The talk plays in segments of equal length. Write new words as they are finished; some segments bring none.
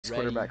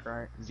Quarterback,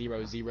 right?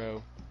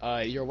 0-0.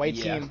 Your away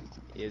team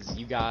is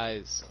you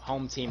guys.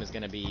 Home team is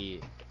gonna be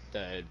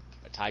the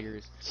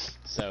Tigers,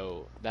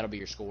 so that'll be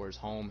your scores.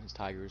 Home is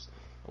Tigers.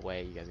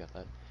 Away, you guys got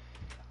that.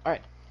 All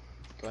right,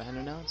 go ahead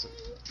and announce it.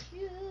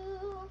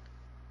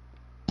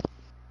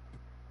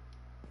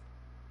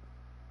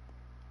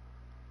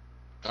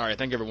 All right,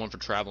 thank everyone for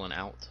traveling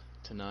out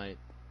tonight.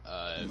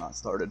 I'm not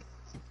started.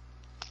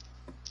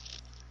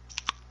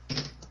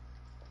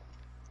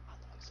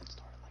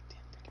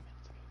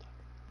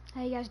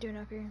 How you guys doing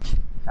up here?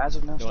 As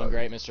of now, Doing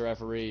great, Mr.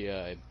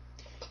 Referee.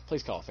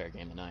 Please call a fair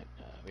game tonight.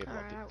 We have a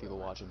lot of people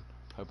watching.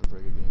 Hoping for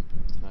a good game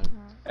tonight.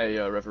 Hey,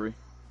 referee.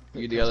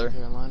 You together?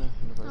 Carolina.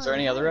 Is there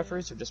any other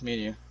referees or just me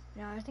and you?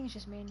 No, I think it's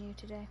just me and you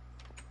today.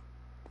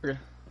 Okay.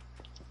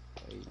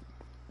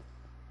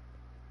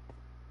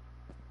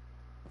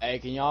 Hey,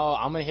 can y'all?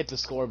 I'm gonna hit the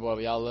scoreboard,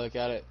 but y'all look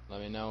at it. Let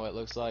me know what it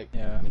looks like.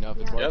 Yeah. Let me know if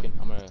it's working.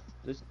 I'm gonna.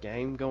 This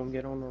game gonna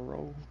get on the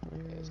roll.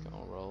 Yeah, it's gonna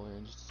roll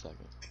in just a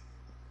second.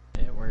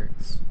 It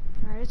works.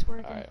 Alright, it's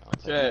working. Alright,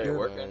 Okay,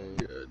 working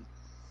good.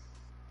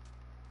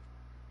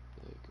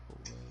 Take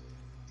away.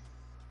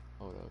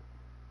 Hold up.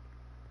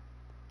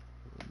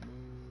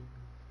 Remove.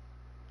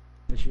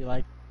 Did you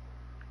like?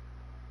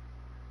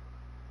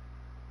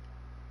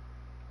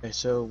 Okay,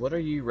 so what are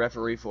you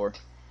referee for?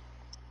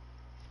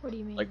 What do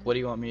you mean? Like, what do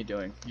you want me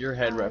doing? You're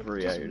head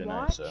referee out here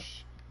tonight, so.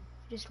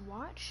 Just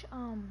watch,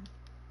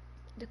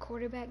 the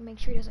quarterback, make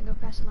sure he doesn't go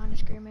past the line of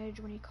scrimmage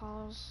when he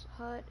calls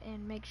hut,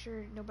 and make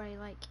sure nobody,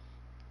 like,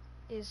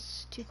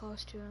 is too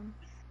close to him.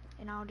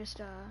 And I'll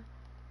just,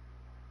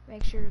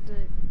 make sure the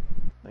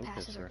I think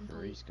passes this are complete.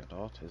 referee's got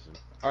autism.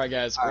 Alright,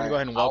 guys, we're gonna go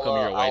ahead and welcome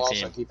your away I'll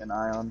team. also keep an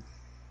eye on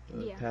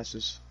the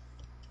passes.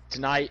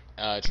 Tonight,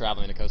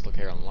 traveling to Coastal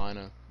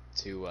Carolina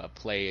to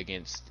play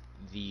against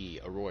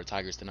the Aurora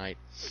Tigers tonight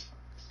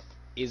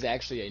is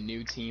actually a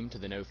new team to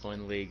the No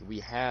Fun League. We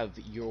have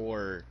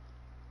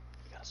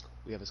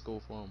we have a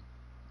school for them.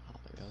 I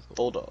don't think we have a school.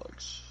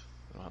 Bulldogs.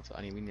 We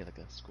need like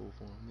a school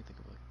for them. Let me think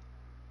of like.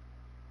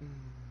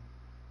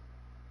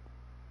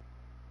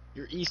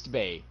 Your East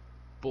Bay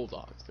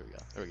Bulldogs. There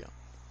we go.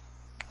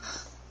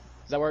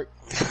 Does that work?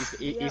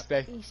 East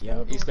Bay?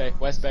 East Bay?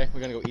 West Bay? We're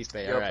gonna go East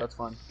Bay. Yep, Alright. that's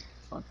fine.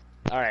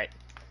 Alright.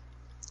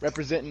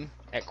 Representing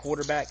at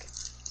quarterback,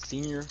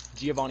 senior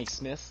Giovanni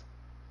Smith.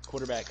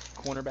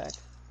 Cornerback.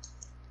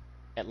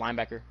 At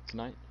linebacker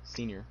tonight,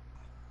 senior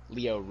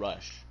Leo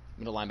Rush.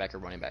 Middle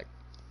linebacker, running back.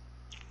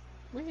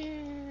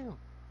 Whoop,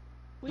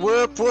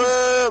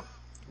 whoop!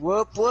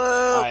 Whoop, whoop!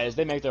 Alright, as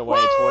they make their way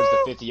towards the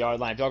 50-yard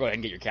line, if y'all go ahead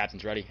and get your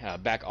captains ready,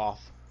 back off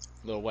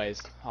a little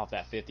ways, off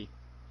that 50.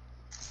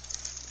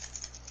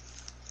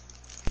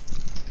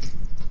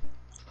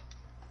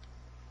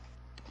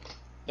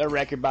 Their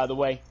record, by the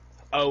way,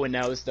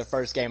 0-0. This is their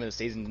first game of the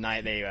season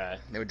tonight. They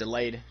were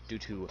delayed due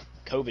to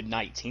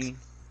COVID-19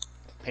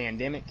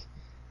 pandemic.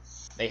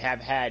 They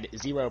have had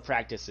 0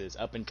 practices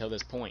up until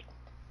this point.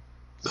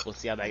 So we'll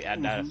see how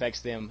that affects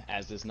them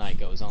as this night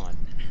goes on.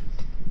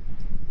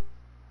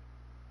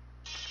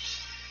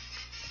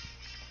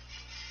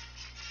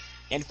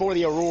 And for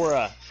the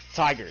Aurora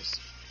Tigers,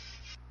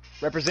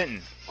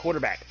 representing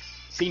quarterback,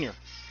 senior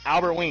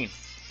Albert Ween,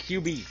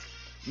 QB,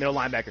 middle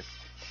linebacker,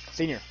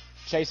 senior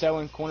Chase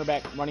Owen,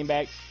 cornerback, running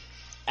back.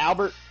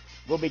 Albert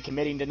will be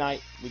committing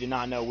tonight. We do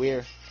not know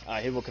where.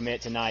 He will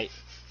commit tonight,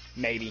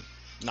 maybe.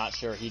 Not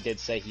sure. He did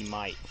say he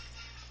might.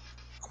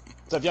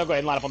 So if y'all go ahead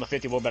and line up on the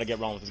 50, we'll better get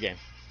rolling with this game.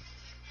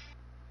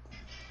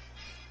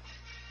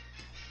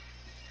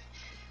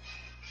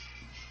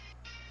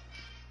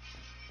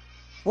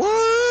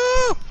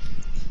 Woo!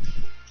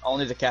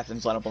 Only the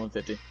captains line up on the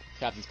 50.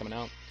 Captain's coming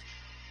out.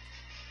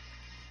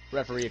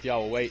 Referee, if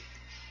y'all will wait.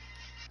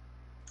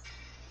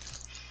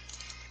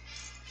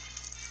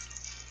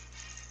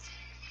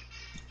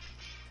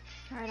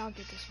 Alright, I'll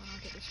get this one.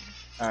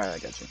 Alright, I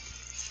got you.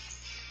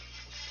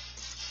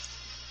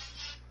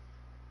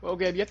 Well,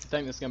 Gabe, you have to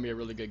think this is going to be a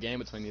really good game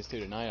between these two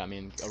tonight. I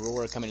mean,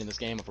 Aurora coming in this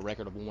game with a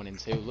record of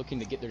 1-2, looking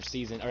to get their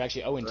season, or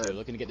actually 0-2,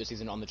 looking to get their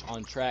season on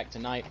track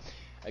tonight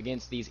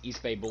against these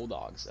East Bay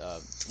Bulldogs.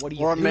 What do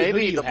you? Or maybe who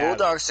do you the have?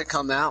 Bulldogs to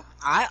come out.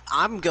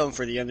 I'm going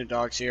for the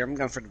underdogs here. I'm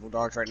going for the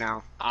Bulldogs right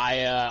now.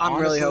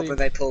 I'm really hoping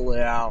they pull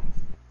it out.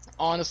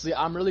 Honestly,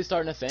 I'm really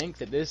starting to think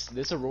that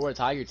this Aurora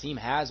Tiger team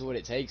has what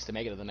it takes to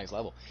make it to the next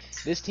level.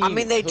 This team. I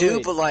mean, they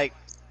do, but like,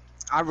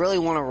 I really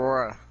want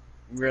Aurora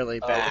really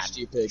bad. Which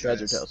do you pick,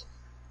 heads or tails?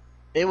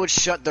 It would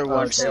shut their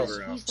web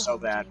server He's up the so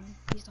home bad. team.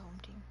 He's the home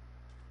team.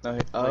 No,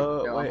 wait. I'm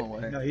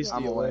away. No, he's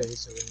I'm the away. away.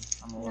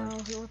 I'm away. No,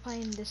 we're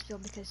playing this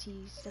field because he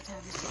doesn't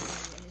have his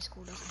city and his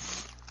school doesn't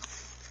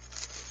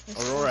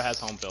have. Aurora has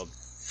home field.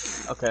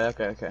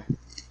 Okay.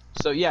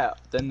 So yeah,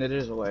 then it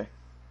is away.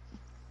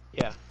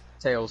 Yeah.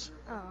 Tails.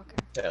 Oh, okay.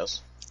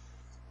 Tails.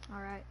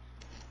 Alright.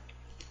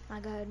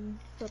 I go ahead and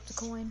flip the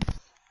coin.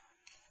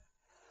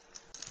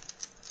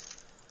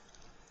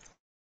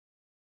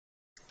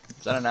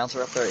 Is that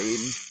announcer up there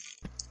eating?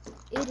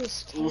 It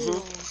is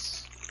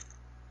tails.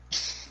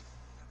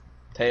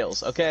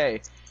 Tails.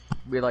 Okay.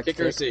 We like Kick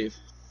to or receive.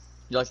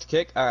 You like to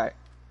kick? Alright.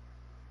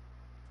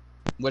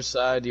 Which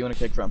side do you want to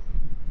kick from?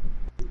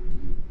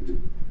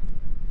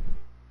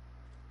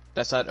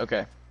 That side?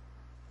 Okay.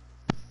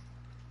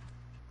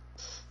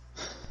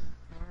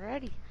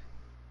 Alrighty.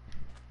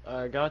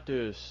 I got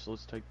this.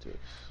 Let's take this.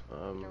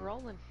 You're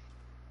rolling.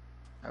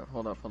 Oh,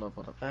 hold up.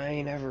 I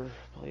ain't ever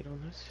played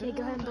on this. Okay,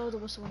 go ahead and blow the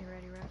whistle when you're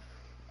ready, Ref.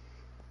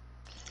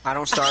 I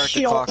don't start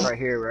the clock right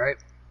here, right?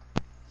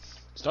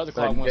 Start the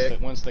Go ahead clock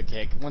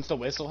and once the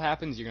whistle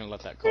happens. You're gonna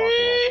let that clock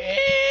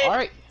off. All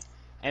right,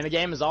 and the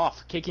game is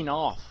off. Kicking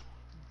off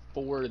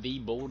for the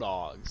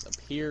Bulldogs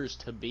appears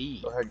to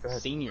be Go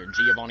ahead. senior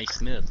Giovanni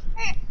Smith.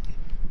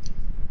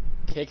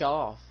 Kick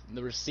off.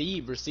 The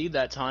received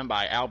that time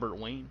by Albert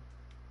Wayne,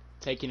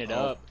 taking it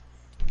up.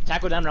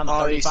 Tackle down around the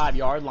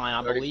 35-yard line.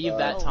 I believe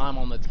that time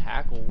on the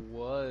tackle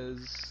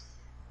was.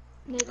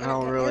 Nick, I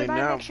don't really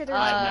everybody know. Make sure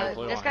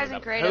they're This guy's in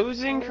creative.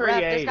 Who's in Ref,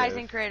 creative? This guy's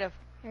in creative.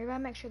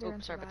 Everybody make sure they're in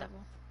Oops, sorry about that.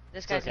 survival.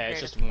 This It's guy's okay. in It's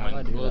creative. just one. How do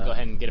I do We'll that? go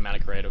ahead and get him out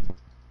of creative.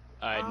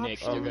 Nick,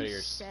 still go to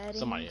yours. Settings,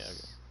 Somebody.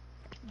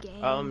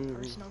 Game,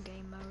 personal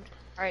game mode.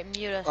 Alright,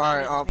 mute us. Alright,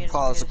 mute us, I'll mute us,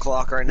 pause the mute us.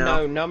 clock right now.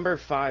 No, number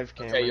 5,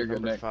 Cameron. you're good,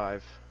 number Nick.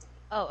 5.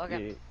 Oh,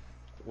 okay. Yeah.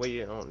 Well,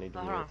 you don't need to.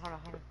 Oh, mute. hold on.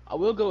 I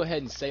will go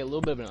ahead and say a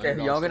little bit of an Okay,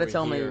 underdog y'all gotta story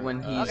tell me here.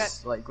 when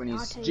he's Okay. when I'll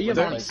he's tell you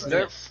Giovanni when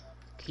Smith.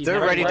 He's They're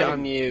never ready to played-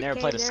 unmute. Never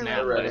played a Okay, snap,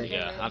 they're but ready.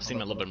 yeah, I've seen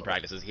him a little bit in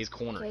practices. He's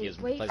corner. Okay, He has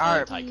wait plays for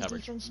Alright. tight the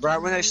coverage. defense to Right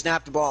when they unmute.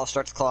 snap the ball,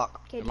 start the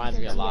clock. Okay, Reminds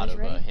me a defense, you lot guys of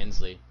ready?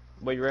 Hensley.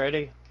 We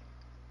ready?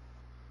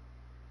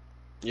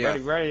 Yeah.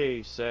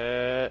 Ready,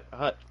 set,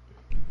 hut.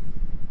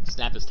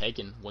 Snap is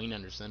taken. Wayne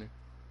under center.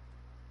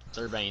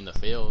 Surveying the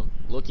field,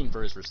 looking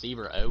for his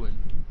receiver Owen.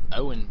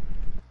 Owen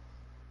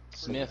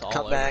Smith all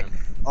Cut over back. him.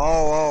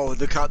 Oh,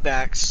 the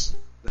cutbacks.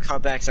 The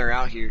cutbacks are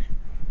out here.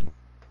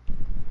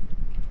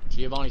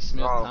 Giovanni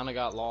Smith Oh. kind of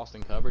got lost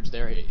in coverage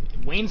there.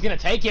 Wayne's gonna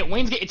take it.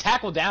 Wayne's getting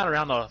tackled down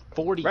around the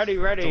 40. Ready,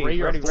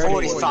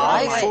 45?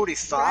 Right.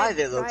 45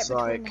 it looks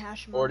between like. the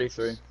hash marks.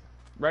 43.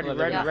 Ready, Well,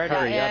 they're Yeah, ready.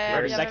 hurry yeah, up. yeah,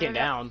 Every yeah, second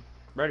yeah. down.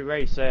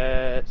 Ready,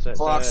 set,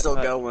 Clock's still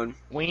hut. going.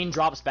 Wayne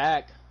drops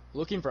back,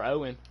 looking for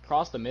Owen.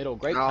 Across the middle.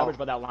 Great Oh. coverage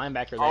by that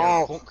linebacker there.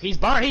 Oh. He's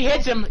burnt. He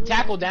hits him.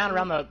 Tackled down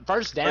around the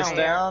first down. First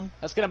down.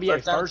 That's going to be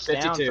First a down, first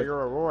down 52. for your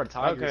Aurora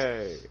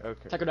Tigers.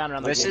 Okay. Tackled down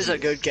around the This is a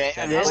 40. good game.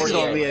 Seven. This is 48.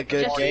 gonna be a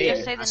good Just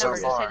game. say the so number.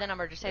 Just far. say the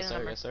number. Just say Yes, the sir.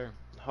 number. Yes, sir.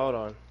 Hold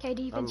on. Okay,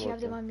 defense, you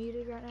have them looking.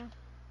 unmuted right now.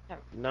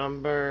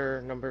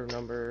 Number. No. You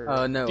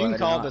I can do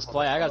call not. this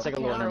play. I gotta take a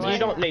little Number intermission.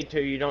 You don't need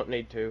to. You don't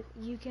need to.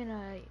 You can,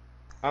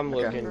 I'm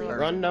Okay. looking. Right.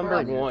 Run number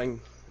Right. 1.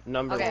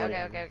 Number Okay, 1.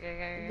 okay.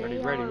 they Ready,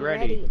 are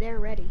ready. They're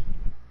ready.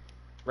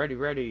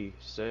 Ready,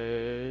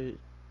 set.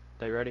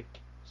 They ready?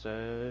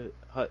 Set,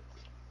 hut.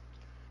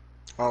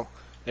 Oh,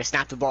 they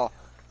snapped the ball.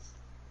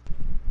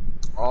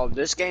 Oh,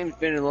 this game's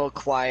been a little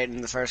quiet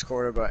in the first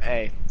quarter, but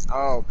hey.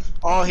 Oh,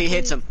 he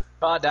hits him.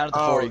 Caught down at the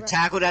Oh, 40.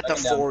 tackled at the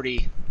Second down.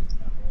 40.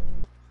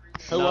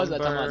 Who was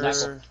that time on that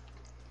tackle?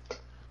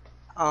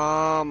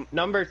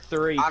 Number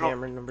 3, I don't-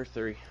 Cameron. Number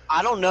 3.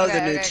 I don't know the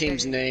Okay, new okay,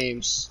 team's okay.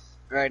 names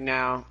right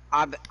now.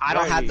 I don't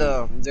have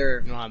Ready. their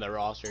You don't have that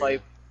roster. play.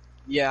 yet.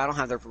 Yeah, I don't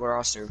have their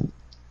roster.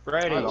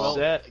 Ready, Alright, well,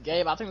 set.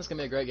 Gabe, I think it's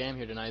gonna be a great game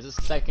here tonight. Is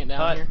this second down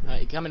Hut.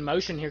 here? Come in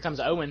motion. Here comes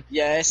Owen.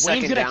 Yeah, it's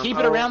Wayne's second gonna down. keep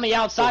it around the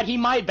outside. He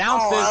might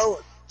bounce this.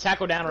 Oh,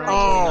 Tackle down around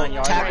Oh, the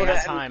 39-yard tackled line. at-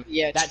 That time.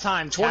 yeah, That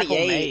time. Tackle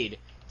 28. made.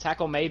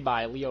 Tackle made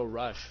by Leo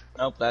Rush.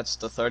 Nope, that's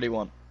the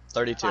 31.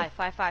 32.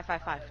 Five.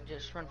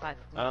 Just run 5.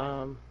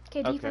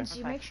 Okay, Okay. defense,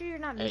 you make sure you're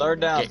not muted. Third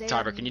down. because Okay, they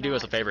Tyler, are can you do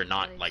us a favor and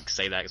not plays. like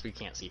say that because we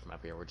can't see from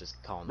up here. We're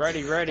just calling.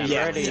 Ready, ready,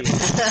 down ready.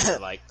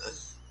 like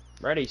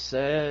Ready,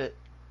 set.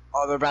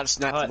 Oh, they're about to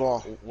snap the Hut.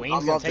 ball. Wayne's I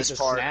gonna love take this the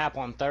part. snap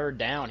on third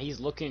down. He's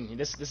looking.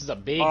 This is a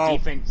big Oh.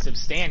 defensive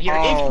stand here.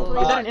 Oh,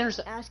 Is that an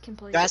intercept? Ass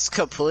complete. That's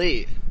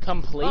complete.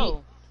 Complete.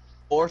 Oh.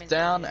 Fourth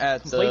down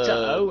at Complete to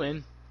the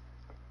Owen.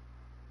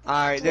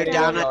 Alright, they're Yeah.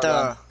 down at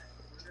 21. the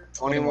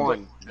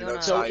 21. You It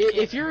looks So like.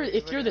 if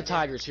you're the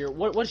Tigers here,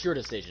 what's your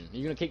decision? Are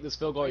you gonna kick this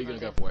field goal? Or are you gonna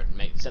go for it?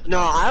 And set the No,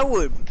 tone?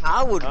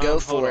 I would go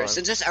hold for on. it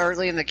since it's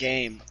early in the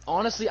game.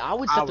 Honestly, I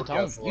would I set the would go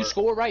tone. for You it.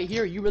 score right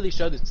here, you really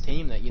show this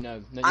team that you know.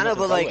 that you I know, what to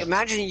but go like, with.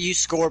 imagine you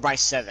score by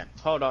 7.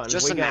 Hold on.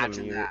 Just we gotta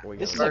imagine mute. that. We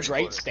This is gotta a First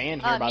great quarter.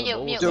 stand here by the Mute,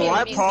 Bulls. mute, Do mute,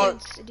 I mute, pause-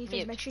 mute. Defense,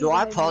 Mute. make sure Do you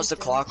I go pause the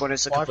mute clock when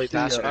it's a Watch complete the,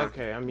 pass? uh,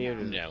 Okay, I'm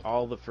muted. No.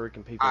 All the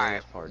freaking people in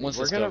Alright. this party. Once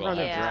We're this gonna field run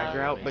goal a happens, drag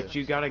yeah. route, but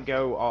you gotta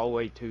go all the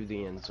way to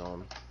the end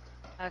zone.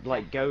 Okay.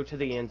 Like, go to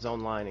the end zone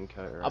line and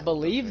cut her I out.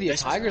 believe the This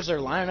is- Tigers are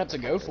lining up to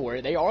go for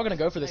it. They are going to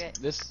go for this. Okay.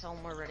 This Tell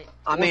them we're ready.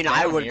 I mean, Fourth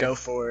I down would here. go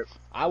for it.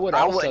 I would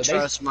I also. wouldn't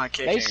trust my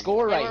kicking. They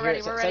score Okay, right we're here. ready,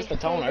 It we're sets the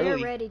ready. tone Okay, they're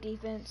early. ready,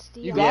 defense.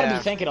 You gotta Yeah.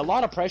 be thinking a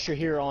lot of pressure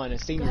here on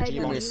senior Go ahead,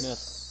 Giovanni guys.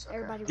 Smith.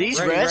 Everybody These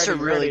ready. Ready, Reds are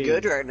ready, really ready.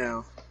 good right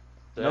now.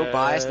 No Set,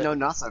 bias, no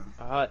nothing.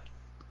 Hut.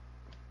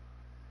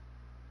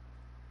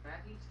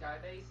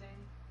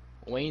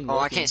 Wayne. Oh,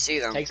 I looking, can't see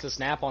them. Takes the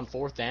snap on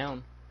fourth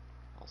down.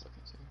 Also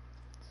can't see.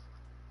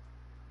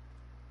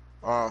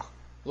 Oh,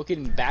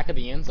 Looking back of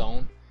the end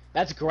zone.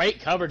 That's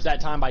great coverage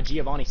that time by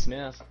Giovanni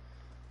Smith.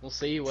 We'll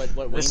see what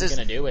Wayne's is-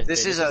 gonna do with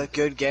this it. is a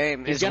good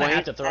game. He's Is gonna Wayne-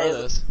 have to throw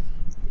this.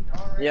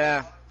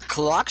 Yeah,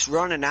 clock's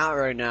running out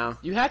right now.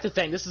 You have to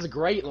think this is a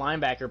great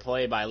linebacker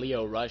play by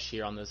Leo Rush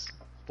here on this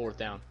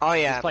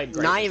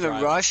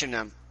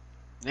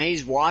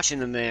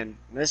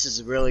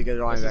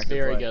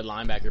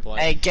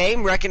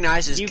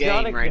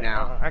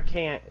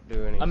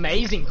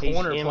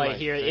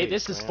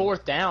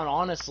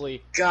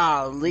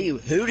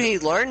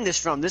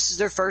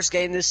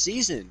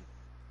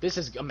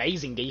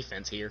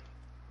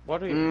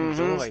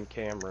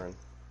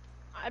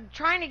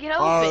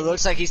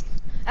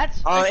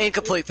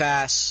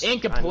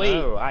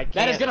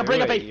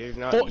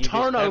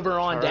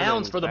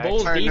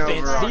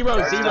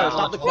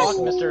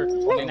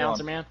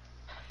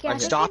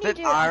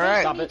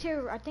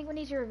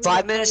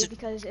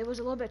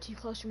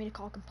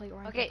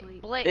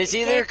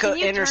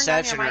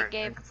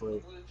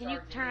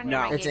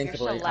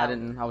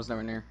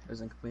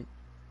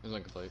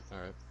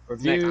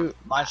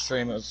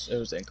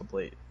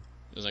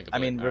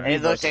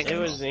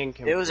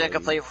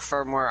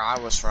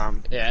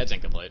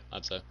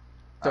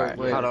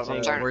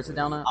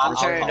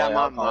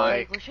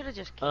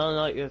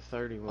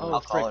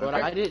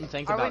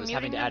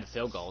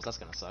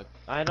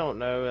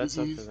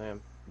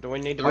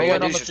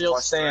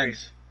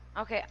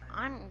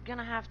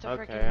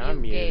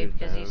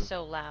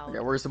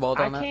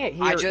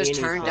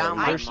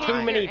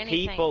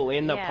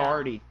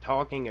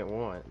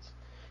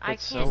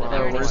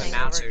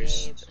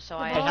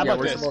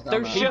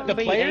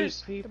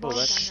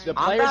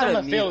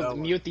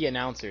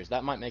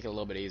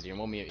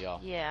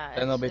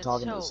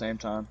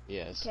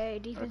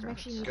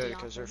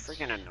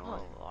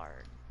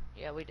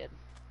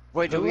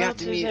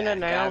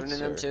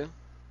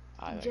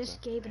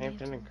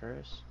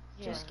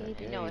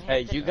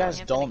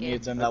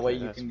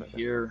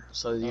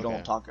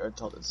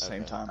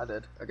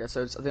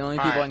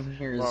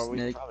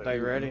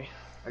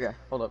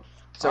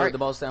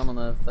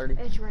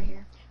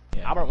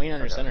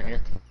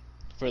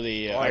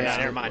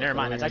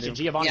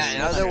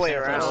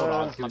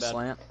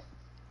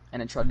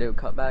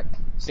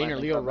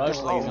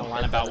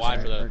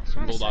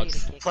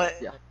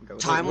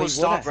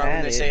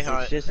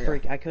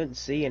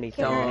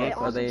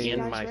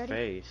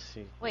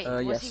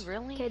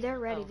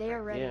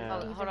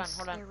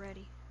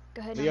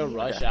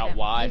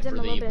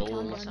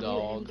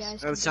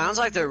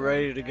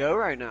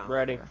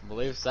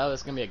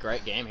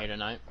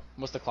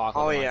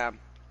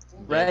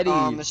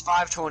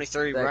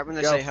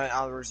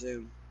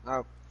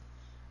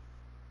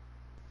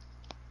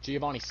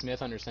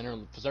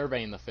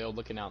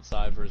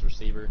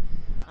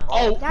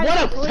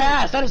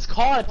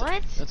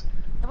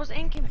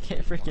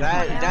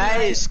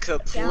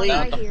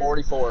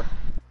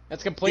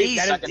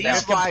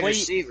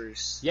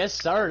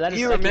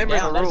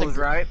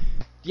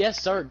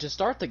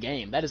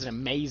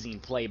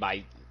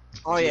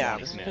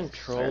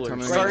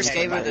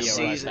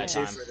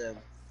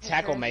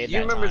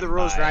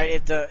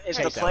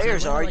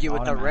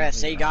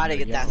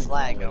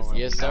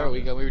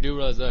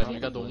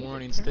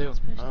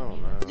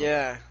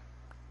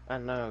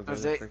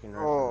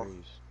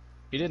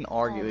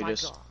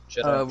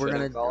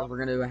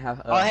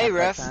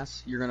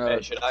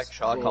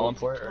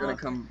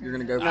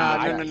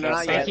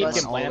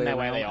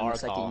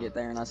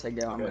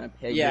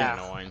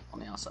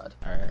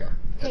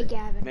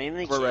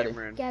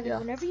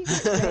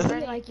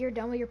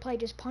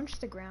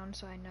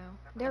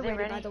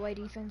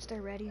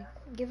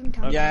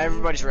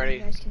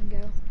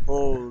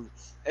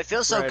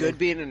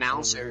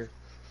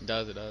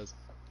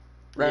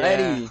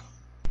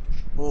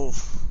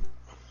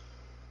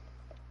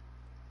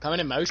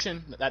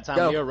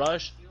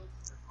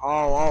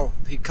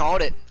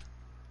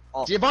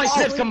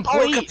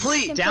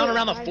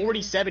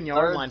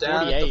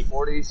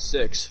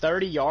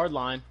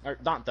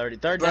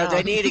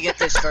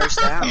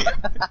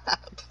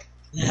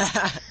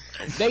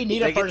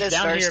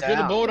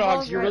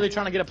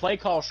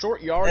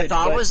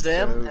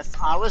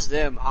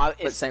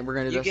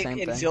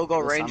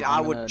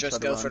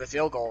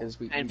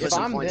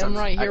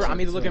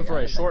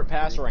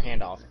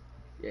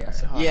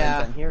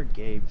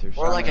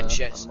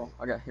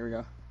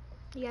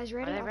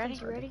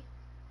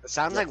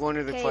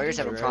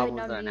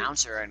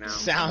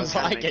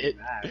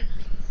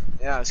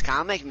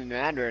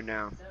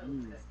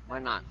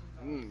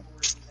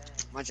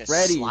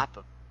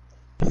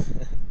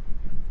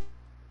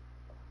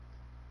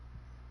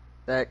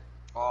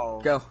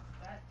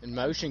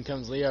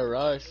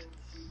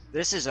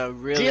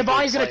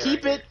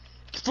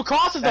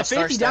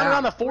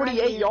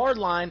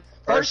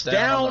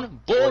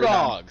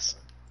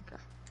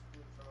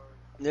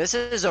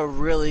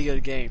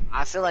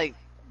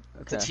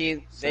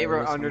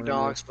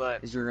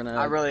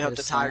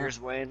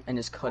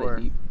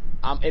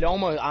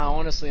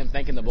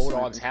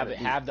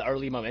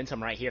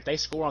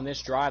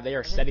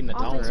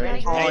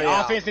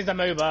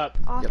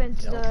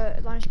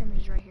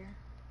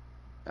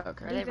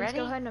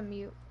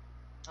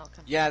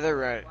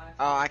Alright.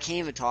 Oh, I can't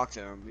even talk to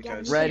him Yeah,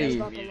 because. you Ready. can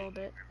move up a little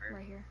bit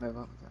right here. Move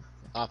up.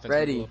 Offense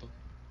Ready. developer.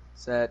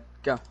 Set.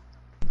 Go.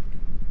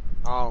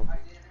 Oh.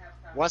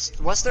 What's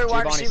their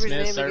wide Giovanni receiver's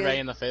Smith name surveying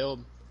again? the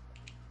field.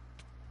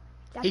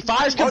 That's He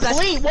fires mine.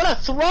 complete. What a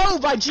throw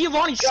by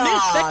Giovanni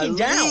Smith. Second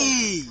down.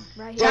 Golly.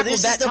 Right Bro, here.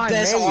 this that is the time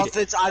best made.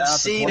 offense I've Down to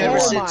seen 21. ever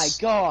Oh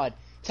since. my God!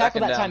 Tackle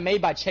Second that time down.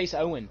 made by Chase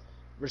Owen,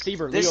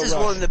 receiver This Leo is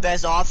Rush. one of the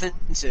best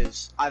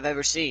offenses I've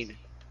ever seen.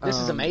 This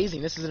is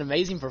amazing. This is an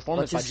amazing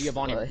performance by Let's just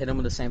Giovanni. hit him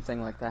with the same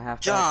thing like that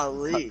half.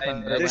 Golly.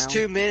 There's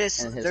 2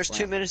 minutes. and his There's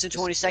slant. 2 minutes and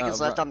 20 seconds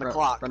left on the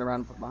clock. Run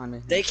around behind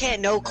me. They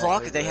can't no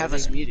clock if they have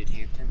us muted,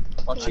 Hampton.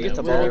 Once you get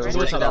the We'll- ball, we'll just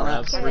tell take it them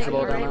out. that. Okay, Where's the you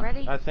ball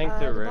ready? down? I think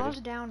they're The ready. ball's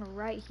down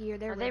right here.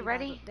 They're Are they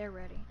ready? ready? They're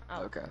ready.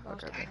 Oh, Okay,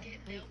 Ball's okay, down. okay.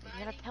 you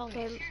gotta tell me.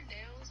 Okay,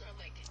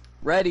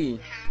 Ready.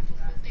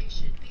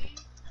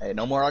 Hey,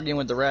 no more arguing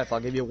with the ref. I'll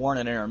give you a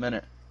warning in a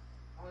minute.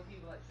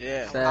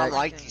 Yeah, Set. I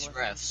like these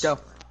refs. Go.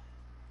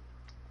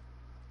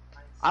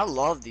 I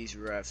love these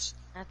refs.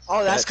 That's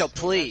Oh, that's That's-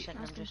 complete.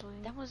 That's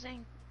complete. That was a.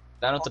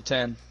 Down at the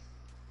 10.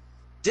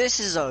 This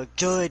is a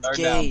good Third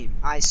down. game.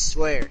 I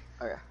swear.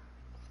 Okay.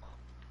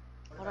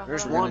 Hold on,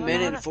 There's hold on, 1 hold on, minute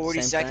hold and on.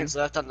 40 Same seconds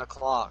left on the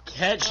clock.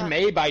 Catch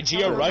made by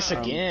Gio Rush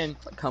again.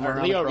 Come Or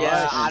around. Leo across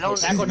Yeah, Rush. I don't-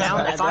 Tackle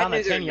down if I around the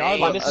knew their 10-yard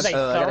line. This is a I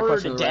got a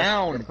question third for the ref. I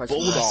down. got a question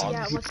for the ref. Bulldog.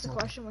 Yeah, what's the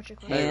question? What's your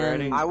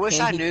question? And I wish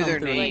can I he knew come their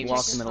through and names.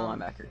 walk the middle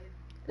linebacker?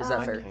 Is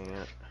that fair? Can't.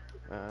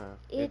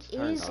 It It's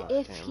turned is off,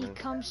 if can't he we?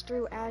 comes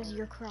through as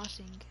you're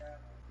crossing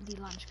the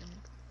line of scrimmage.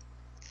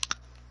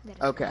 That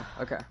is Okay,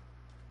 okay.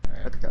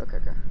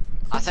 Okay.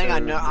 I think I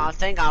know. I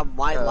think I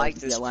might like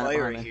this yeah, line up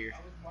player behind me. here.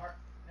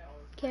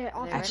 Okay,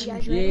 offense, you Actually,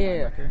 guys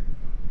yeah. ready?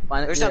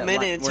 Line- There's yeah, a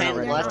minute line- and we're not 10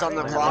 ready. left on the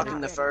Line up clock behind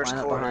in the me. first Line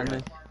up quarter. behind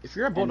me. If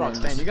you're a Bulldogs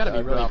And then fan, you got to be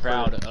just, really go out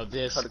proud further. of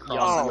this Cut across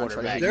young the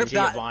quarterback, They're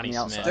about- Giovanni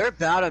on the Smith. They're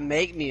about to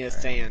make me a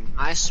fan.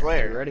 I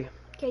swear. Ready?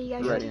 Okay, you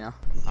guys We're ready? ready now.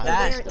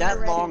 That They're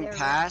ready, long they're ready.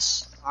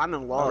 pass, I'm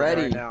in love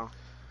Ready. right now.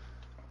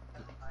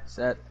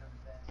 Set.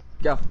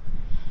 Go.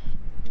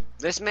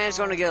 This man's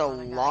gonna get a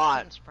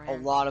lot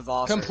of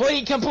offense.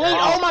 Complete!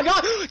 Oh my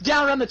God!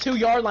 Down around the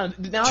 2-yard line.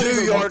 Now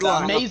 2-yard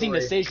line. Amazing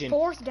decision.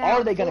 Fourth down.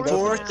 Are they gonna go?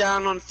 Fourth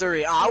down on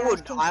 3. I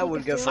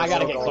would go for I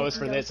gotta get field goal. close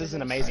for this. This is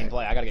an amazing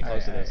play. I gotta get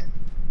close to this.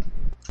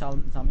 Tell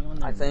me when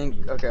they're I think.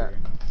 muted Okay. here.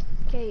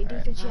 Okay,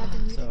 defense, you have to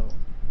mute. So,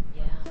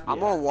 Yeah. I'm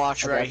gonna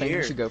watch Okay, right I think here.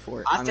 we should go for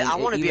it. I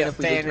wanna be even a if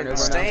we do fan turn in the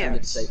over now, we can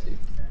get stands. safety.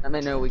 I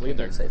mean, no, we can Believe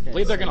get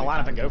safety. they're gonna line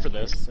up and go for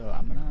this. So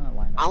I'm gonna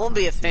line up. I wanna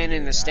be a on fan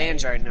in the two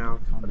stands guys right now.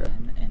 Come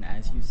in, and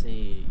as you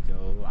say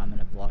go, I'm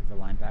gonna block the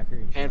linebacker.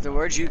 and Hampton, come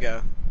where'd off you the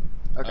go?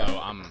 Okay. Oh,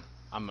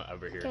 I'm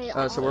over here. Okay,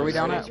 So where are we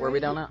down at? Where are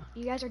we down at?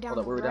 You guys are down Hold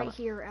up, where are we right down at?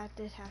 here at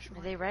this hash Are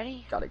mark. they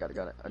ready? Got it. You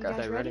Okay.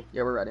 guys ready?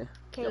 Yeah, we're ready.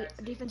 Okay,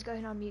 defense, go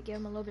ahead and unmute. Give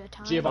them a little bit of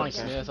time. Giovanni You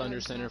guys Smith can under go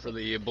center ahead. for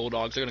the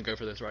Bulldogs. They're gonna go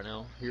for this right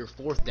now. Here,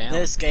 fourth down.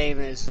 This game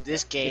is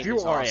If you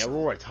are awesome. a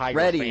Aurora Tiger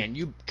Ready. fan,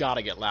 you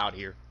gotta get loud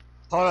here.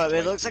 Hold up,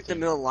 it looks like the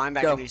middle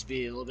linebacker Go. needs to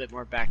be a little bit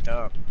more backed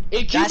up.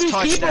 It That's keeps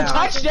people touchdown.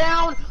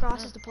 touchdown.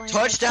 Crosses the plane.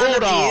 Touchdown at the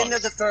Bulldogs. end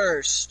of the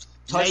first.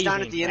 Touchdown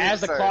at Amazing. the end As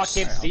of the the clock first.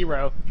 hits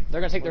 0,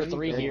 they're gonna take their What are you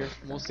 3 doing? here.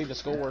 We'll see the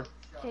score.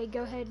 Okay,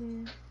 go ahead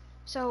and.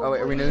 So. Oh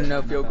wait, are we what doing you-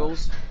 no field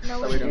goals? No, Oh,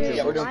 what we're you doing do field is goals.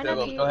 you We're doing line field up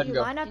goals. here. Go ahead and You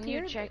go. line up Can you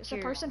here. check So the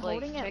your- person like,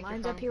 holding check it your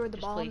lines phone, up here with the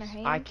just ball in their please?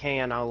 hand. I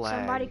can. I'll lag.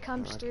 Somebody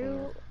comes I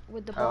through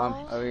with the Oh,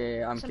 ball. oh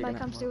yeah, I'm Somebody kicking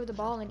comes it. through with the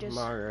ball and just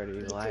I'm already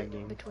beats it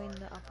lagging. between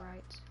the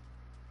uprights.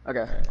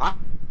 Okay.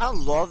 I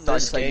love So I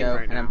this just let game go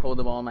right and then now. pull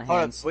the ball in my Hold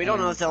up, hands. we don't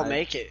know and if they'll I-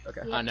 make it.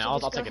 Okay. Yeah, I know, so I'll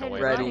just take go it ahead away and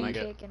if I run don't and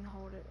make it. kick and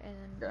hold it, and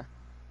then Okay.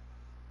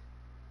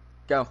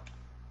 Go.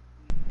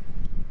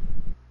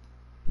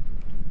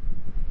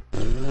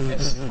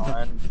 It's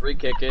fine. Free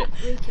kick it.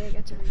 re-kick.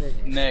 That's a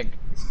re-kick. Nick,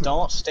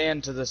 don't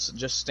stand to this.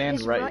 Just stand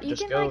Just right. run- you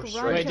Just can, go like, run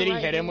straight. Wait, to did he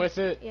right hit him here. with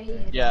it? Yeah, he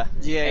hit. Yeah.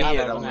 Yeah, I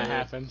yeah. love when that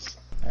happens.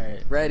 All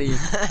right. Ready.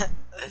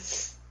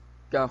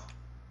 Go.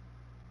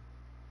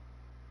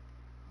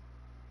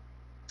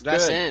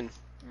 That's Good. in.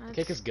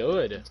 Kick is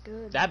good. That's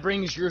good. That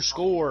brings your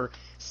score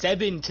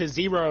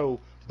 7-0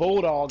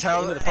 Bulldogs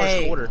Tell into the first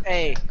hey, quarter.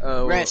 hey,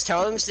 Oh. Reds,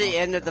 tell them it's the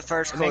end of the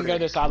first And then go quarter.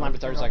 to the sideline for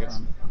 30 seconds.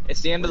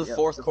 It's the end of the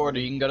fourth quarter.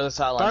 You can go to the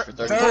sideline for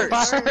 30 Third.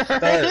 seconds.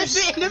 It's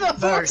the end of the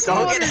fourth First, don't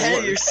get quarter. ahead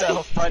of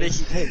yourself, buddy.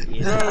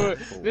 Bro,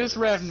 this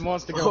ref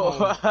wants to go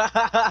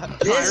home.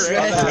 This My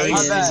ref bad.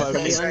 hates My this bad.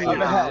 place right My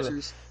now.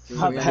 bad.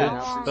 My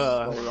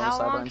bad.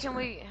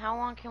 How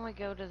long can we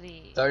go to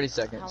the? 30 How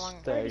seconds. long?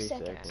 30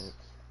 seconds. seconds.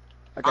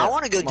 Okay. I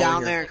want to go I'm down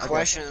over there here. and Okay.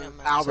 question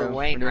Albert So,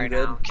 Wayne we're right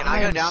doing now. good? Can I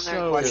go down there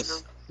and so- question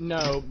him?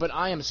 No, but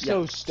I am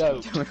so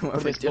stoked Doing for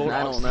what this we're doing,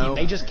 I Bulldogs don't know. team.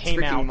 They just It's came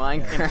freaking out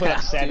and put up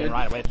Minecraft, 7 dude.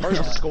 right away.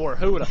 First to score,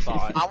 who would have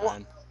thought? I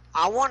want-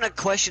 I want to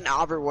question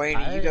Albert Wayne,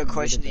 and you go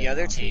question the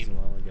other team.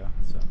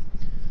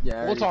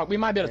 Yeah. We'll talk. We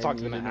might be able to Yeah, talk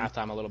to them at maybe.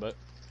 halftime a little bit.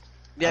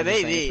 Yeah, I'm just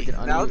saying, maybe. if we could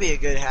That would unmute- be a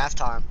good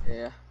halftime.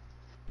 Yeah.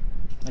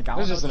 Like, I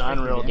This don't is know an if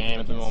unreal the game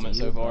at the can moment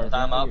see so you, far. but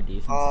Time your up.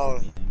 defense is Oh.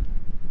 amazing.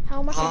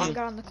 How much Huh? have you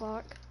got on the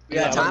clock?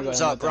 Yeah, Yeah, time's we'll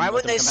go up. ahead Right and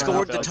when they let them come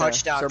scored out. the Okay.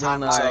 touchdown, So we're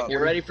on time's the- up. Alright, get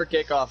ready for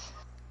kickoff.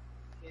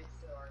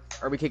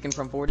 Are we kicking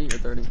from 40 or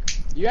 30?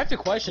 You have to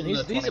question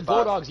these 25.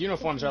 Bulldogs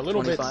uniforms are a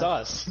little bit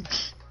 25.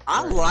 sus.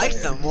 I like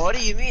them. What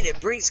do you mean? It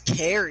brings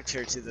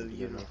character to the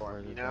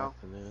uniform, you know?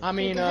 I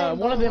mean, Go ahead,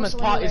 one of them Bo, is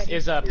what's the one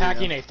you ready?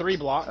 packing a 3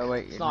 block. Oh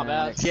wait. It's not no,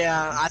 bad. next.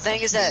 Yeah, I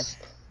think it's that.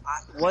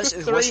 What's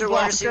the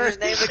wide receiver's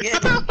name again?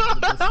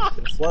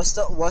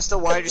 What's the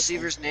wide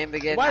receiver's name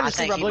again? Wide I receiver,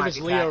 think I he believe might is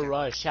be Leo packing.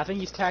 Rush. I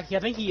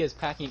think he is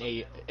packing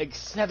a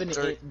 7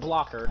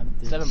 blocker. I'm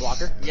 7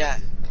 blocker. Yeah,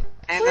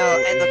 and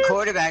the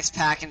quarterback's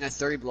packing a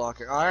 3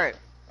 blocker. All right,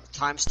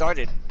 time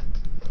started.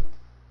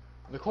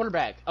 The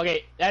quarterback.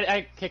 Okay,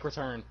 that kick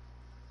return.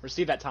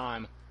 Receive that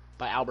time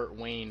by Albert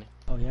Wayne.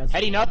 Oh yeah.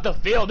 Heading up the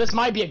field. This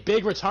might be a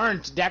big return.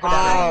 Dacker down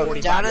at the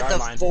 45 Down at yard the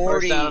line.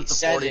 First down at the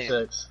 47.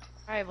 46.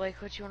 Alright, Blake,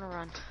 what you want to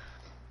run?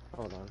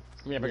 Hold on.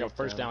 We're gonna pick up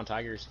first down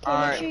Tigers.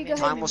 All Make sure you right, go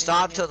ahead time and- will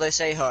stop till they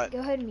say hut. Go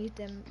ahead and mute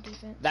them,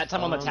 defense. That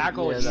time on the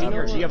tackle yeah, is that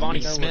senior one- Giovanni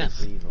you know what Smith.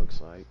 a lead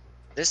looks like.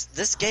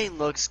 This game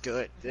looks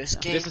good. This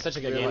game. This is such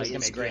a good game. really It's gonna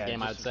be a is great good.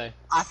 game, I'd say.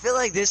 I feel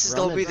like this is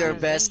Run gonna be it their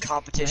down. best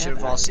competition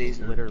of all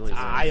season. Literally.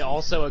 I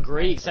also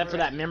agree, except for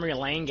that Memory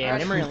Lane game.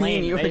 Memory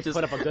Lane, You they would just-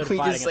 put up a good we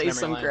fight just say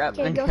against some Memory crap Lane.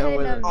 Okay, and go go ahead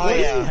with and, it. Oh,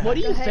 yeah. What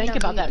do Go you ahead think and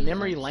about that unmute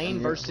Memory them. Lane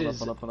versus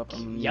Hold up.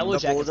 Yellow The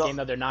Jackets Bulldog- game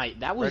the other night?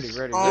 That was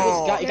Ready.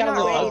 Oh. it got a They're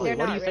little not ready, ugly. they're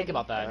What do not you think ready.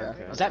 about that?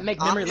 Okay. Does that make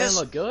I'm Memory Lane just-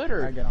 look good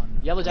or I get on.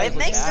 Yellow It Jackets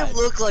look makes bad? them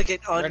look like an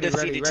Ready,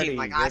 undefeated ready, team.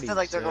 Like I ready, feel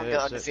like they're gonna be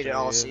set, undefeated set,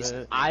 all set.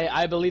 season.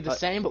 I believe the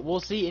same, but we'll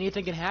see.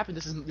 Anything can happen.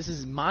 This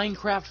is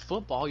Minecraft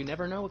football. You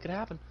never know what could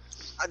happen.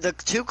 The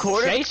two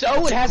quarter. Chase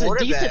Owen has a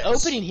decent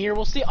quarterbacks. opening here.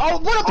 We'll see. Oh,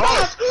 what a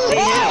pass!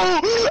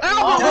 yeah.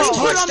 Oh, That's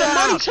put it on the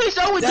touchdown. money. Chase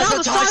Owen That's down a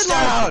the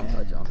sideline.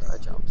 touchdown. I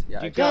jumped. Yeah,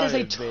 I That got is a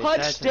it.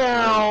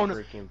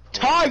 touchdown.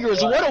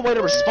 Tigers, what a way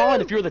to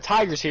respond if you're the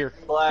Tigers here.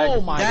 Flag.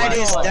 Oh my That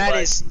god.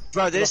 is,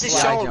 bro. This is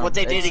flag showing jump. what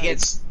they did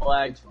against.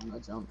 Flag. I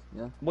jumped.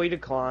 Yeah. We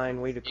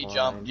decline. You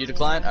jump. You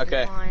decline?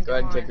 Okay. Decline, Go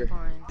ahead and kick her.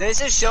 decline. This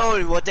is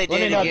showing what they Let me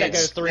did know if that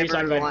goes against. 3 so I can go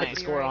ahead and Memory put the Lane.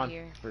 score Be right on.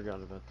 here. Forgot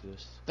about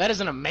this. That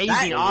is an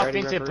amazing That-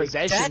 offensive referee?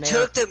 possession That there.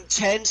 took them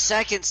 10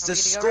 seconds to Are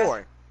we good to go,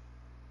 score.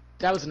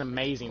 That was an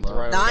amazing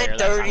throw.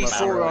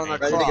 9:34 on the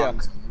Ready to go.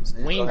 clock.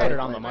 Wing put it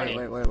on the money.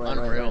 Wait.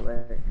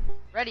 Unreal.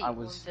 Ready. I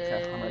was-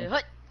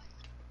 Hut.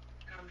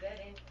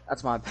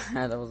 That's my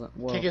bad. I wasn't.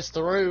 Whoa. Kick us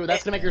through.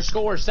 That's gonna make your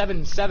score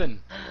 7-7.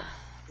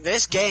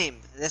 This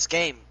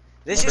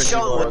is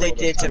showing what they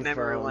did to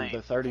Memory From Lane.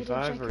 the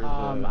 35 or the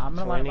I'm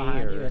gonna line 20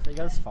 behind you. or... If it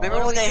goes far.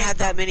 Remember when they had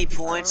that many Why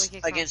points don't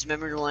we kick against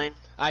Memory Lane?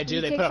 I do.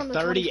 You They kick put from up the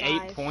 38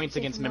 25. points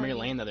Kick against from Memory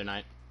 90. Lane the other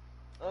night.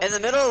 In the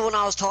middle of when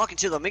I was talking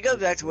to them, let me go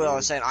back to what I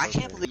was saying. I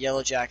can't believe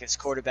Yellow Jackets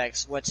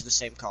quarterbacks went to the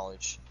same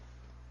college.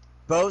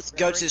 Both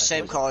go to the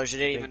same college. They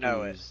didn't even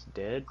know it.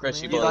 Dead.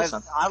 Chris, you Dude, blow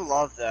son. I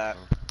love that.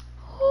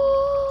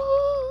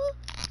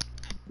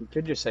 You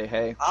could just say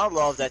hey. I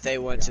love that they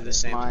went to the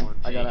same Mine. one.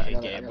 I got it.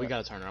 Hey, Gabe, we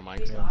gotta turn our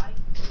mics.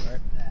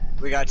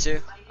 We got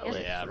two. Oh,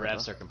 yeah,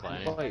 refs are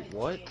complaining. Wait,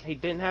 what? He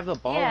didn't have the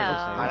ball.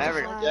 Yeah. I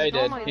never. Yeah, he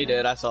did. my He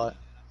did. I saw it.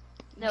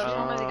 No, it's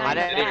only the I guy in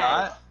the didn't- Did he back.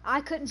 not? I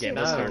couldn't see Yeah,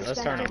 the let's turn- perspective.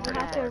 let's turn them We'll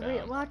have to pretty far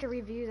down. we'll have to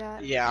review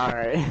that. Yeah,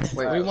 alright.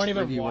 Wait, We weren't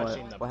even review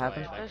watching what? the What play.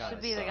 happened? That There kinda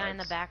should be the guy in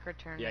the sucks. back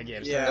return. Yeah,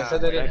 Gabe. Yeah. They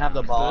said they didn't have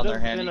the ball in their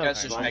Could've hand. You been guys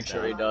a just flag make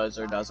sure he down. does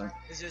or doesn't.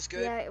 Is this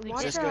good? Yeah,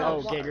 watch Just the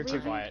go. Oh, Gabe, you're too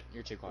review- quiet.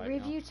 You're too quiet.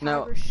 Review No.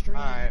 All Tiger's stream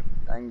right.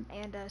 and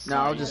No,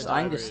 I'll see just. how I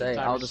it can goes. just say.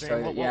 I'll just tell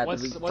you. Yeah,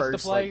 What's the the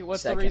first play? like,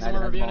 What's the second, reason I we're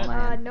didn't have reviewing the ball in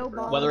it? my hand. No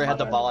ball. Whether he had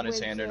the with ball in his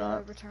the hand or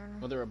not. returner.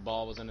 Whether a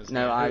ball was in his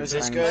No, hand. I. Was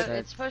this I good? said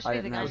It's supposed I to be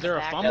the didn't guy have Was in there the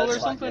a back. fumble or That's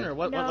fine, something, yeah. or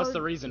what's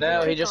the reason?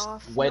 No, for he it? just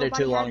Kickoff. waited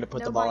Nobody too long had- to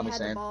put the ball in nobody his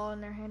had hand. the ball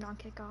in their hand on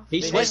kickoff. He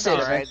They switched did it.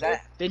 Alright,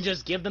 that. Then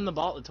just give them the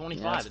ball at the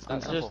 25. Yeah, It's that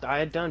it's simple. I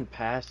had done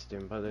past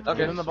him by the time. Okay.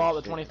 Give them the ball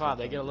at the 25.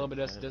 They get a little bit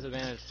of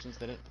disadvantage since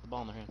they didn't put the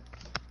ball in their hand.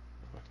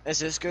 Is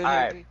this good?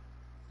 Alright. Henry?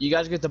 You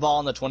guys get the ball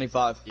on the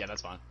 25. Yeah,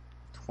 that's fine.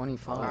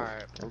 25.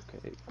 Alright.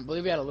 Okay. I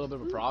believe we had a little bit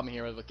of a problem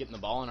here with getting the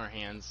ball in our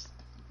hands.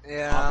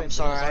 Yeah, I'm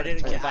sorry. I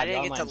didn't get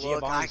to look.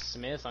 Giovanni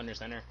Smith under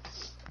center.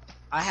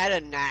 I had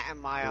a gnat in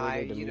my We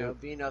eye, need to you know,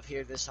 move. being up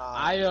here this I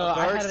high. had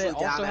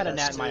also had a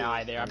gnat in my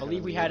eye there. I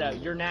believe we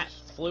had your gnat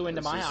flew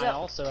into my eye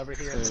also over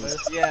here in the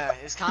booth. Yeah,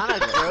 it's kind of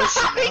gross.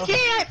 You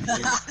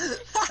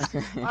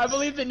know? I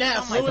believe the gnat Oh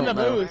my flew in the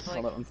God. booth.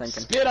 Hold up, I'm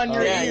thinking. Spit on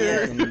your Yeah,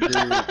 ear. Can you do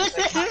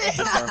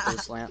a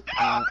slant and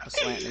cut This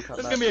is that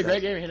gonna be a straight?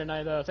 great game here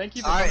tonight, though. Thank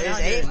you for Alright,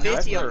 coming it's out here.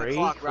 8:50 on the Referee,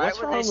 clock, right? what's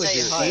When wrong they with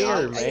say your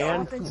hut. ear, Hey,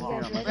 man? offense, you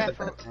guys ready?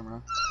 Referee.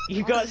 Camera.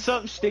 You got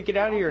something sticking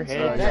out of your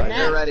head. That Yeah, gnat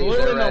they're ready, flew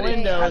they're in the ready.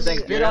 window, I think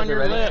spit you on guys are your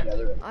ready? lip. Yeah,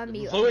 they're ready.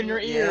 Unmute. Flew in your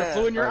unmute. ear, Yeah.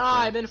 flew in your Okay.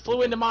 eye, then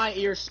flew into my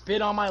ear,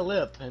 spit on my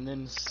lip, and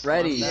then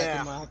Ready.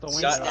 back Yeah. out the Shut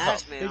window. up.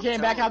 Gnats, man, He I'm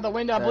came back telling out the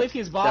window. I Okay. believe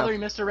he's bothering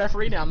Mr.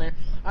 Referee down there.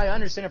 I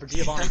understand it for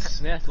Giovanni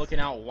Smith looking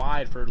out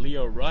wide for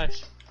Leo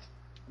Rush.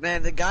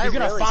 Man, the guy He's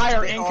gonna really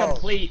fire spit-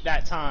 incomplete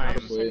that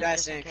time. Oh,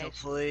 that's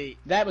incomplete.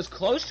 That was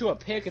close to a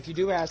pick, if you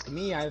do ask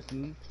me.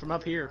 From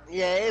up here.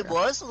 Yeah, it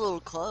was a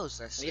little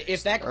close. I see.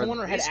 If that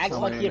corner had These acted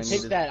like he had corners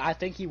picked needed- that, I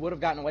think he would have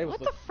gotten away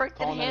with What the frick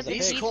did calling that as a Hampton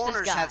pick. These teach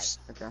corners this guy? have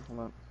Okay, hold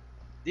on.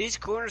 these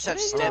corners have What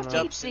did he stepped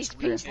up teach since these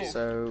week people? two.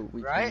 So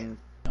we Right? can.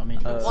 I mean,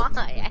 Uh,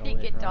 Why? I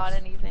didn't get taught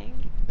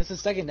anything. This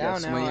is second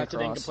down Yeah, now swing after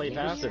the across. incomplete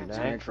Yeah. pass. It's a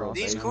natural.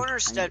 These thing.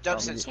 corners stepped up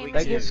since Came week in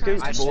That two. gets here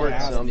good I sports,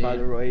 swear. some, by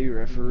the way,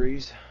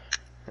 referees.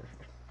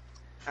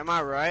 Am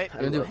I right?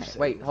 Can we do?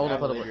 Wait, hold up,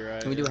 hold I believe up. you're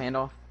right. Can we do a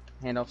handoff?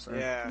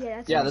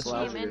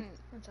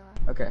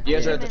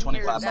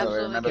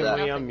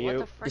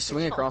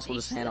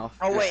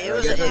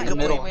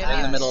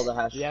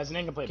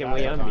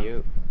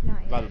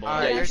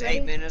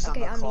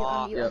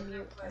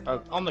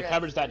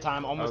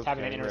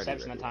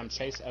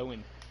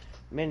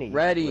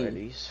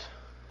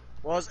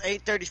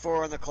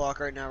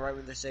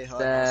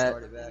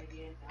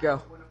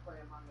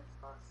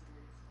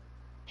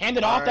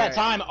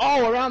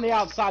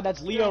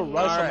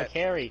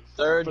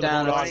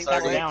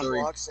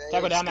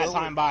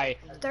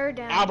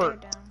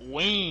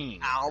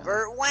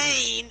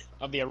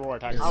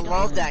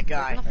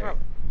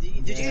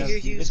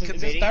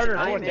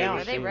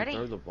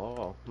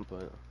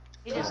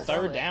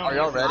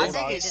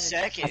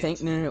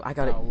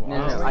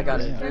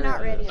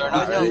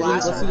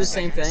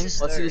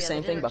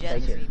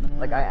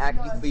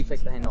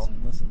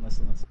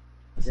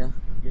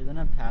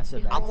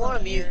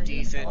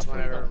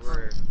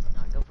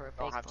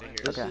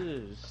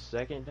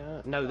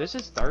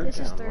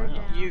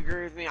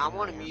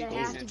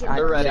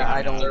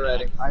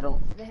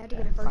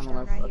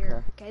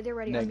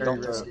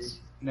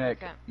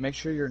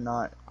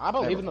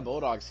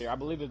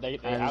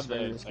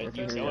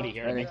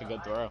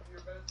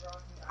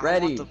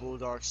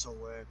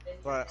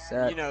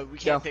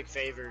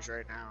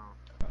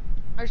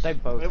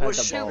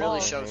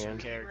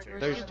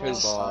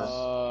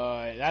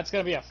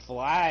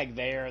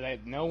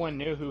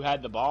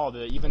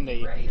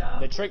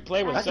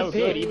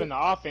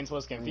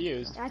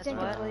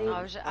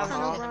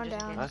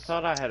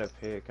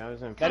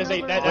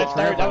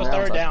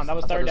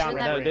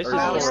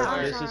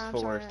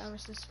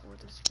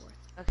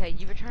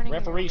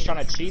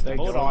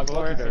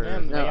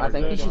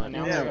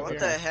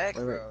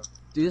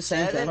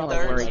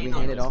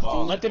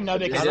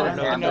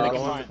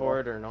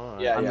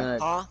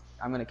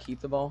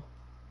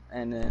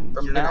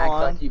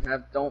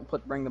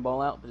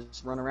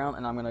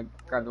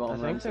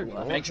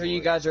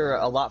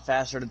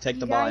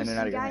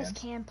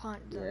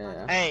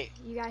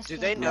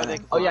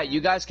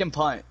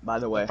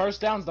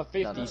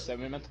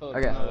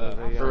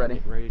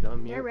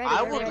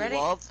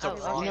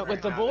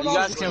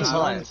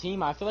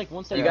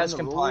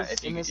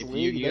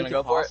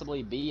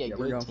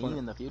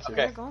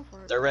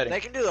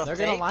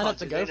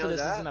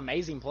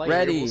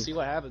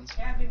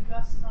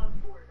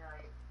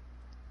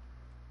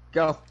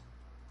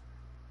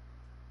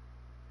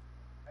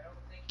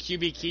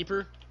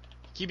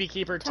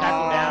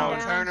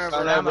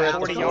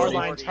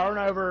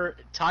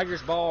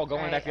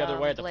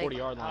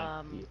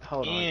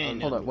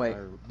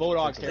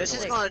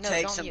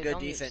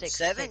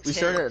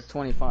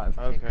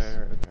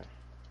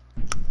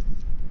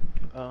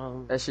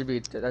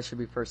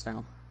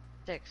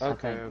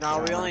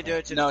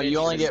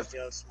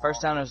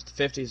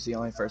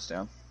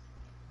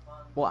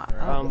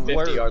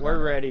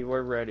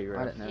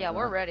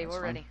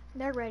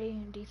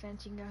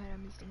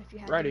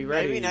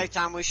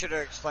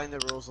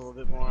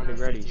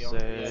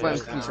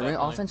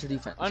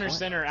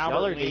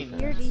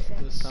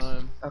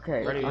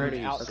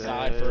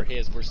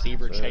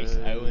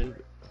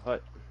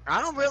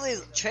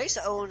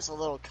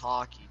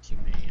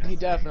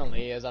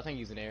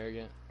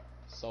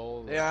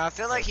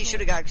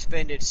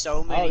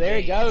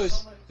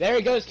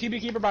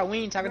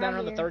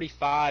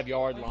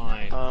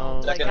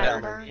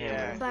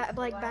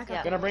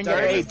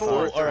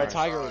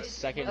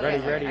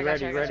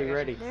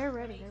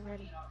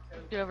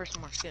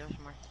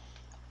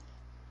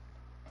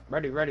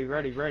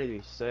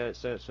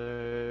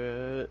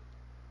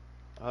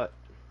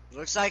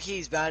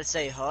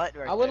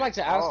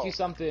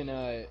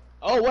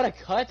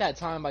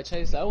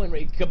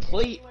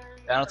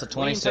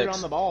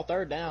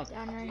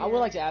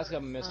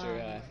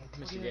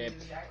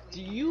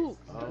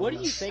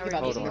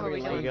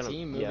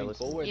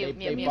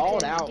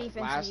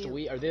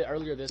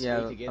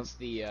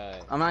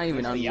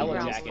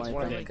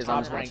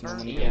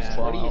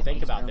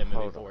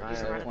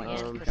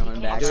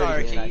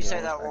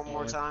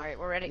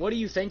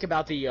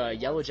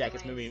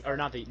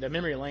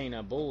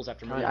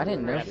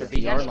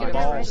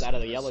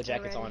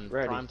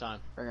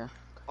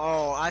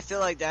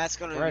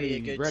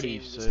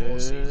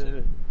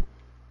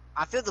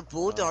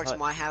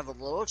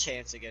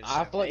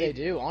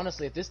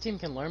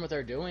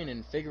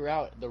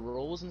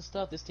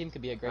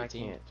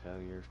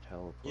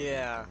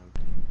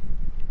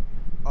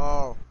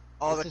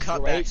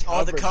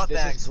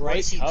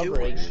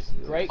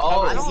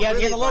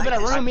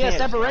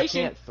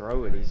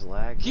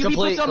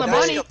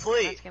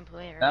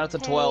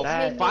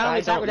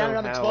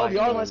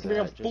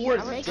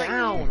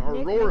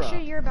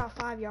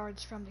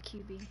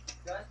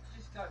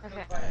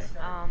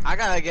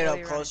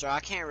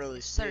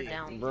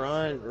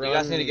 Run. You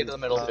guys need to get to the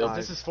middle field.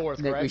 This is fourth,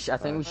 Nick, correct? I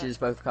think we should just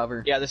both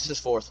cover. Yeah, this is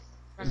fourth.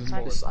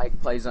 Just like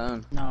play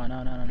zone. No.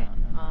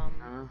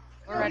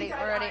 We're ready.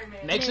 We're ready.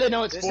 Make sure they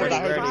know it's This fourth. is I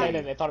heard them ready. say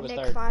that they thought it was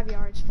Nick, third. 5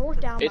 yards. Fourth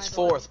down. It's by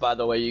the way. fourth, by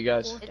the way, you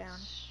guys. Fourth down.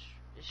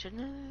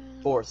 Shouldn't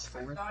it? Fourth.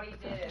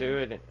 Do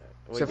it.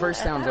 So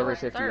first down's over was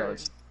 50 third.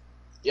 yards.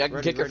 Yeah, I can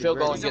Ready, kick a ready, field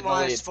goal ready. and Reason get in the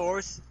why lead. it's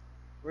fourth.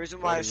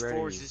 Reason why it's Ready,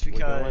 fourth ready. is We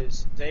going?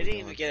 because they didn't We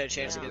even going? get a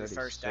chance to Yeah. get the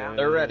first Ready, down.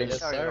 They're ready. Yes,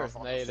 Started sir. off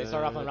on They offense.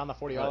 start off around the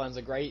 40 yard line. It's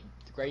a great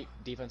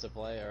defensive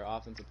play or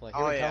offensive play.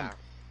 Here Oh we yeah. come.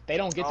 They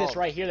don't get this Oh.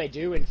 right here. They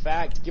do, in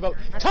fact, give up.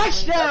 That's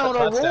Touchdown,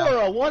 That's a touchdown.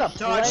 Aurora! What a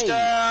play!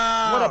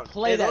 Touchdown! What a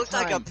play It that looked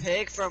like a time.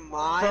 pick from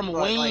mine. From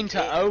but, Wayne like,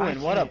 to it-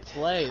 Owen. What a can't-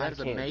 play! I That's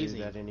can't amazing.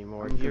 do that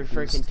anymore. I'm You're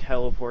confused. freaking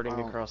teleporting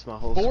Oh. across my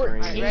whole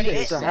 14 screen. Ready?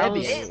 is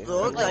heavy. It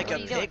looked What like are a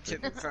you pick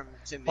doing?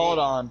 to me. Hold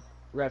on.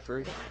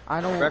 Referee. I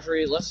don't.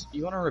 Referee,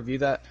 you want to review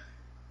that?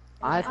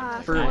 I For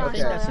for I Marshall, think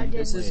okay. that's I didn't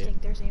This is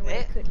think there's any way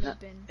it couldn't have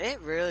been It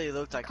really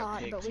looked like caught,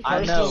 a pick. but we I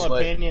can- know, Personal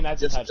but opinion,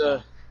 that's a just,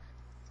 touchdown.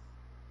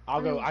 I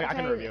can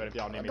okay, review it if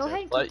y'all need me Go to.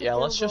 ahead and Let- kick the yeah,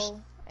 field let's just-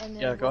 goal, and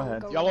then yeah, go we'll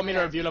ahead. Y'all want me to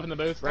from review it up in the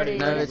booth? Ready?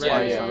 No, it's Yeah,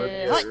 fine.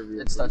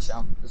 yeah. It's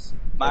touchdown. It's-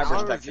 My I'll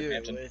perspective, review it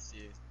Hampton. with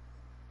you. there.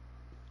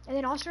 And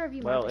then also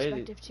review Well, my it-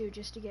 perspective too,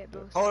 just to get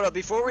both. Hold up,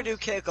 before we do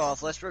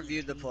kickoff, let's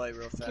review the play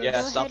real fast. Yeah,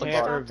 Go stop ahead the and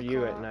Can't clock. stop the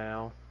review it clock.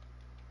 now.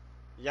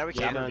 Yeah, we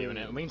Yeah, I'm can. reviewing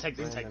it. We can take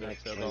the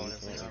next field goal.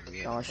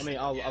 Gosh. I mean,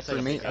 I'll take For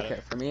a me, peek at okay.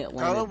 it. For me, it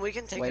Carlo, landed we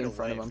can take way it in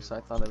front of away him, if so I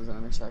you thought it was an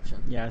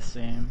interception. Yeah,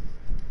 same.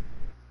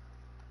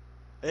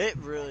 It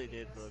really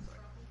did look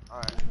like.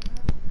 Alright.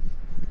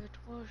 It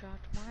was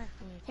at my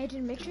feet.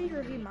 Hayden, make sure you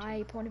review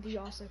my point of view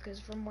also, because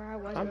from where I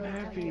was, I'm it looked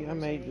like happy it I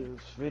was made a,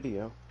 this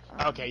video.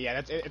 Okay,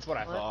 yeah, it's what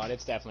I thought.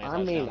 It's definitely a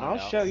I mean, touchdown, I'll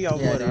no show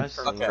y'all Yeah, what dude, I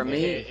seen. Okay. for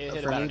me, It hit for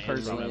about me an inch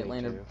personally, from it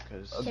landed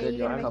a Okay, good you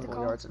yard, gonna a make the couple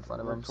call? yards in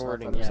front of him, so I thought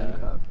Recording, it was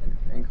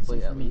yeah.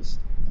 incomplete at least.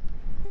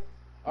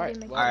 All right,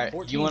 Didn't make well, All right,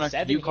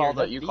 14-7 you call here.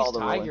 the- you These call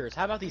the ruling. Tigers.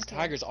 How about these Okay.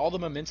 Tigers? All the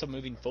momentum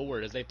moving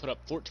forward as they put up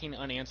 14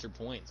 unanswered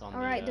points on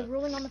Alright, the. the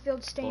ruling on the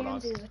field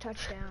Bulldogs. stands is a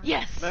touchdown.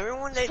 Yes! Remember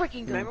when they?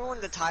 Freaking good. Remember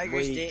when the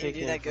Tigers Wait, didn't do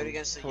kicking that good from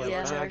against the 20.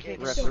 Yellow Yeah,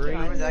 Jackets? referee.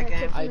 Remember that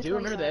game? I do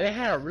remember that they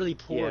had a really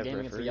poor Yeah, game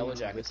against the referee. Yellow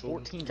Jackets.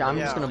 14. Okay, I'm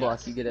just Yeah. gonna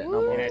block you, get it, and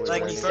I'll Woo! block And you. it's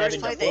Like, like the 7 first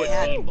to play they 14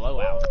 had-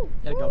 blowout.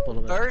 Gotta go up a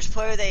little bit. First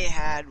player they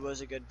had was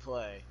a good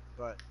play,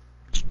 but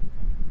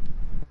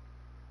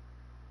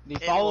The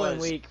It following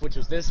was. week, which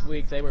was this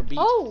week, they were beat.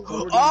 Oh!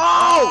 42.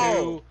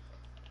 Oh!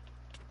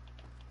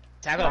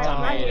 Tackle Oh,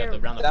 time right made here. at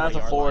around the Down 40 to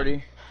yard 40.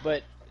 line.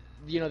 But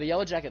you know the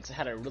Yellow Jackets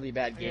had a really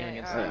bad game Yeah,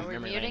 against are the we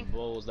Memory muting? Lane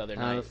Bulls the other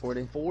Down to night.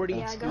 40. 42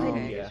 Yeah, go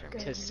ahead. Yeah. Go to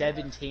ahead.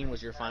 17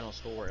 was your final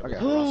score. It was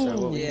Okay, rough.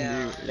 so what we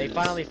Yeah. can do They is-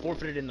 finally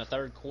forfeited in the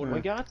third quarter.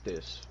 We got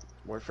this.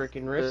 We're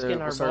freaking risking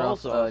we'll our start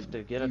balls off, off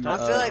to get a you- I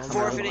touchdown. feel like come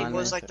forfeiting on,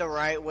 was man. like the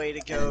right way to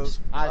go.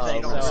 I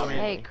think don't so. really-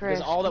 Hey, Because Chris.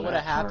 all that would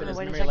have Wait a happened is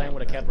second. Memory Lane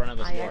would have kept running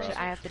the I score actually, up.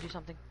 I have to do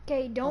something.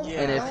 Okay, don't, Yeah.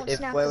 And don't if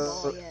snap wait, the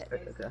ball wait, yet.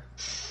 wait, okay.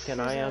 Can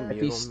I If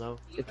unmute he's- him though?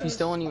 If he's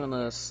still on you on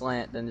a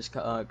slant, then just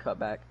cut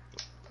back.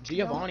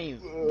 Giovanni.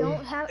 If-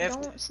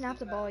 Don't snap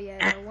the ball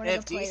yet. Or one If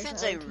of the players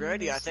defense on the ain't team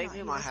ready, is I think not we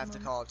here might this have to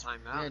moment. call a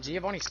timeout. Yeah,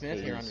 Giovanni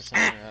Smith here Jeez. under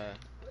center.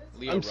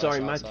 Leo I'm Rush sorry,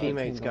 my outside.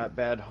 teammate's got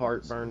bad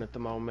heartburn at the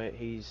moment.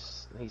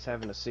 He's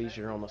having a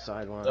seizure on the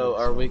sideline. So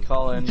are we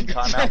calling in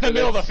timeout the for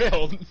middle of this? the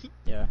field.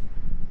 Yeah.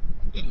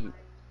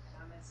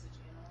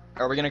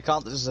 Are we gonna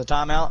call this as a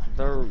timeout?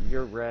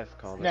 Your ref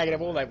called it. Negative.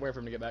 We'll wait for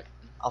him to get back.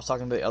 I was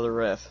talking to the other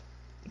ref.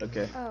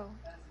 Okay. Oh.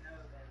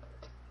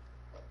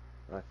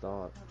 I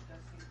thought.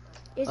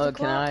 Is Uh, the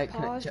can clock I-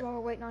 can I- paused can- while we're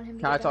waiting on him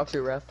to Can I get talk back? to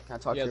your ref? Can I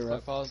talk Yeah, to your the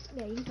ref? clock paused.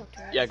 Yeah, you can talk to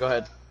her. Yeah, go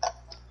ahead.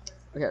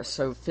 Okay,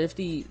 so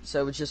 50.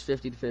 So it's just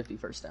 50 to 50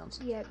 first downs.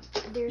 Yeah,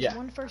 there's Yeah.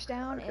 one first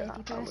down, Okay, and if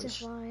you I pass this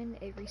wish. line,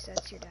 it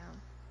resets your down.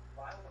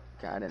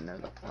 Okay, I didn't know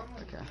that.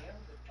 Okay.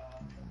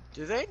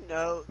 Do they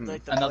know?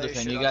 Like the Another players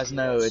thing, should you guys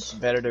know already- it's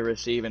better to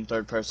receive in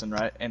third person,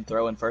 right? And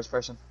throw in first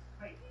person?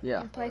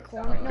 Yeah. And play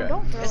corner. No, Okay.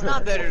 don't throw. It's in not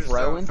first better to person.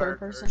 Throw in third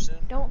person?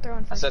 Don't throw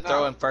in I first. said person.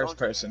 throw in first don't-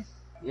 person.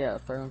 Yeah,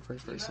 throw in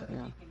first person.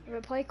 Yeah.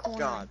 But play corner in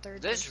God,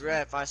 third this person.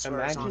 ref, I swear, is on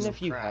Imagine some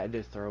if you crap. had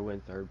to throw in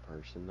third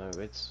person though.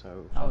 It's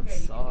so That would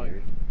suck.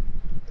 weird.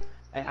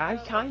 I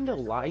kind of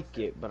like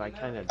it, but I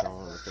kind of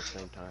don't at the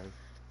same time.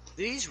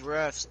 These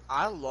refs,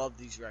 I love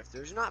these refs.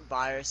 They're not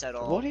biased at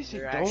all. What is he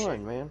They're doing, actually-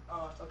 man?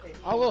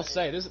 I will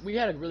say this: we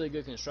had a really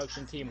good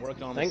construction team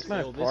working on Think this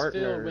my field. This partner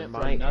field went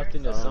from might,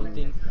 nothing to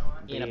something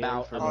be in in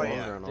about for a the long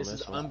month. run on This is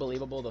this one.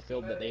 unbelievable, the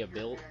field that they have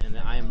built, and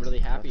I am really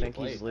I happy to think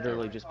play. he's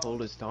literally just pulled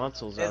his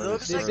tonsils It out.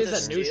 looks of This his like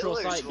is the a neutral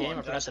Steelers site game. one,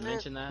 I forgot to doesn't it?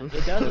 mention that.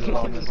 It does look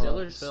like the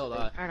Steelers field.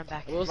 Alright, I'm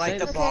back. I will Like say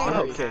the this-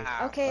 bottom Okay.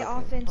 half. Okay, Okay.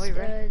 offense. Are we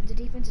ready? The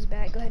defense is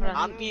back. Go ahead and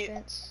I'm unmute mute.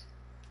 defense,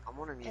 I'm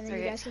gonna mute and then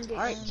them. you guys can get. All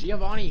right, going.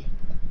 Giovanni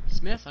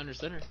Smith under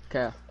center.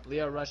 Okay.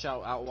 Leo Rush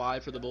out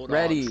wide for the Bulldogs.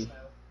 Ready.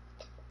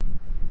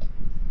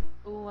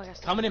 Ooh, I got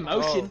stuck. Coming in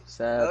motion.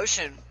 Set.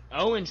 Ocean.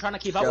 Owen trying to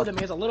keep up Go. with him.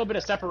 He has a little bit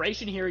of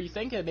separation here. You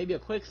think that maybe a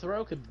quick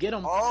throw could get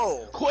him?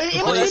 Oh. Quick,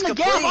 in Complete. between the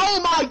gap.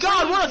 Oh my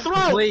God! What a throw!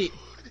 Complete.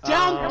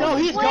 Down. No,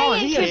 he's Way gone.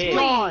 He is incomplete.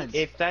 gone.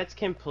 If that's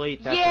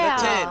complete, that's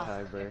Yeah.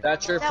 a tiebreaker.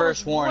 That's your That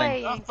first was warning.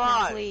 way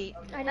incomplete.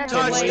 I That's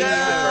didn't know. way-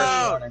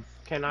 Touchdown!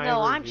 Can I?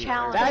 No, I'm review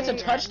challenging. That's a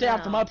Okay, touchdown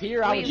no. from up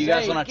here. I would Wait, You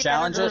guys say. want to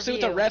challenge Go it? see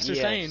what the refs are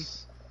saying.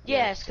 Yes.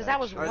 Yes, because that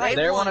was Are right.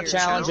 they They want want to to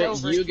challenge it.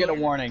 over You get a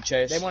here. warning,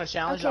 Chase. They want to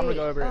challenge. Okay, I'm gonna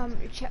go over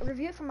it.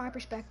 review it from my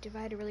perspective.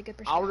 I had a really good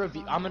perspective. I'll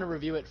review. I'm gonna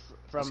review it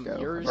from Let's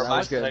go. yours. That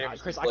was good.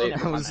 Chris, I can never I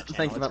find was that channel.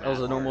 thinking about It's that was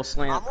a bad. normal I'm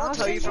slant. gonna I'll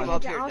tell you send from you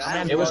up the- here. I'll That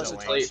send It was was too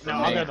the late for No,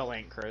 me. I'll go to the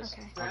link, Chris.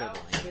 Okay. I'll go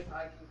to the link.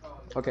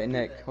 Okay,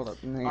 Nick, hold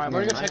up. Nick, All right,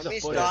 we're Nick. gonna check the Let me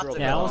footage stop real the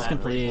quick. Yeah, on it's that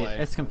complete. replay.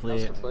 It's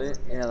complete.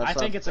 Yeah, that's I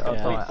think what it's a I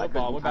complete thought.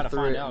 football. We're about to threw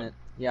find it out. and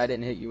yeah, I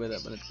didn't hit you with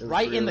it, but it was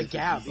Right in really the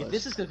gap. freaking If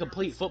this close. is a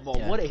complete football,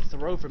 Yeah. what a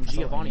throw from That's what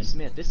we Giovanni need.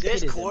 Smith. This This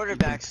kid is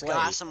quarterback's can play.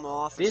 got some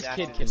offense. This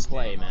after kid can this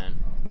play, game. man.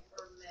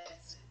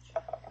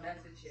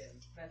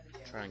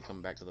 Try and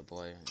come back to the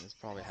play. It's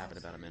probably happened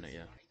about a minute,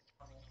 yeah.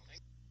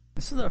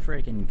 This is a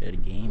freaking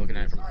good game. Looking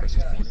at it from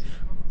Chris's corner.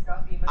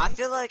 I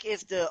feel like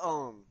if the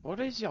What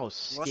is y'all that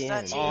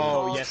skin? team?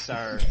 Oh, yes,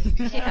 sir.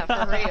 Yeah,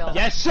 for real.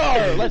 Yes,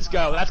 sir. Let's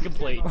go. That's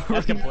complete.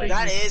 That's complete.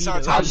 that is our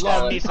I Touchdown.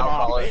 love me some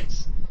I'll call it.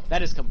 offense.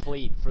 That is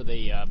complete for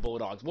the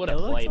Bulldogs. What a It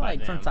play looks by like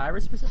them. from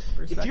Tyrus'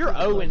 perspective. If you're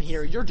 0 in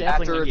here, you're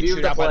definitely After going to get review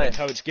chewed the out by the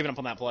play. coach giving up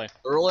on that play.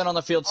 Rolling on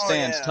the field Oh,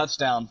 stands. yeah.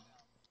 Touchdown.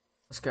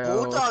 Let's go.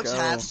 Bulldogs let's go.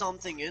 have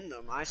something in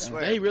them. I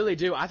swear. They really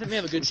do. I think they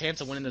have a good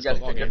chance of winning You this gotta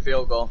football kick a game.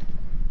 field goal.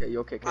 Yeah,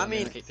 you'll kick it. I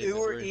mean, kick it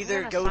would it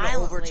either I'm go gonna to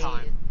silently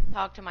overtime.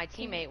 Talk to my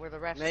teammate where the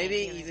refs. Maybe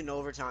can't hear me. even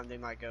overtime they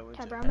might go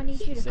into. Tabra, I'm gonna need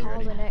you to Stay call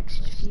ready. the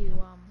next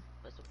few.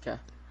 Okay. I'm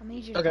gonna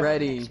need you to Okay. call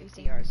Ready. the next few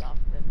 50 yards things. off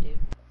of him, dude.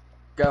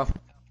 Go.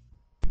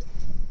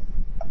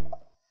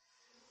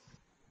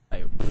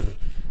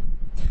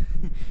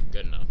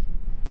 Good enough.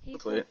 He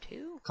Complete. scored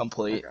 2.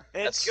 Complete.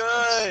 It's That's-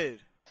 good.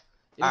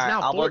 It's Alright,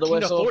 now I'll blow the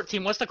 14 to whistle.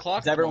 14. What's the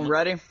clock? Is everyone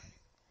ready?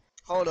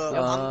 Hold up,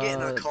 I'm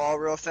getting a call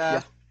real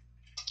fast.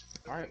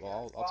 All right,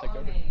 well, I'll take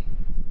over.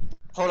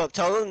 Hold up,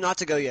 tell them not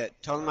to go yet.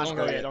 Tell them not to Don't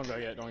go go yet. yet. Don't go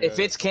yet. Don't go If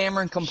yet. it's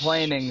Cameron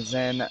complaining,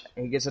 then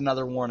he gets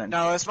another warning.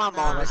 No, it's my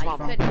mom. It's I my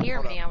mom. couldn't hear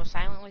Hold me. up. I was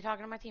silently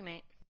talking to my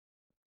teammate.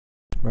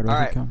 Where do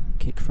I Alright.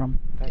 kick from?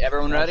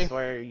 Everyone ready? I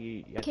swear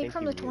I Kick think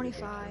from you the muted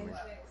 25. me.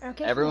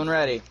 Okay. Everyone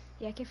ready?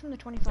 Yeah, kick from the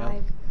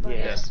 25. But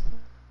Yes.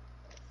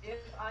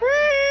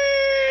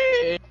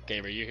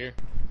 Gabe, are you here?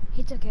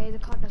 it's okay. The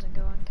clock doesn't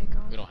go on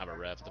kickoff. We don't have a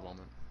ref at the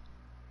moment.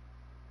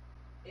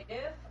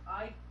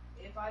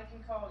 If I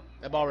can call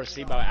you. That ball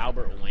received by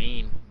Albert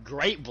Wayne.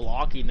 Great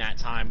blocking that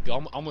time.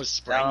 Almost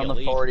sprang Down a on the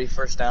lead. 40,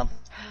 first down.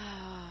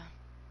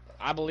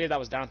 I believe that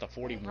was down to Round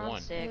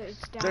 41. 6.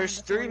 It's down There's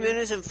to 3 40.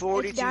 minutes and It's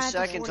 42 down to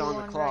seconds on the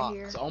 41 clock. Right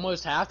here. It's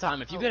almost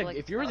halftime. If you Oh, get,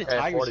 if you're the Okay,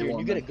 Tigers here and 41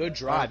 you get a good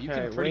drive, you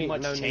Okay, can pretty wait,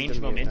 much no need change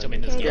to mute momentum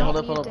in this Okay, game. hold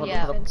don't up, hold mute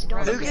up, the hold up, defense. hold Don't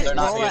up. Who mute gets They're the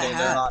not ball muted, at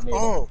they're half? not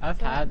muted. Oh,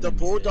 I've had the them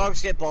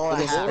Bulldogs get ball at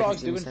Okay, half.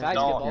 Bulldogs do in Second. fact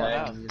No, get ball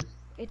yeah. out.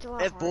 It's a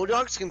lot If harder.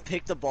 Bulldogs can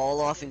pick the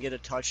ball off and get a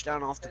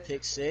touchdown off the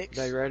pick six,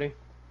 They ready?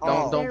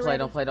 oh, Don't They're play, ready.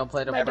 don't play, don't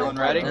play, don't play. But Everyone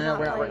don't play, ready? do No, not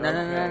no, play. no,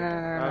 no, no, no,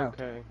 no, no.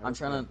 Okay. I'm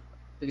trying to,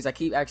 because I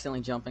keep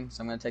accidentally jumping,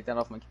 so I'm gonna take that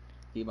off my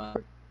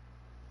keybind.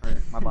 Or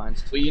my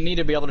binds. Well, you need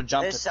to be able to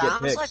jump it to get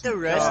sounds picks. like the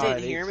refs God,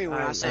 didn't hear me when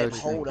I it's- said Oh,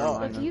 hold never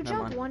up. mind. If you Never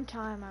jump mind. one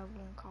time, I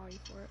won't call you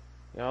for it.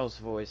 Y'all's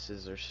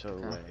voices are so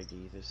Okay.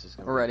 laggy. This is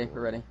gonna We're be ready, cool.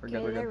 we're ready, we're good,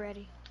 Okay, we're they're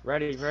good.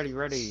 ready.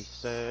 Ready,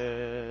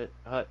 set,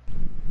 hut.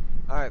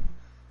 Alright,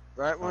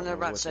 right when I they're don't know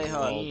about to what say this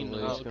hut. ball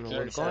blue is gonna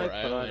look For like, but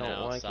I Owen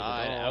don't like it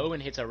outside. at all. Owen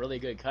hits a really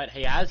good cut.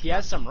 He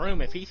has some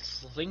room. If he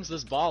slings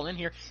this ball in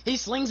here, he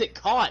slings it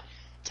caught.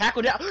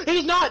 Tackle down.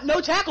 He's not. No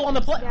tackle on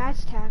the play.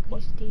 That's tackle.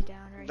 He's down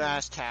right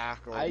That's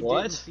tackle. I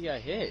What? didn't see a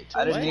hit.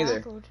 I didn't What? either.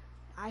 Tackled.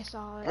 I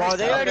saw it. Well,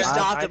 they already I-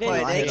 stopped the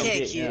didn't play. They hit him can't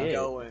get keep hit.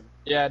 going.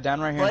 Yeah,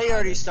 down right here. Play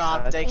already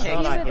stopped. They I If can't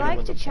you thought I keep would hit him like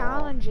with to the ball.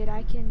 challenge it,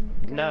 I can.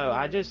 Go No,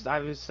 ahead. I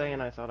was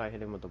saying I thought I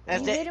hit him with the ball.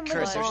 If You they, hit him with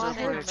Chris, the there's ball. no I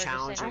point in heard-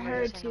 challenging. I Number.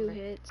 heard Say 2 number.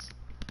 hits.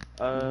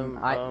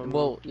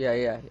 Well,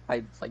 yeah,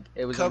 I, like,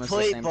 it was almost the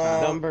Complete same ball.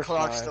 time. Number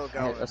Clock's 5. still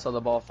going. I saw the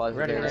ball fly.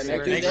 Ready, through the ready, air.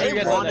 ready. Make sure you They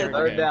guys wanted-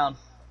 are Third down.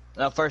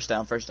 No, first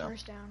down, first down.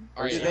 First down.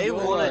 All right, Do so they you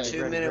want a ready,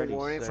 2-minute ready,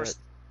 warning for set,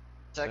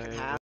 second set.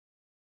 half?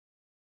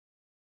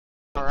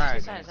 Alright.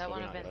 Besides, that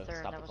wouldn't have been third.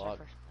 Stop That the was our clock.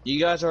 first. You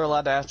guys are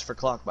allowed to ask for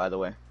clock, by the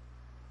way.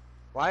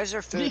 Why is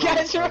there food You on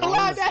the guys are floor?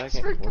 allowed to ask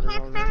for Second quarter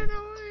clock, by already?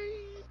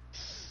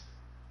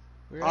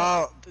 the way.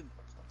 Oh,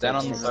 Down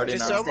on the Did did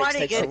 39. somebody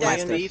Takes get the that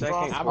win. beef Second.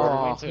 off? Albert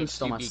Oh, went to who a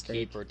stole my QB steak?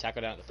 keeper,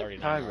 tackle down at the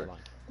 39 Tiger. yard line.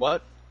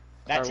 What?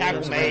 That Are we tackle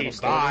in the made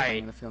second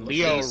by quarter?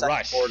 Leo Second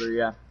Rush. quarter,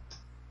 yeah.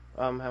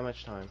 How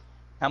much time?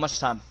 How much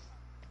time?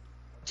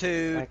 I can't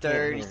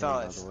hear him,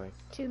 by 2:35. the way.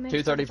 2 minutes.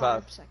 2:35.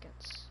 5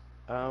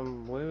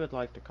 seconds. We would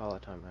like to call a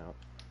timeout.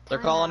 They're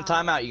calling a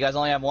timeout. You guys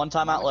only have one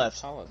timeout left.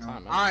 Solid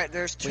time, man. Alright,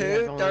 there's We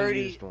have only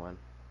 2:30. used one.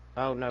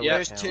 Oh no, Yeah.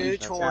 we There's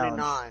challenged.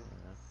 2:29.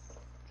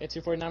 Okay,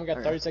 2:49. We got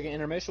 30-second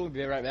intermission. We'll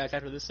be right back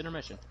after this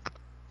intermission.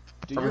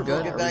 Do Are we your good? We'll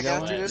homework. get Are we back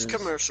going? after this Is-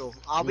 commercial.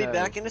 I'll be No,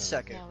 back in a no.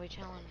 second. Yeah, we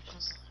challenged him.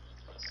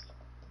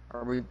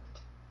 Are we?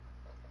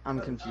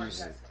 I'm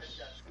confused.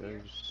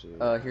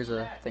 Go Here's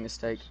a thing of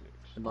steak.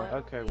 Good luck.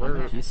 Okay,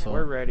 peaceful.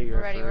 we're ready.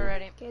 We're ready. We're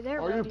ready. Okay, they're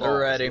Or your ready. ball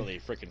is ready. really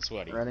freaking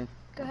sweaty. Ready?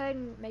 Go ahead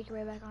and make your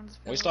way back onto the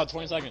field. We still have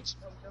 20 seconds.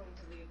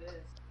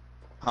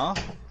 Huh?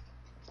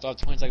 Still have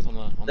 20 seconds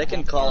on the. They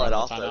can call it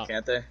off, though,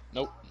 can't they?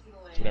 Nope.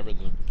 It's whatever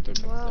the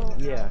 30 seconds. Well,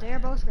 Yeah. they're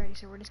both ready,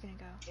 so we're just gonna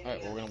go.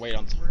 Alright, well, we're gonna wait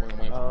on. We're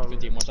gonna wait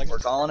 15 more We're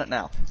seconds. calling it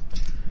now.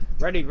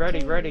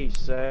 Ready,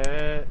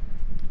 set.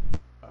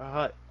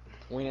 Hut.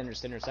 Wayne under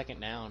center, second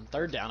down.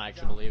 Third down, I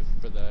actually believe,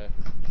 for the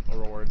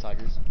Aurora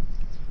Tigers.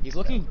 He's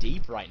looking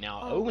deep right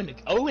now.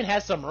 Owen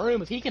has some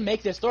room. If he can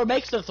make this throw,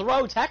 makes the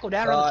throw, tackle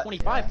down around the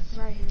 25.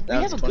 Right here. We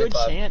have a good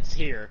chance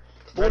here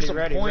for some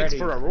points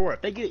for Aurora.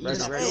 If they get even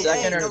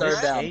Second or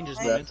third down. Changes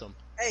momentum.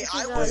 Hey,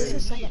 This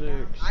is second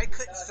down. I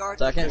couldn't start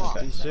Second. the clock.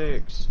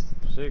 6.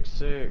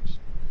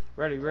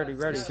 Ready, Two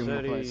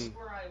more plays.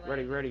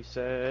 ready,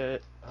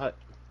 set, hut.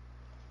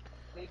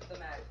 Leave the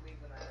mat.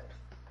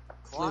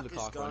 Leave the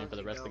clock running for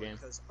the rest of the game.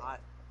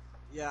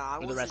 I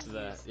For the rest of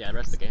wasn't the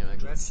rest of the game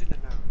actually. Ref should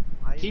have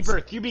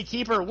known. QB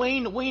keeper.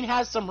 Wayne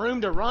has some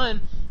room to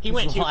run. He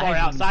went He's too far lagging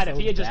outside. If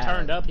so he had just bad.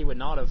 turned up, he would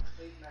not have.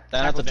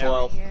 Down at the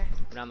 12. Here.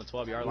 Around the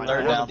 12-yard line.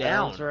 Third Fourth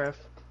down. Ref.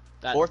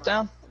 Fourth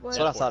down? What? That's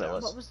what I thought it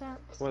What was. was that?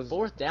 Was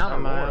Fourth down.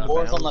 Am I Aurora. out of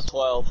Fourth on bounds? the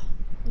 12.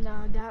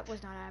 No, that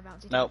was not out of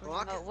bounds. Nope.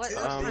 Oh, what?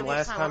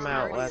 Last time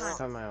out. Last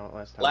time out.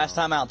 Last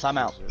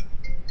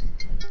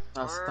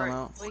time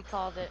out. We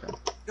called it.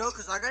 No,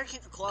 because I gotta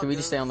keep the clock. Can we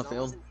just stay on the going,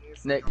 field? 'cause I wasn't here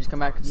for Nick, the just come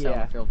back and stay on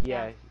Yeah, the field.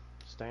 yeah.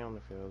 Stay on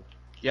the field.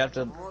 You have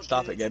to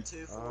stop it, Gabe.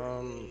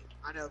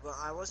 I know, but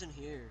I wasn't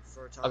here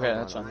for a time. Okay,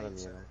 that's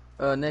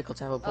fine. Nick, let's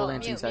have a pole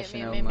dancing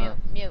session. Mute.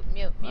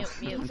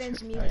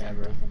 Defense, mute Alright, them.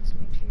 bro. Defense,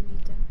 make sure you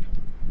mute them.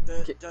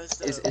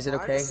 Is it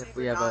okay if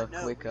we have a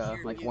quick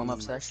like warm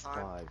up session?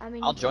 I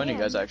mean, I'll join you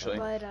can, guys, actually.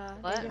 But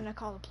What? they're gonna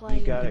call the play.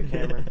 You got it,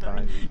 Cameron.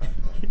 Fine.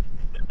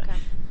 Okay.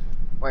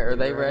 Wait, are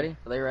they ready?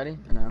 Are they ready?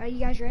 Or no? Are you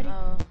guys ready?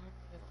 Hold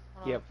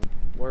on. Yep,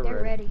 we're They're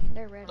ready. ready.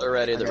 They're ready. They're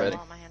ready. They're Okay. ready.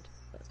 Ball in my hand.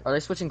 Are they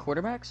switching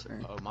quarterbacks? Or?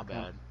 Oh my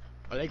bad.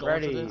 Are they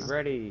going for Ready, this?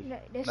 ready. No,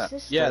 this, No.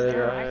 this Yeah, third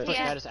they're down. right. He I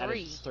has just added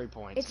 3. 3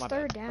 points. It's My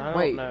third bad. I down. don't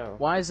Wait, know.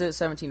 why is it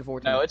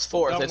 17-14? No, it's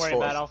fourth. Don't It's worry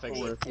about it. fourth. I'll fix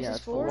it. Yeah, Is it's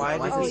it fourth. fourth?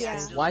 Why Oh, is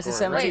yeah. Why is it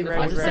Wait, 17-14?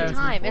 what's the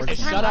time? Is the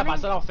time Shut up! I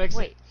running? said I'll fix it.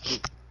 Wait.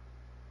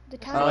 The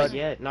Not time is...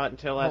 yet, not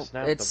until I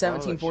snap it's the ball.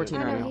 17-14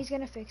 I right know, now. he's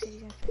gonna fix it.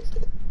 He's gonna fix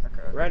it.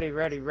 Okay.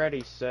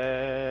 Ready,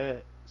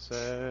 set,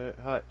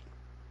 hut.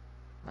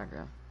 Okay.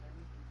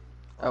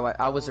 Oh, wait,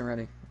 I wasn't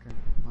ready. Okay.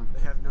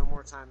 They have no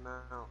more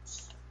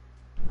timeouts.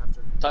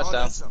 After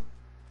Touchdown.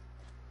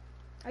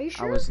 Are you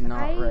sure? I was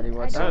not ready I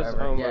whatsoever.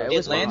 don't- Yeah, it It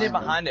was landed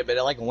behind behind it, but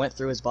it like went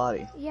through his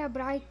body. Yeah,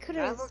 but I could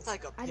That have. looked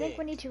like a I think we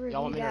pig. need to Y'all review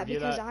want me to that review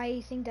because that?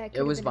 I think that could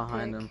It was have been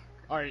behind a pick. him.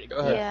 Alright, Go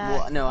ahead. Yeah.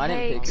 Well, no, I didn't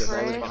Hey, pick it. But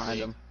it was Chris. behind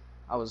him.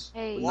 I was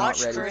Hey, not Watch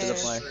ready for the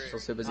Chris. play. So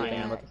too busy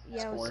thinking about the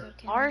Yeah, it was score.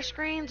 okay. Our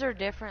screens are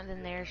different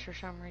than theirs for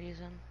some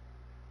reason.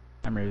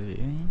 I'm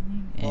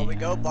reviewing. Well, we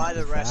go by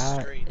the rest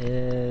that screen.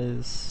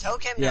 is. Tell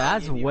Cam Yeah, now,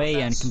 that's you way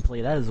fast.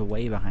 incomplete. That is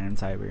way behind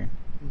Cyber.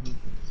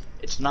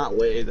 It's not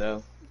way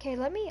though. Okay,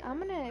 I'm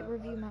gonna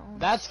review my own.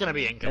 That's gonna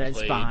be incomplete.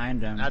 That's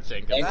behind him. That's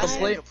incomplete. That's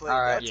Incomplete? incomplete.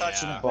 Alright. They're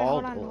touching Yeah. the Wait, ball.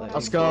 hold on, hold on.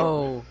 Let's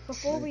go.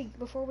 Before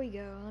we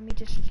go, let me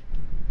just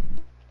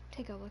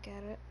take a look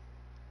at it.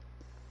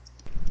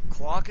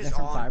 Clock is Yeah,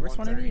 from on. Fiber's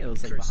point of view, it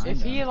was like 1:30. behind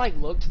If he him. had like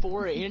looked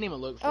for it, he didn't even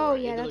look for Oh,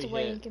 it. yeah, It that's literally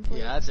way hit. incomplete.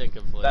 Yeah, that's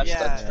incomplete. That's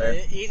Yeah, fair.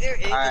 either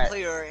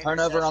incomplete or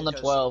Turnover on the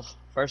interception, 12.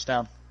 First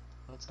down.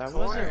 That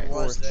Corner wasn't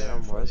was fourth there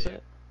down, for was the-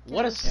 it?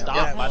 What a Yeah. stop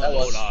Yeah, by the that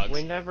was- Bulldogs.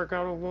 We never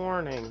got a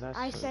warning. That's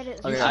I said it.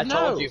 Okay, should I told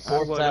know. you I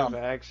fourth would down.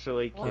 have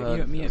actually kicked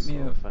Mute, mute, this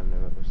mute. if I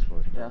knew it was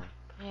fourth down.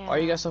 Yeah. Why are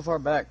you guys so far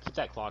back? Keep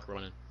that clock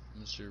running,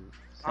 Mr.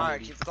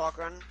 Alright, keep the clock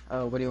running.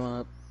 Oh, what do you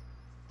want?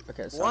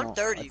 Okay, so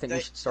 1:30, I think they-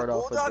 we should start the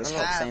off with Bulldogs the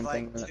have, same like,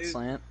 thing with two-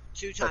 slant.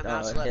 2 But,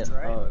 timeouts hit, left,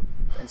 right?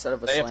 instead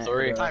of a They have slant,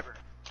 3. Timer.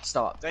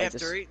 stop. They Like, have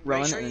just 3. run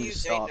Make sure and then you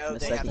just they stop. know And the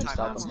they have second you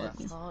stop, timeouts I'm left.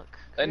 hitting. Fuck.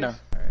 They know.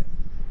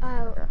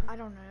 I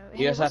don't know.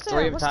 You guys have what's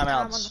 3 what's the time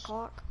on timeouts. the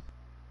clock?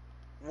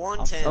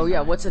 1:10. Oh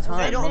yeah, what's the time?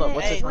 They don't- Hold up,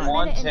 what's the hey, time?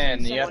 1:10.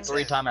 You have seconds.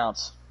 3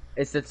 timeouts.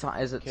 Is the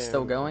time? Is it Okay,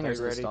 still going or they is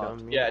it ready to stopped?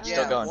 unmute? Yeah, it's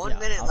still going. 1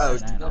 minute I'll left.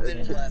 say that, 1 I'll say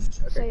minute that. left.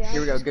 So, Okay, yeah,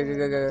 here we go. just Go, go,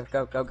 go, go,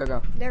 go, go, go,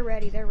 go. They're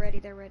ready. They're ready.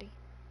 They're ready.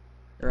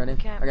 You ready?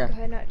 Okay. Go Okay.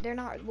 ahead. No, they're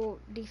not. Well,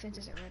 defense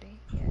isn't ready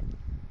yet.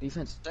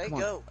 Defense. They Come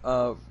go.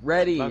 on.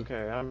 Ready.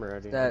 Okay, I'm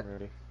ready. That- I'm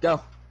ready.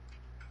 Go.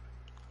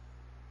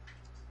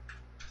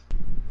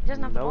 He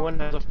doesn't have the No ball. one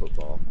has a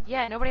football.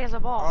 Yeah, nobody has a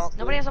ball. Oh,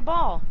 Nobody has a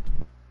ball.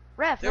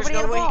 Ref, There's nobody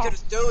no had a way he ball.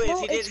 could do it if Well,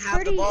 he it's didn't have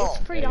the pretty. ball.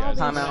 It's pretty Hey, guys,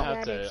 obvious. I'm Timeout. gonna have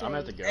that to. it's I'm gonna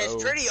have to go.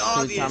 It's pretty Should we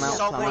obvious timeout?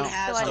 someone Timeout?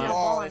 has Still the had no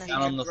ball ball if in he it.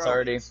 Down on can the throw.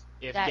 30.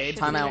 If That Gabe should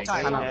can Timeout. make Timeout.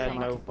 it- Timeout. Had Timeout.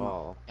 no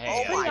ball. Oh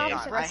Hey, Pretty my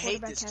obvious god, that I the hate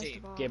quarterback this has the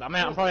team. ball. Gabe, I'm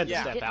probably have to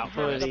Yeah. step Didn't out have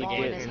for the the ball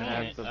in game. his and,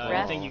 hand. the I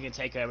ball. think you can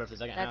take over for the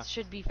second That half.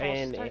 should be false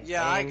And start.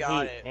 Yeah, I and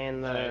got he, it.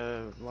 And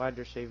the wide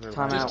receiver.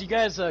 Timeout. Just you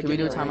guys Can we give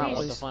do me a timeout, what the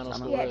please? final Timeout.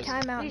 score Yeah, is.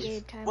 timeout, Please.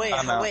 Gabe. Timeout. Wait,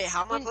 Timeout. wait,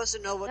 how am I Wait, supposed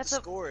to know what the that's a-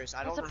 score is?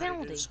 I That's don't a know how to do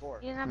penalty. the score.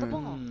 He didn't have the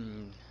ball.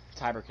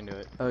 Tiber can do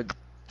it.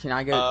 Can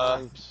I get?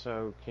 I'm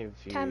so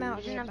confused. Timeout.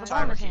 He didn't have the Gabe. ball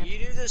in Timer, his can hand. you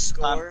do the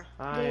score?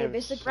 Gabe,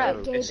 it's the so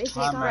Gabe. Gabe, It's it's the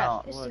timeout.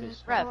 stop. It's What the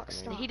is Ref, clock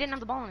stop. he didn't have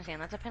the ball in his hand.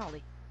 That's a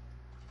penalty.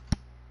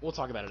 We'll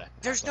talk about it after.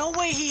 There's no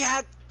way he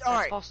had. That's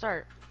Alright, false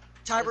start.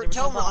 Tiber, there was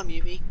tell no him to ball.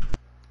 unmute me.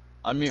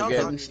 Unmute Tell him Gabe.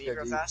 to unmute me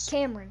real fast.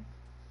 Cameron.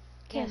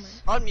 Cameron.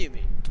 Yes. Unmute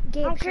me.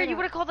 Gabe, I don't care. shut You up.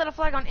 would have called that a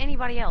flag on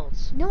anybody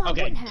else. No, I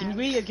Okay, wouldn't have. can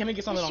we get something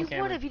Yes, on you would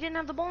camera? if you didn't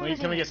have the ball in Can his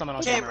we get hand. something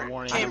on Hey, camera?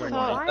 Warning. Cameron,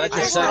 warning. thought- That's I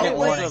your thought second it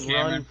was warning, a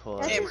Cameron. run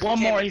play. That's One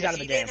more, Cameron, he's out if of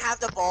the he game. didn't have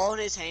the ball in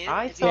his hand.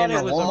 I if he thought didn't it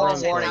have was the one a ball more in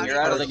his hand, warning, how do you're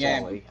you out of know the it's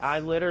game. volley? I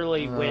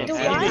literally went. The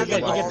And why- he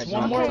gets Okay.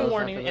 one more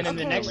warning, and then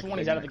the next Okay. one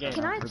he's out of the game.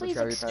 Can I please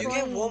explain? You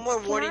get one more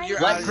warning, you're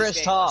Let out of Chris this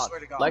game. talk. I swear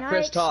to God. Let Can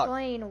Chris I talk.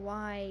 explain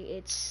why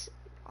it's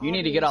You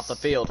need to get off the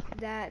obvious field.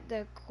 that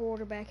the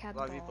quarterback had the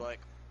Love you, ball? Blake.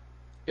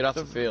 Get off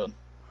the field.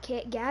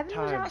 Gavin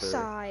was Tiebreak.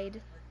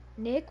 outside.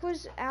 Nick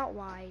was out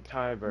wide.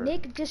 Tiebreak.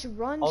 Nick just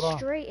runs Hold on.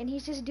 straight, and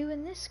he's just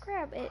doing this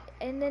crap.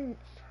 And then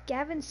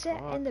Gavin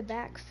sat Fuck. in the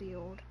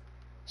backfield.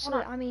 So,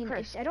 Hold on, I mean,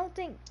 Chris. I don't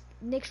think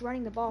Nick's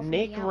running the ball from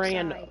Nick the outside.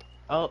 ran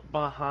up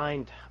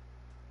behind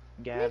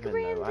Gavin,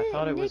 ran though. I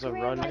thought it was Nick a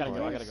ran run like I gotta play.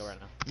 go. I gotta go right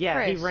now. Yeah,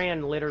 Chris. he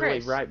ran literally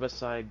Chris. right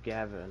beside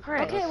Gavin.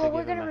 Chris. Okay, to well,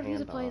 we're give him gonna a review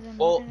the play handoff. then.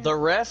 Well, We're the gonna-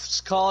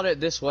 refs called it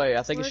this way.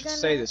 I think it we're should gonna-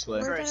 stay this way.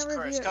 We're Chris, gonna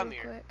Chris, review come it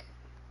real here. quick.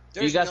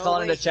 There's guys no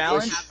calling it way a he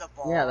challenge? didn't have the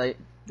ball. Yeah, the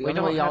We only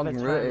don't way y'all have a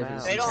can rule it timeout.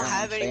 is They don't challenge.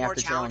 have any They more have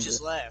to challenge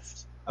challenges it.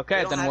 left. Okay,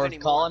 They don't then have we're any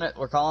more. calling it.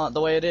 We're calling it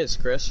the way it is,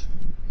 Chris.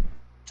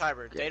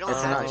 Tiber, they don't If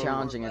they're have not any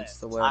challenging, more it's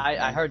the left. way.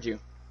 I heard you.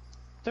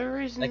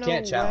 There is They no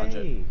can't challenge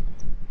it. way.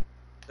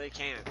 They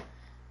can.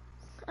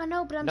 I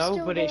know, but I'm No,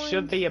 still but going, it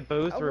should be a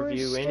booth we're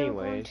review still going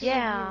anyways. to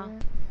Yeah. review.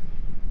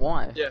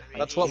 Why? Yeah, I mean,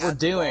 that's he what had we're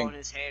the ball doing. in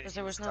his hand Because and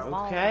there he was no throwing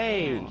ball. it.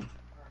 Okay.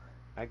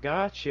 I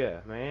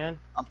gotcha, man.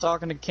 I'm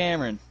talking to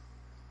Cameron.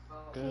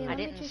 Okay, I let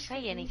me didn't just say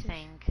review this.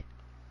 anything.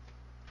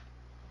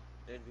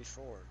 Did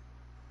before.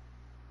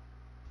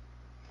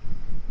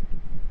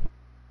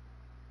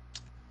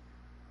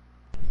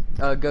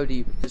 Go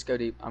deep. Just go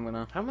deep. I'm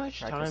gonna. How much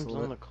Practice a time's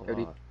little on the bit. Go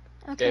deep. clock?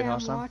 Okay, Okay, I'm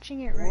Austin.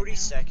 watching it right 40 now.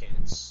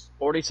 seconds.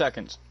 40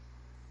 seconds.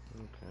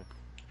 Okay.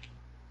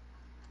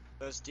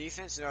 Those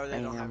defense, no, they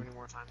don't have Damn. any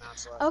more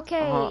timeouts left.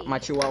 Okay, My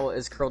chihuahua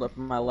is curled up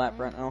in my lap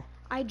right now.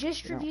 I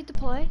just Yeah. reviewed the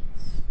play.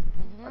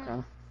 Mhm.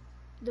 Okay.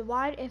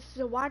 If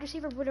the wide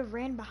receiver would have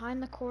ran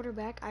behind the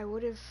quarterback, I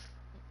would have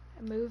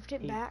moved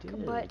it He back,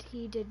 did. but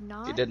he did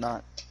not. He did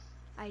not.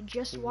 I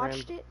just He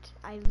watched ran- it.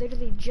 I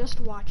literally just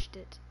watched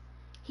it.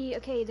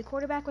 The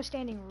quarterback was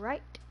standing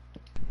right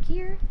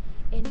here,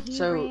 and he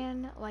So,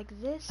 ran like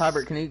this.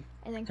 Tybert, can you?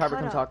 and then Tybert, cut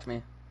come up. talk to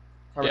me.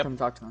 Tybert, Yep. come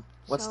talk to me.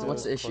 What's So-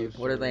 the issue?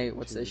 What are they?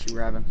 What's the Closer issue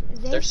we're having?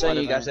 They're saying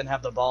said- you guys didn't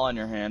have the ball in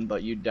your hand,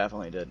 but you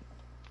definitely did.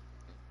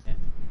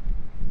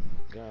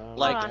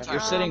 Like, on, you're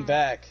sitting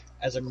back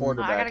as a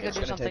quarterback. I gotta go It's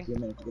do gonna take something. you a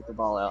minute to get the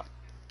ball out.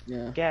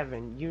 Yeah.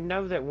 Gavin, you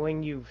know that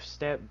when you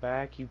step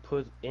back, you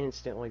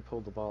instantly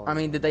pull the ball. I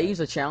mean, out, did they right? use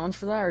a challenge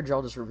for that, or did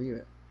y'all just review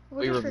it? We're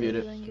We just reviewed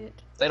it. reviewing it.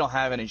 They don't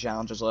have any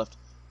challenges left.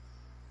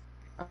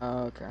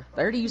 Okay.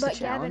 They already used But the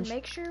Gavin, challenge.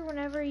 make sure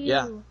whenever you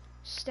Yeah.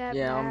 step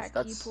Yeah, back, you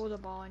that's- pull the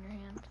ball in your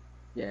hand.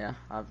 Yeah,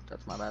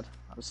 that's my bad.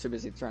 I was too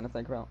busy trying to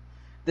think about.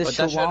 This But that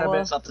shouldn't have chihuahua.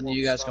 been something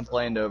you guys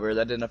complained over.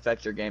 That didn't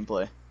affect your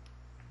gameplay.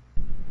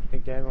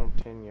 It gave them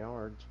 10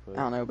 yards, but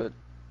I don't know, but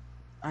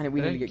we need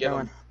to didn't get give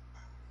going. 'em-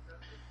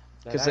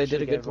 that 'cause they did a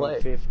actually good gave 'em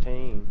play.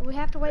 15. We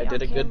have to wait They on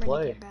did a good Cameron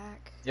play. to get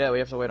back. Yeah, we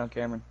have to wait on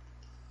Cameron.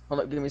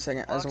 Hold up, give me a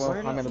second. As well, Where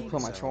I'm did gonna he pull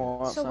my go?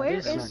 chihuahua outside. So where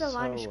Just a is second. the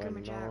line of So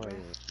scrimmage at, annoying.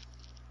 Riff?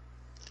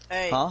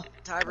 Hey, Huh?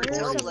 Tiber, Where's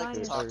tell the Blake line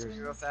to of talk to me scrimmage?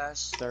 real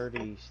fast.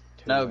 32.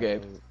 No, I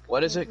Gabe. think.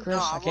 What is it, Chris?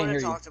 No, I I can't want hear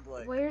to you. talk to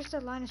Blake. Where's the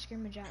line of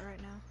scrimmage at right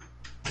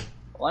now?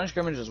 Line of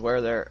scrimmage is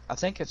where they're. I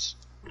think it's.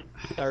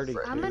 32,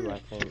 I'm gonna- I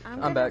think.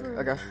 I'm back. gonna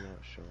Okay. I'm not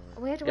sure.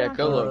 We have to Yeah, wait on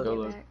go Cameron low, to go get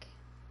low. back.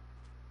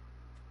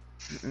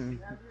 Mm-mm.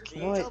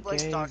 Can you tell Blake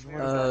to talk to me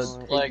real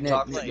fast? Blake,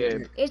 talk to Nick,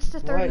 Gabe. It's the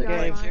What, 30-yard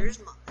Gabe? line.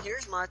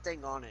 Here's my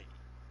thing on it.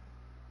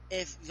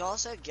 If y'all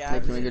said Nick,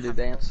 Gavin, can we go do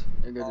dance?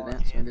 You go do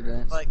dance. Can we go do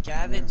dance? but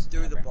Gavin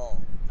threw the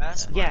ball.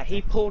 That's my Yeah, thing.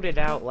 he pulled it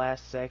out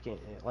last second,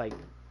 like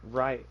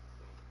right.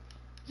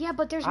 Yeah,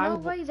 but there's I no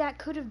w- way that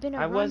could have been a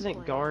I run wasn't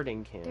play.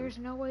 guarding him. There's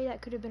no way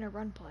that could have been a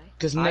run play.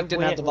 Because I Nick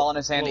didn't have went the ball in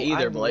his hand well,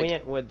 either, I Blake.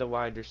 went with the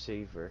wide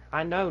receiver.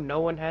 I know no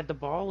one had the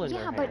ball in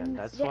Yeah, their but hand.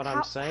 That's yeah, what how,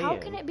 I'm saying. how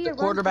can it be The a run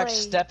quarterback's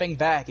play? stepping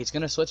back. He's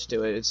gonna switch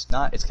to it. It's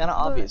not. It's kind of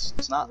obvious.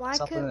 It's not Why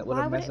something could that would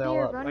why have would messed it it be all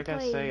a up. run Like I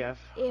play say,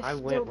 if I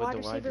the went with wide the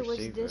wide receiver was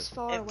receiver. this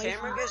far If away from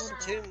Cameron the gets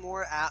quarterback? two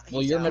more out,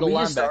 Well, he's you're out. middle We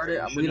just linebacker. started.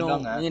 You We shouldn't have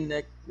don't. done that. Me and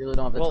Nick really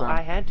don't have the Well, time.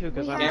 I had to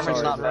because We I have- was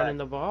Cameron's not running back.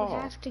 the We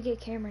ball. have to get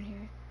Cameron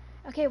here.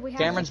 Okay, we have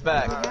Cameron's to,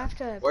 back. We have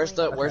to Where's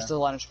play the Where's the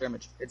line of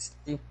scrimmage? It's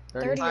 30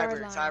 yard Tiber,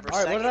 line. Tiber,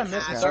 Alright, what did I second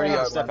miss? half. Sorry, I had to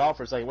 30-yard step line. out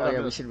for a second. What Oh did I yeah,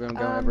 we miss? should have been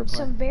going every play.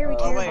 Some very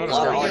Oh wait, careful.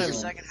 Long so yard. your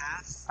second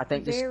half? I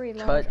think just Very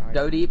long cut, yard.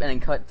 go deep, and then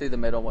cut through the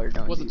middle while you're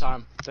going What's the deep.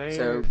 time? They're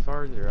So,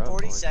 further up.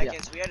 40 on-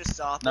 seconds. We had to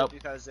stop Nope.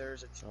 it because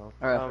there's a. Oh,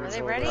 Alright. I'm Are they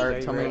going ready? to Alright,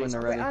 stay tell me ready. when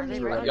they're ready. I'm They're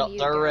mute, ready. I'm Yep, mute,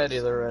 they're guys. ready.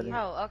 They're ready.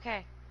 Oh,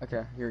 okay.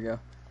 Okay, here we go.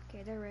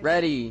 Okay, they're ready.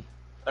 Ready,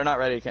 They're not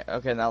ready.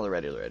 Okay, now they're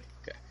ready. They're ready.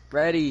 Okay.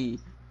 ready,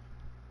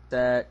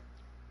 set,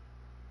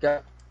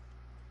 go.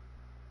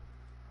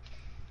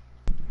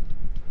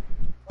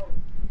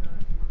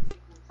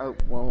 Oh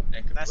well.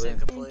 That's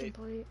incomplete.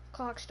 Incomplete.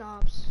 Clock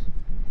stops.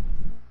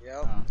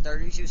 Yep.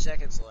 32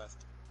 seconds left.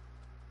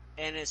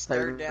 And it's They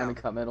were third gonna down.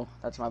 cut middle.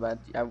 That's my bad.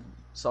 I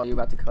saw you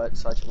about to cut,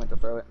 so I just went to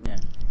throw it. Yeah.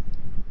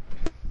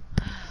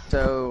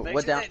 So Make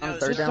what sure down? they know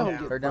Third it's down.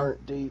 down. Third down.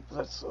 Burnt deep.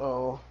 That's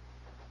all.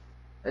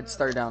 It's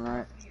third down,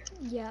 right?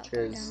 Yeah.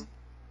 Cause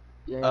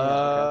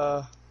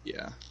okay.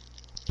 Yeah.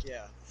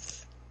 Yeah.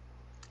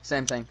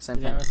 Same thing. Same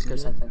Yeah, thing. let's Go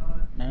do same it. thing.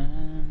 No.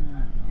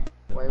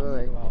 Wait, I'm gonna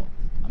wait. go out.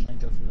 I'm gonna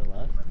go to the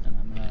left, and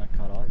I'm gonna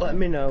cut off. Let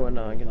me know when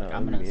I'm gonna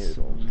I'm gonna unmute.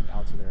 swing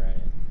out to the right.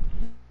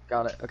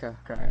 Got it. Okay.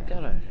 I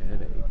got a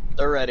headache.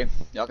 They're ready.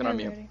 Y'all can They're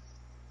unmute. ready.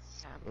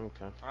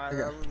 Okay. Alright,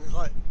 Okay. everyone,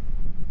 like,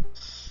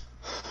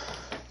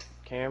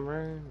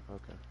 Cameron?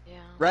 Okay. Yeah.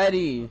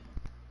 Ready.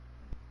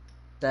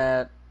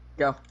 Set.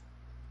 Go.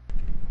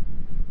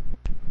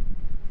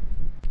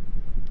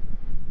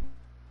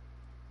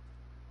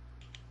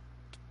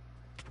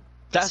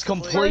 That's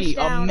complete. First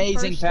down,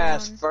 Amazing first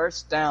pass. down.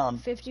 First down.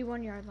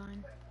 51-yard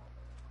line.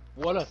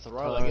 What a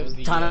throw! That gives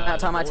the Timeout,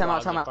 the timeout, Bulldogs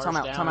timeout, the timeout, first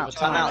timeout,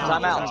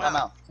 down of the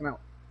timeout, Timeout.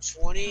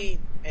 28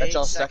 That's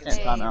y'all's second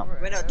seconds.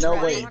 timeout. Wait, no, No,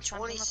 20, wait.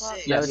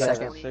 26. No, Yes.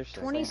 second.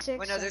 26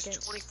 Wait, no, there's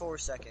seconds. 24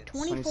 seconds.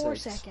 24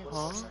 26. seconds.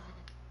 Huh?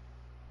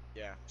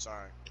 Yeah,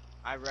 sorry.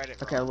 I read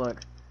it Okay, wrong. look.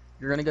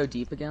 You're gonna go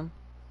deep again,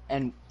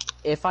 and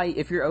if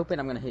you're open,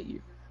 I'm gonna hit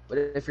you. But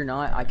if you're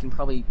not, I can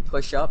probably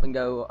push up and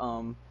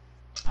go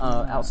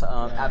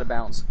outside out of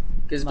bounds.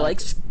 Because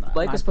Like,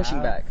 Blake my was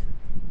pushing path. back.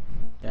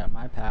 Yeah,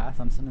 my path.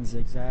 I'm sending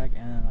zigzag,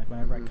 and then like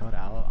whenever I cut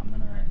out, I'm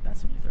gonna.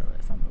 That's when you throw it.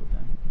 If I'm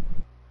open.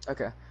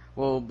 Okay.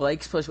 Well,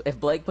 if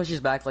Blake pushes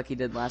back like he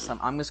did last time,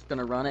 I'm just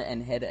gonna run it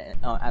and hit it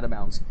out of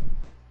bounds.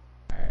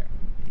 Alright.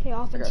 Okay,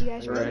 offense, Okay, you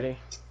guys You ready? ready?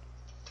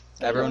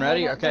 Everyone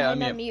ready? Okay, go ahead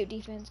and unmute. unmute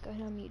defense. Go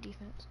ahead and unmute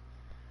defense.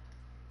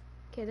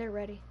 Okay, they're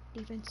ready.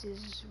 Defense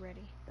is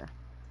ready.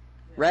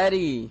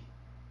 Ready.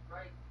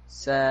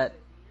 Set.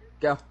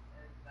 Go.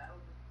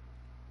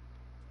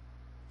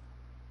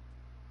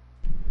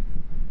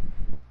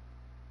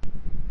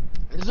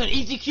 This is an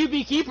easy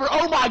QB keeper.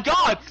 Oh my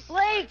God!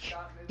 Blake!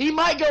 He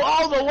might go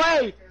all the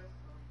way.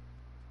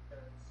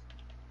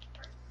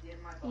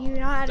 You're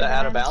not Is that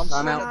out of bounds? You're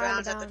Timeout. not Out of out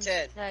bounds of at the bounds.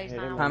 10. No, he's Hit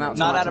not. him. Timeout.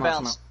 Not out of Timeout.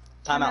 bounds.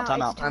 Timeout.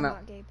 Timeout. It's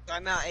Timeout. Gabe.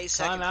 Time out, 8 seconds.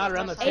 Time out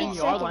around the 8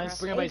 10-yard line. seconds.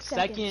 Bring up a 8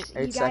 second. seconds. 8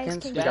 You guys seconds?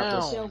 can We get got the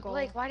this. field goal.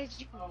 Blake, why did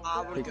you?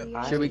 I would go.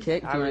 Yeah. Should we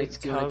kick? I Do you was want to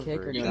kick or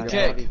covered. do you can want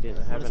kick. to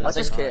Didn't have Let's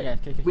just kick. Yeah,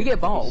 kick. We get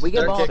ball. We get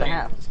They're ball at the kicking.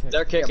 half. They're Yeah,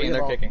 we kicking. get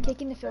They're ball. kicking.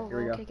 Kicking the field Here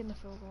we goal. go. Kicking the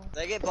field goal.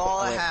 They get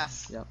ball at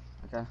half. Yep.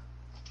 Okay.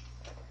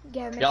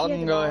 Yeah, make Y'all sure you can have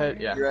the go ball ahead.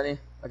 in Yeah. You ready?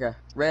 Okay.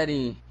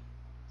 Ready.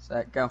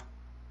 Set. Go.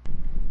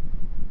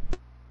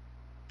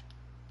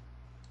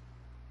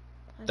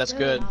 Let's That's go.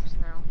 good. Stops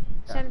now.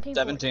 17.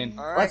 17.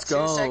 Alright, Let's 2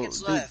 go, seconds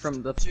dude. left.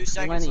 From the 2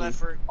 seconds 20 left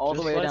for. all the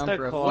Just way let down the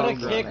for a clock What a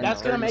field goal kick. in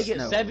That's going to make it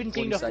 30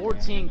 17 to 40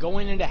 14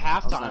 going into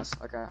That was halftime. nice.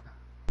 Okay.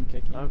 I'm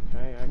kicking.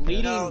 Okay, I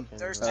Leading. No,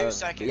 there's 2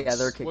 seconds. Yeah,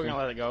 they're We're kicking. going to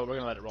let it go. We're going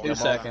to let it roll. 2 The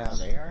ball seconds.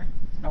 down. They are.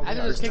 No,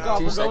 After this Two kickoff,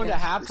 we're going to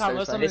seconds. halftime.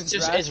 Unless something It's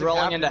drastic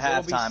rolling into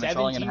happens, it'll halftime. be It's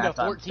rolling into 17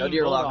 to halftime. 14 Go to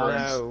your locker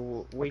Bulldogs. room.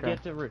 No, we Okay.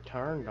 get to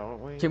return,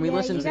 don't we? Can we Yeah,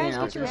 listen you to the guys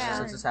get to announcers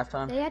return. since it's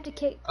halftime? They have to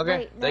kick. Okay,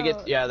 Wait, they no,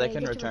 get- yeah, they they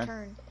can get to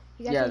return.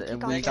 You guys Yeah, need to kick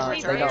and off. we Can we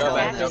They fair got go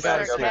back, catch go or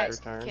back, go back.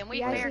 catch? Can we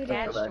You guys fair need to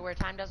catch go back. to where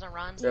time doesn't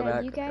run? Go Yeah,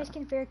 back. you guys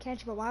can fair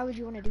catch, but why would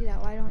you want to do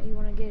that? Why don't you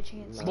want to get a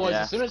chance? No. Boys,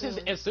 Yeah.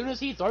 as soon as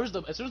he throws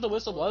the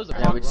whistle blows, the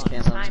Yeah, clock we just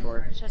runs. can't let them Time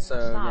score. should So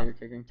yeah, stop. you're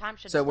kicking. Time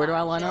should So where do stop.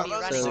 I line Should up? be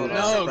running So through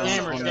No, the-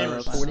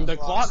 gamers. 40? The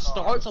clock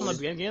starts on the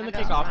beginning of the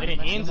kickoff and it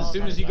ends as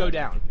soon as you go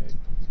down.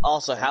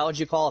 Also, how would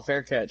you call a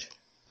fair catch?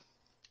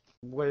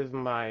 With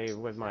my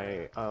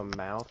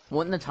mouth.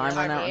 Wouldn't the time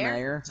run out in the Timer?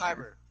 air?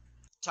 Timer.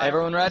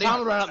 Everyone ready? Time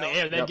will run out in the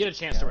air. They Yep. get a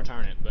chance to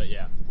return it, but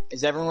yeah.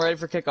 Is everyone ready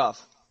for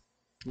kickoff?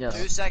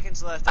 Yes. 2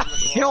 seconds left on the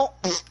clock. You know.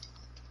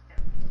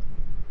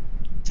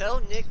 Tell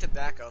Nick to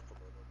back up a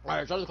little. All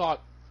right, start the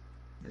clock.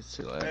 It's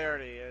too late. There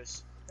it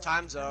is.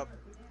 Time's up.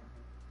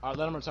 All right,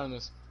 let him return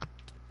this.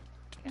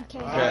 Okay.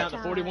 All right, at the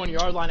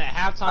 41-yard line at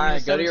halftime. All right,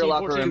 it's go to your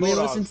locker 17-14 room. Can we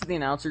Bulldogs. listen to the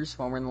announcers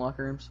while we're in the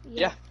locker rooms?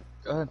 Yeah.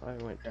 Go ahead.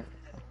 I went.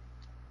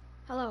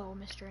 Hello,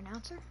 Mr.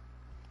 Announcer.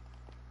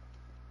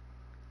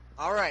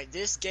 Alright,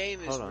 this game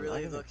is Hold on, really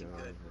I gotta looking go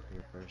good. over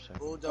here for a second.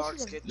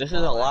 Bulldogs get the This is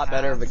a ball lot at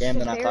better of a half. game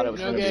than I It's thought a it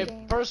was You know, going to very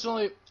be. Gabe,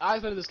 personally, I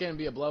expected this game to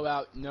be a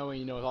blowout,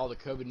 knowing, with all the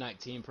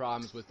COVID-19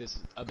 problems with this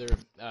other,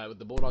 with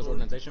the Bulldogs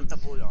organization. The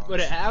Bulldogs. But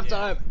at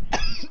halftime,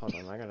 Hold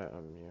on, I gotta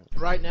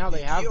unmute. right now,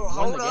 they have Yo, won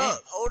hold the game. up,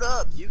 hold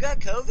up. You got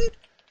COVID?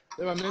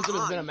 Their momentum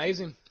has been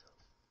amazing.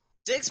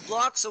 6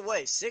 blocks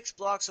away. 6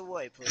 blocks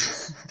away,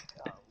 please.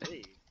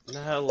 Golly.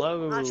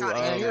 Hello, I'm not trying to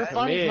Yeah, get you're that.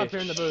 funny from up here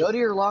in the booth. Go to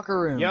your locker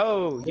room.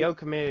 Yo,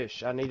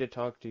 Kamish, I need to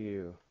talk to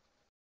you.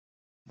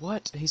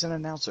 What? He's an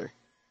announcer.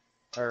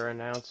 Or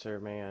announcer,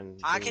 man.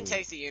 I can dude.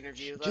 take the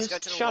interview. Let's go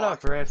Just to the shut up,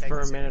 locker room. Red, Take for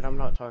a this minute. I'm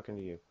not talking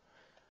to you.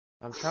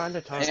 I'm trying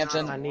to talk.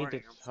 Hampton. I need to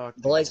talk.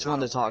 To Blake's you.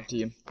 wanted to talk to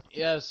you.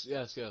 Yes.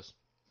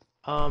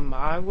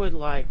 I would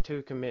like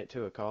to commit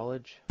to a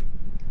college.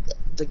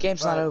 The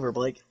game's not over,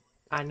 Blake.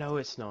 I know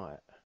it's not.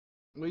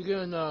 We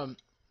can,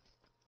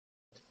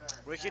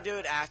 We can do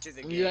it after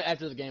the do game. that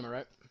after the game,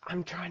 alright?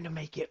 I'm trying to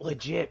make it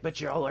legit, but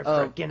y'all are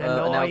Oh, freaking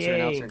announcer,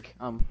 annoying.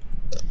 announcer.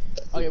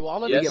 Okay, well, I'll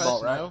let You the get press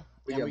ball, right? know.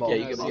 We and get ball. can,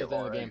 Yeah, you get see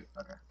ball. at the end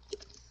of the game.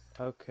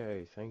 Okay.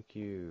 Okay, thank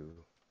you.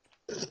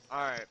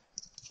 Alright.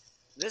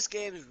 This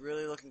game is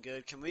really looking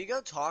good. Can we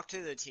go talk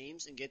to the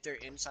teams and get their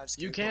inside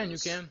scoop? You can.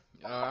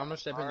 I'm gonna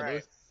step in the Alright.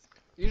 booth.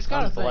 You just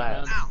gotta think,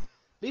 man. Ow.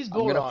 These I'm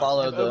gonna Bulldogs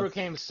follow have the-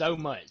 overcame so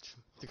much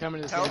to come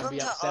into this Tell game and them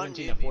be up to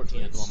 17 unmute to 14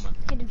 me, at the please. moment.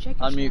 Hey, to check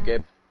your Unmute, snap.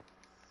 Gabe.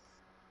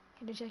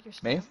 Hey, to check your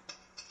Me? snap.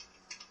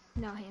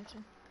 No,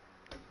 Hanson.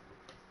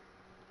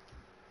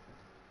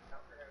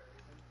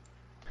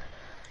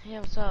 Yeah,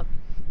 what's up?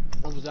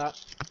 What was that?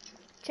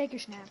 Check your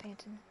snap,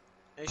 Hanson.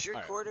 Is your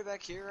Alright.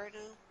 quarterback here right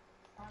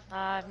now?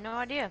 I have no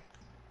idea.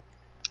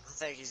 I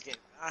think he's getting.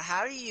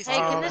 How do you Hey, feel?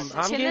 can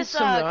about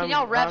can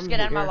y'all refs get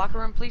out of my locker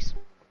room, please?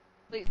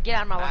 Please get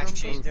out of my locker room,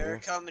 Actually, please. they're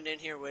coming in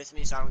here with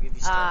me, so I don't give you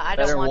stuff. I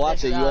Better don't want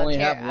watch this. it, you only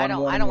have I one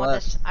don't warning want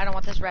left. this. I don't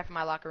want this ref in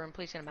my locker room.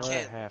 Please get him out. We're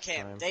at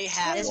Cam, halftime. they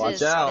have.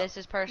 Watch out. This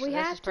is personal. We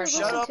This have is to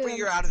personal. Shut up to or him.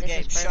 you're out of the This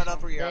game. is Shut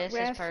up or you're out. This is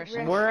Ref,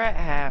 personal. We're at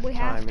halftime. We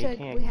have to-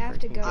 can't we have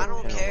to freaking go. I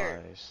don't get care.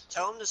 penalized.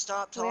 Tell them to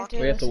stop We have talking.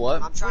 We have to listen-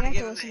 what? I'm trying we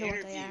to have give to them listen an to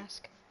what they interview.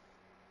 ask.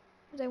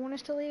 If they want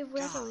us to leave, we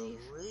have to leave.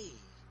 Golly.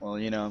 Well,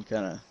 you know, I'm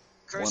kind of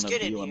Chris, one of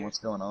get in you on here. what's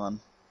going on.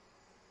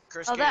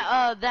 Chris, Oh, get in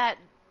here. that.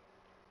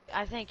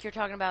 I think you're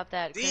talking about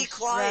that. Be Chris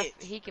quiet.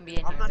 Ref, he can be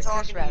in I'm here. not The Chris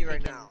talking to ref, you he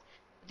right can. now.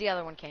 The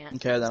other one can't.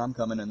 Okay, then I'm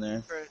coming in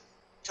there.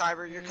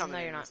 Tiber, you're coming No,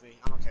 in you're not. with me.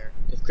 I don't care.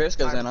 If Chris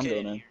goes Tiber, in, I'm get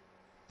going in. here.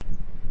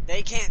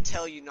 They can't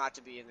tell you not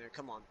to be in there.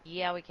 Come on.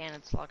 Yeah, we can.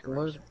 It's locker What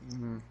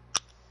room.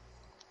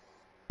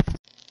 was,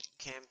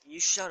 Cam, you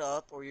shut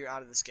up or you're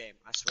out of this game.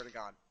 I swear to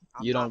God.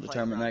 I'm You not don't playing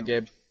determine around that, no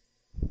Gabe.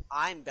 more.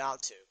 I'm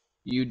about to.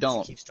 You He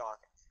don't. keeps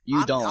talking.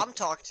 You don't. I'm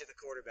talking to the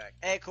quarterback.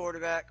 Hey,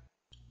 quarterback.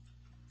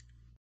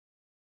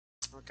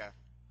 Okay.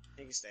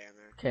 He can stay in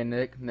there. okay,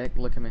 Nick,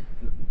 look at me.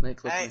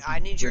 Nick, look Hey, at me. I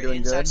need We're your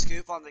doing inside good.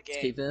 scoop on the Let's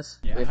game. keep this.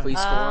 Yeah. If we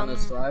score on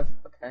this drive,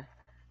 okay.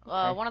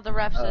 Okay. One of the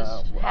refs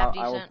is half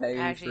I will decent. pay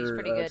Actually, he's for,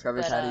 pretty good.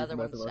 Trevor But Patty other for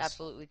both one's of us.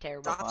 absolutely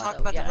terrible. Stop So,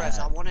 talking about yeah, the refs.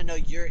 I want to know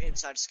your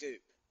inside scoop.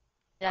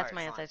 That's Alright,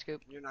 my fine. inside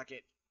scoop. You're not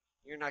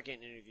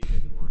getting interviewed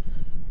anymore.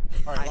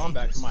 Alright, well, I'm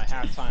back from my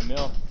halftime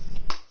meal.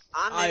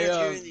 I'm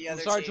interviewing the I'm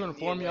other sorry team. to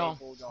inform the y'all.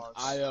 Bulldogs.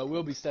 I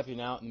will be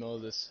stepping out in the middle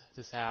of this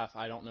half.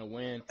 I don't know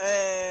when,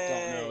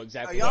 Hey, don't know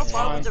exactly Are y'all what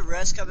fine time, with the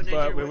refs coming in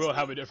but here we with will me?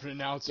 have a different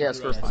announcement Yes,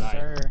 the we're rest of the fine.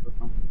 night. Sir.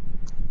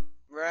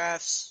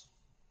 Refs.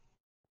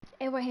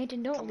 Hey, wait,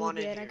 Hanson, don't Come on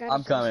leave in yet. I here. gotta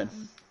I'm say coming.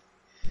 something.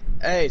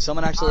 Hey,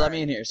 someone actually let me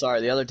Alright. in here. Sorry,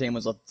 the other team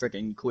was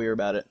freaking queer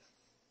about it.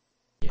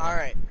 All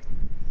right.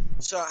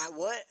 So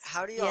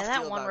how do y'all Yeah, feel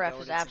that one about ref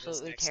going is into this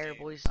absolutely next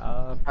terrible. game? He's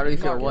How do you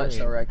feel? Not What? good.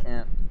 Sorry, I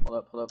can't.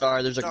 Hold up.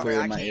 Sorry, there's a Sorry, queer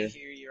I in my can't ear.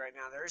 hear you right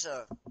now. There's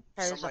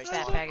there's a somebody's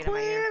fat talking. faggot in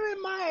my ear.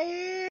 in my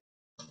ear.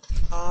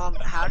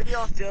 How do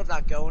y'all feel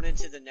about going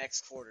into the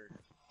next quarter?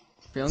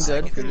 Feeling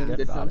good. Feeling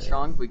good. about Feeling it.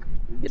 strong. We get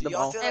Do the y'all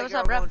ball. feel Hey, like what's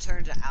y'all up, bro? going to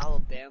turn to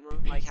Alabama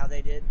like how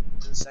they did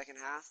in the second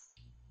half?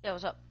 Yeah,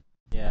 what's up?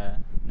 Yeah.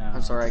 No.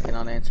 I'm sorry, I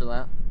cannot answer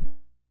that.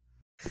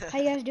 How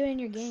you guys doing in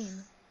your game?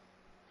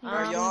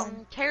 Are y'all-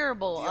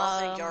 Terrible. Do y'all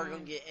think y'all are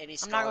going to get any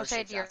scholarships I'm not gonna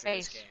say it to your after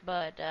this face, game?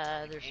 but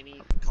Like there's.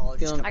 any colleges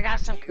Feeling- coming I got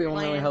after some you or Feeling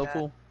really anything like that?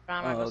 hopeful. But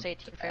I'm not gonna say it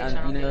to your face. And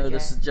I don't you know, think,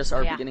 this is just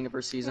our yeah. beginning of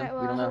our season. Right,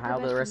 well, We don't I know hope the how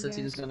the best rest for of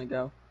the you season's gonna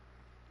go.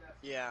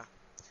 Yeah.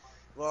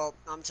 Well,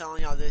 I'm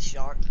telling y'all this,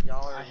 y'all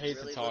are I hate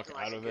to really talk looking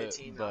like out a of good it,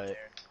 team out but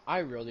there. I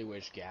really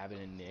wish Gavin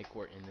and Nick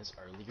were in this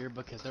earlier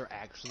because they're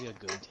actually a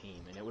good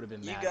team, and it would have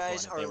been You mad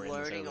guys fun if are they were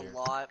in this learning earlier. a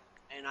lot,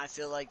 and I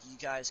feel like you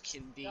guys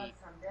can beat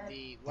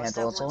the. What's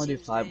Handle, that let's one only do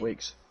team's 5 name?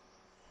 weeks.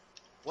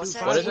 What's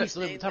Dude, that what is team's it?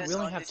 name that's We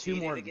only have 2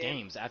 more undefeated again?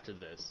 games after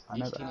this. I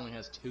know Each that. team only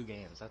has 2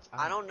 games. That's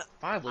I don't know.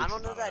 5 weeks. I don't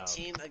is know not that enough.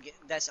 team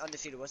that's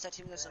undefeated. What's that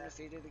team that's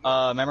undefeated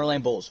again? Memory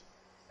Lane Bulls.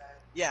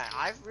 Yeah,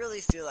 I really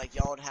feel like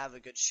y'all would have a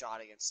good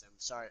shot against them.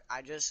 Sorry,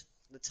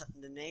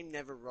 the name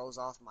never rolls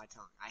off my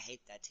tongue. I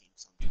hate that team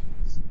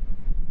sometimes.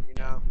 You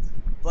know,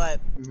 but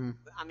Mhm.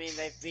 I mean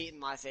they've beaten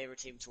my favorite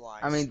team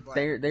twice. I mean, but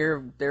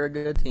they're a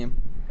good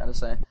team. Gotta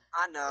say.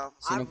 I know.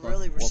 Seen I them play.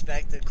 really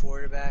respect the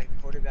quarterback.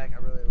 The quarterback I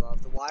really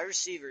love. The wide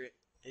receiver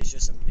is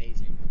just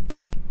amazing.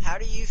 How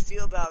do you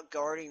feel about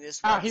guarding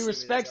this wide He receiver that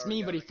respects y'all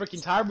me, are but he going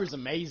freaking Tiber's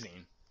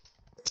amazing.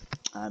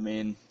 I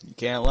mean, you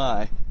can't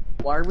lie.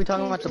 Why are we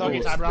talking about the It's okay,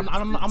 Bulls? Tiber. I'm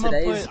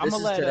Today's- gonna this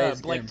is let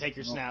today's Blake game. take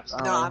your snaps. I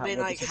don't No, know I mean,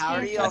 what like, the how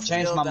do situation y'all I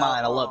changed feel my about,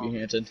 mind. I love you,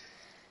 Hanson.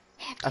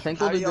 I think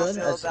How we'll do do y'all good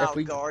feel as about if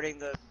we guarding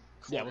the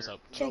Yeah, what's up?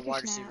 the Check your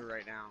wide snap. receiver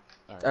right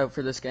now?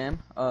 for this game.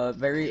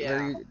 Very, Yeah.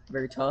 very,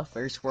 very tough,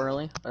 very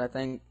swirly. But I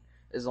think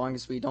as long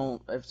as we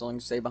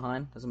stay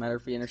behind, doesn't matter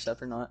if we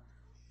intercept or not.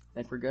 I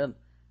think we're good.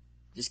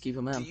 Just keep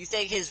him Do in. you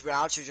think his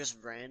routes are just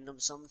random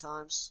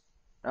sometimes?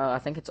 I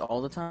think it's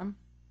all the time.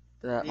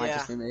 That might Yeah.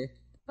 just be me.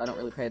 I don't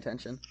really pay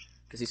attention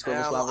because he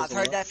squibbles Well, levels I've a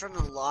heard lot. that from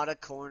a lot of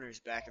corners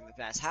back in the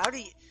past.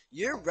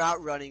 Your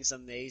route running's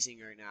amazing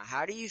right now.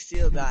 How do you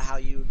feel about how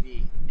you would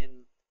be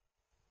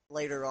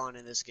later on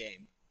in this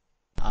game?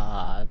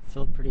 I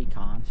feel pretty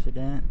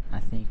confident. I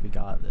think we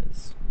got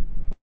this.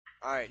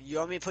 All right, you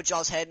want me to put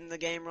y'all's head in the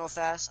game real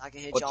fast? I can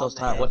hit What's y'all in the the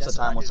time? head. What's the That's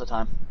what I time? What's do. the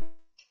time?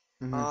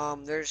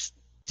 Mhm. There's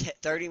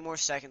 30 more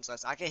seconds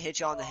left. I can hit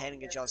y'all in the head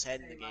and get y'all's head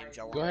in the game if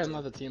y'all want. Go ahead and to.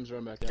 let the teams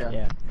run back Yeah. out.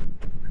 Yeah.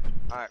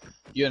 Alright.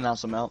 You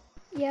announce them out.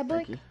 Yeah,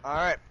 Blake. Thank you.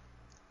 Alright.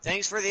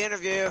 Thanks for the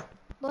interview.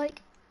 Blake.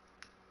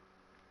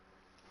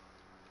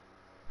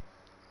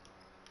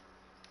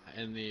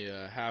 in the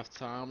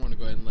halftime. We're gonna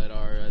go ahead and let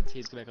our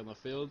teams get back on the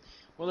field.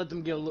 We'll let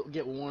them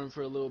get warm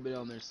for a little bit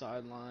on their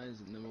sidelines,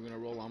 and then we're gonna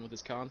roll on with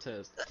this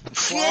contest.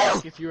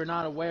 Clock, if you're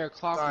not aware,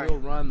 clock will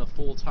run the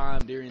full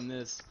time during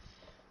this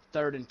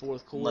third and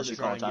fourth quarter to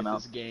try and get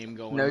this game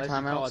going. No Unless you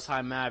call a timeouts?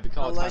 timeout. If you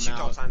call a Unless you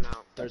call timeout,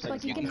 timeout. 30 Like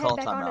seconds. you can call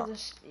head back timeout. onto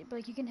the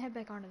like you can head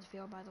back onto the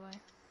field. By the way.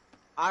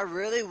 I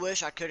really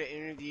wish I could have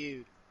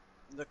interviewed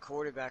the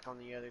quarterback on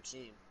the other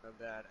team. So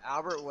bad.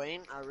 Albert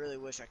Wayne, I really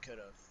wish I could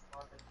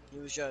have. He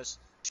was just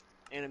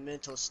in a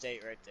mental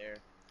state right there.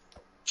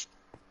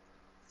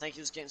 I think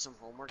he was getting some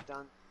homework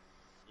done.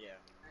 Yeah.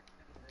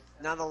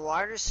 Now the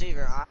wide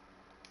receiver, I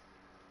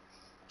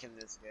in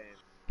this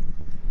game.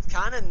 It's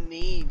kind of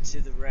mean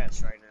to the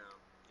refs right now.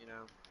 You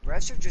know,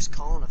 refs are just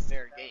calling a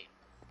fair game.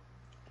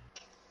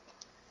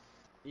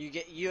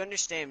 You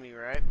understand me,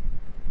 right?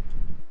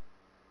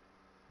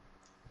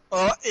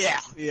 Oh yeah,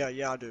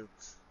 I do.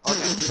 Okay,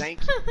 thank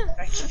you.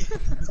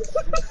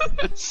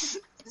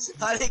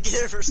 I didn't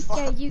get a response.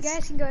 Okay, you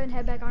guys can go ahead and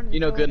head back onto the You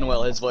know field good and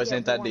well and his voice get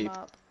ain't that warm deep.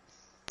 up.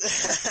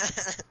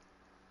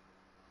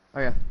 Oh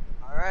yeah.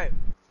 Alright.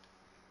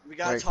 We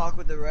gotta Right. talk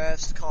with the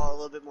refs, call it a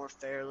little bit more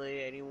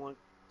fairly. Anyone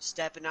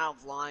stepping out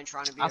of line,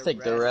 trying to be I a think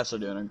ref. the refs are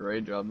doing a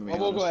great job. To be Well,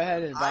 we'll go honest.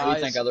 ahead and What do you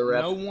advise. think of the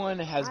ref? No one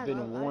has I been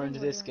think warned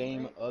we're this doing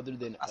game great. other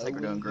than I think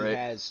we're Owen. doing great. He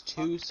has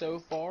 2 so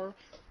far.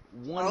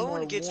 One Owen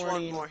more gets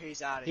warning. one more,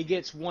 he's out of He here.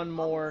 gets one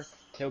more.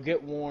 He'll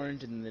get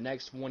warned, and the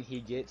next one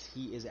he gets,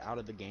 he is out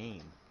of the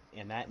game.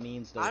 And that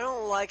means I that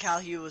don't like how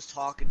he was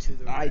talking to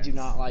the refs. I do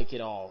not like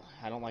it all.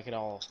 I don't like it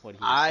all what he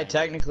is I saying.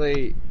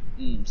 technically,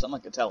 something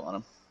could tell on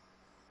him.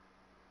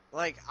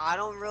 Like, I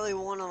don't really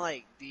want to,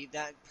 like, be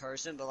that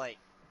person, but, like,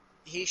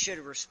 he should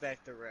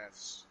respect the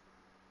refs.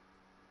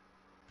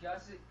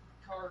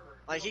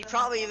 Like, he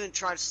probably even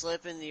tried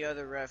slipping the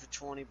other ref at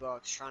 $20,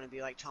 trying to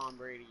be like Tom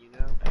Brady, you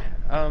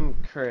know?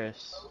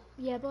 Chris,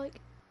 Yeah, Blake.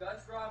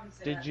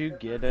 did you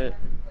get it?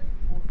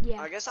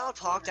 Yeah. I guess I'll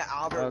talk to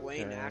Albert Okay.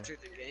 Wayne after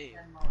the game.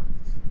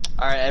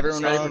 All right,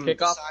 everyone ready for Um,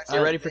 kickoff? besides Get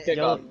ready for that,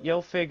 kickoff.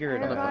 You'll figure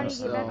it out. Everybody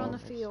get back so on the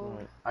It's field.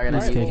 not- I gotta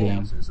Alright, mute well,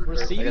 games.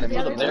 Receiving I gotta for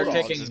the mute They're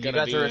Bulldogs kicking. is You gonna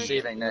guys are be.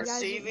 receiving next. You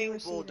guys are Receiving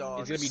receiving.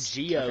 Bulldogs. It's gonna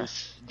be And then go ahead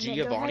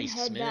Giovanni and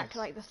head Smith back to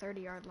like the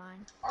 30-yard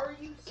line.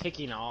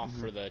 kicking off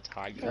for the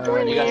Tigers. Okay, go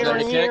ahead You guys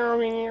ready to kick?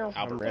 Albert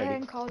I'm Go ahead ready.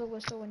 and call the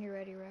whistle when you're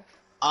ready, ref.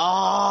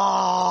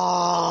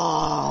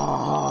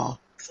 Oh!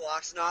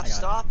 Clock's not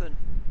stopping.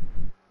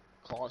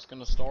 Clock's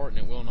gonna start and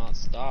it will not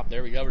stop.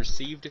 There we go.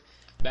 Received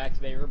back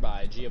there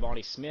by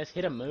Giovanni Smith.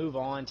 Hit a move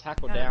on,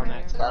 tackled down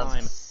that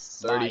time by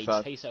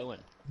 35. Chase Owen.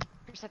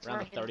 That's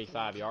Around the right.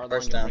 35-yard line.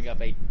 First Gonna down.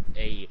 bring up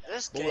a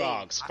This game,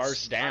 Bulldogs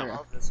first I down.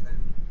 love this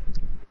game.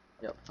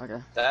 Yep. Okay.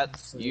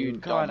 That's you.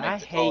 God, don't I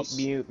make the hate calls.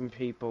 muting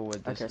people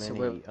with this Okay, so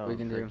many what we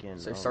can do? freaking,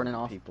 So starting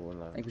off, people in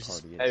the I think we should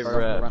party. Hey,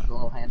 start off with ref. a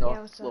little handoff.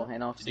 Yeah, what's little up?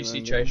 handoff. Did you so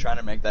see we Trey can- trying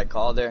to make that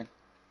call there?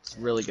 It's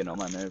really getting on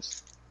my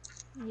nerves.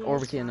 Yeah, Or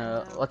we it's can fine,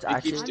 though. let's He keeps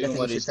actually. I doing think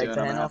what we he's should take doing,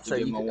 the I'm gonna handoff. have to So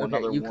give you him a okay?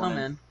 one-other You come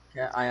warning. in.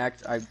 Yeah,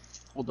 I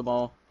pulled the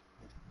ball,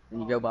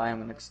 and you go by. I'm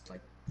gonna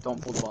like don't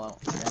pull the ball out.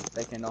 Okay,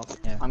 take handoff.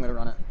 Yeah. I'm gonna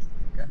run it.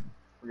 Okay,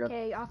 we're good.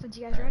 Okay, offense,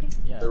 you guys ready?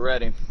 They're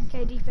ready.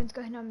 Okay, defense,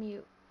 go ahead and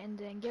unmute. And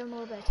then give them a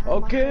little bit of time.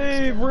 on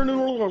Okay,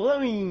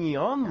 offense.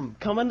 I'm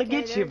coming to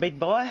get you, there- big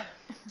boy.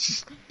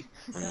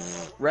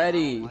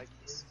 Ready, Like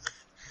this.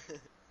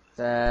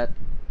 set,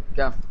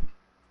 go.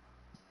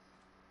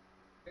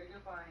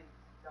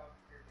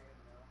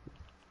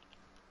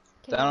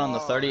 Okay, Down on the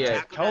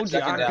 38. Told you,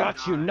 Second I down.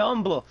 got you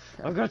number.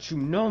 I got you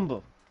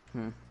number.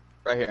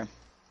 Right here.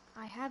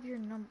 I have your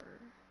number.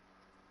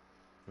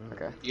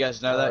 Okay. You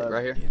guys know that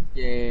right here?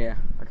 Yeah.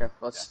 Okay,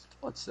 let's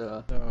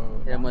So,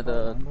 hit him with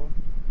a.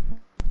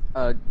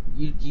 Rumble?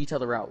 You tell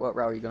the route. What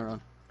route are you gonna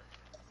run?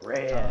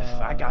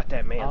 Ref, I got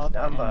that man's Up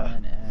number.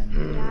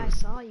 and Yeah, I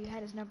saw you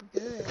had his number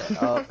good.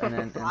 Up and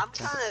then. I'm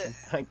kind of.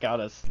 I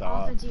gotta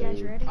stop. Offense, you guys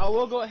dude. ready? Oh,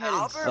 we'll go ahead and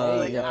Albert say,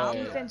 Wayne. yeah.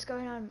 Defense, go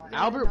ahead and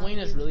Albert Wayne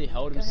has really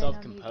held Go ahead himself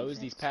and unmute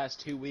composed these defense.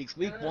 past 2 weeks.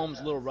 Week 1 was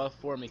a little rough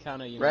for him. He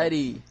kind of, you know,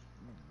 Ready.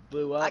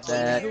 blew I up. keep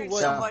That- hearing Go.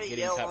 somebody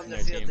Getting yell cut on from the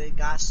their field team. they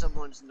got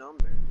someone's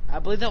number. I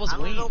believe that was I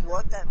don't Wayne. know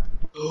what that.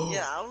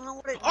 Yeah, I don't know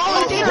what it.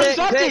 Oh, he Pick,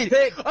 intercepted!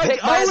 pick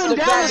by Owen the down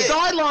the target.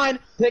 sideline.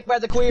 Pick by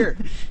the queer.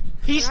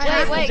 He's Right.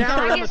 tackled Wait, down can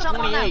I around get the some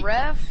on that 28.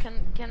 ref?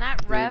 Can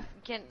that ref?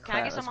 Can I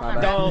Crap, get some that's on my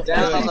that bad. ref?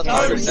 Down on the Down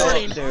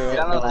 36. dude.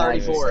 Down on the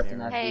 34.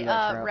 Hey,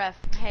 Ref.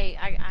 ref. Hey,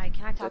 I can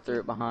I Get talk to through you?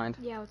 it behind.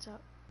 Yeah, what's up?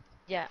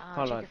 Yeah,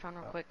 Hold check on. your phone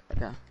real quick.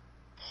 Okay.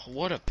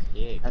 What a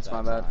pig. That's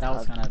my bad. That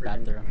was kind of a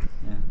bad throw.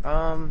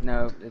 Yeah.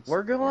 No, it's.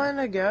 We're going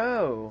to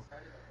go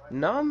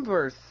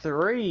number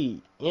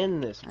 3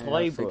 in this I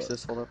gotta fix playbook.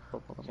 this. Hold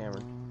up.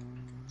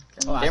 Cameron.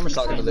 Cameron's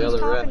talking to the He's other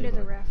talking ref. to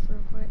the ref real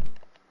quick.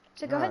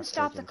 So go Ah, ahead and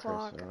stop the freaking Chris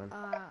clock.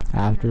 Owen.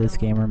 After this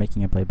game, we're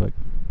making a playbook.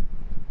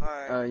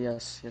 Alright.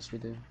 Yes, we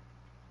do.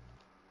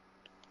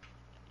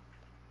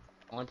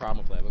 Only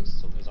problem with playbooks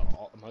is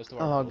most of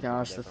our Oh, worlds are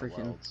gosh, the different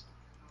freaking- worlds.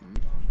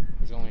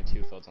 There's only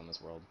 2 fields on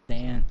this world. It's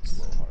Dance.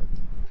 a little hard.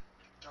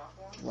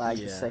 Lag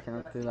Yeah. a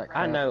second through that. I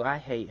crap. know, I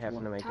hate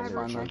having to make a new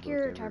Tyber, check playbook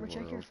your every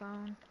check your world.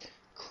 phone.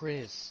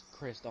 Chris,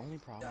 the only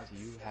problem with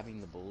you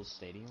having the Bulls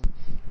Stadium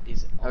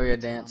is only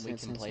time we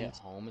can play at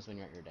home is when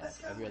you're at your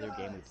desk. Every other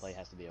game we play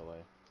has to be away.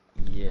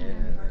 Yeah,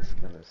 that's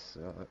gonna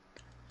suck.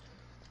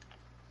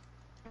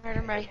 Alright,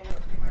 I'm ready.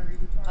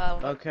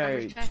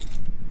 Okay.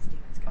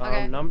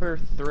 Okay. Number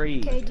 3.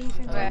 Okay,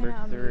 defense. Number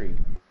 3.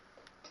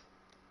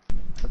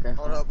 Okay.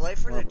 Hold up, wait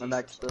for the I'm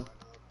back defense. to the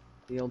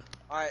field.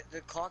 Alright,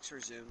 the clock's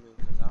resuming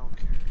because I don't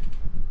care.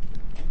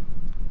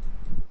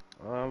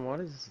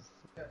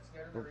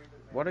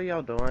 What are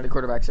y'all doing? The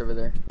quarterback's over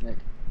there, Nick.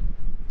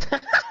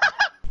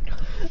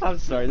 I'm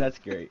sorry, that's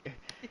great.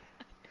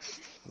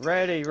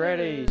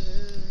 Ready,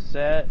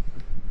 set,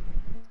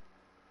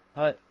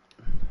 hut.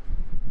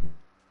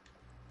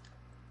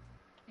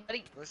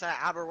 Ready. Looks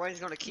like Albert Wayne's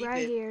gonna keep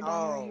Right it. here,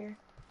 down right here.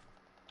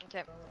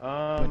 Okay.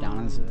 What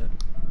down is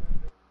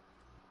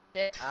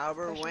it?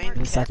 Albert Question Wayne mark.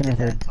 kept Second or it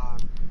that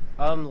third?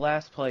 time.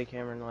 Last play,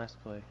 Cameron,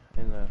 last play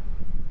in the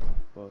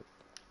book.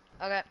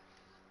 Okay.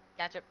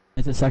 Gotcha.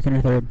 Is it second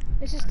or third?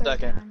 This is third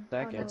Second. down.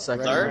 Second. Oh, no. It's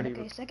second. Third?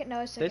 Okay, second. No,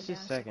 it's second. This is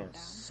down, second. down.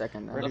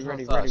 Second down. Ready, That's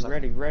ready, what I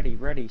thought,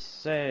 ready,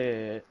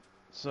 set,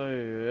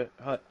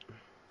 hut.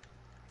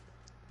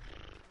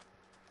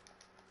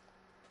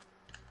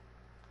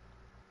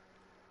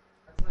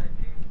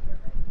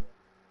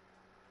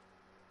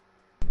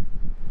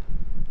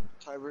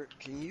 Tybert,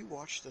 can you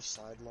watch the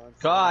sideline?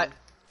 Caught.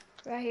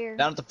 Right here.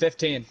 Down at the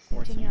 15.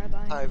 14-yard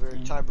line.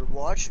 Tybert,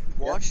 watch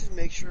and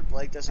make sure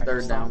Blake doesn't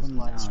Third go down. over the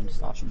line.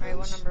 Stop him. Alright,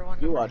 what number?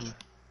 You watch.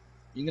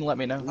 You can let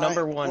me know.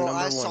 Number one,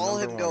 I saw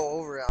him go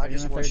over it. I Are you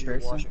just in want third you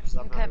to watch it because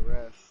I'm Okay. not a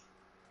ref.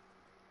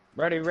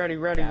 Ready, Yeah, ready,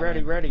 man.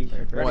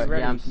 What?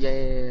 ready.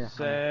 Yeah.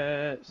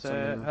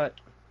 Set, hut.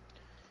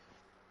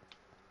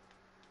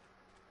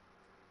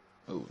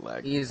 Ooh,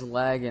 lag. He's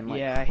lagging like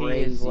Yeah,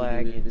 crazy. he is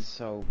lagging dude.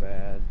 so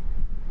bad.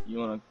 You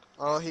wanna?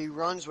 Oh, he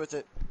runs with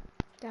it.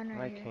 Down I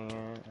right here.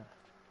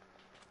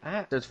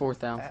 can't. So it's fourth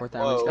down. Fourth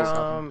down. Whoa. He's gonna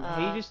stop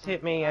him. He just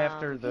hit me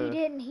after He the.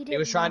 didn't. He didn't. He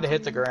was trying to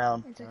hit the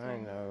ground. It's okay. I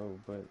know,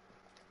 but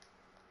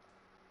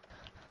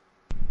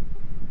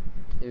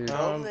Dude,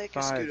 Tell him they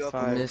can scoot up a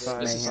little Miss bit.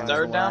 This is Mayhem's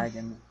third down?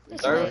 lagging. This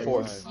Third or is-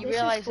 fourth? You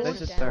realize fourth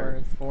this is down.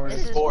 third. Fourth. This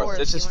is Fourth. fourth.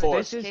 This is You wanna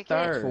fourth. just This is kick it?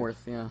 third.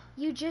 Fourth, yeah.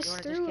 You just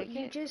wanna threw. just kick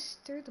You it?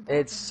 just threw the ball.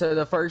 It's so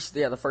the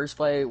first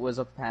play was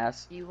a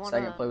pass. You wanna,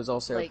 Second play was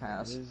also like, a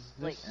pass,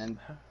 like, and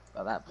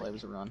that play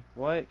was a run.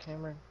 What,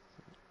 Cameron?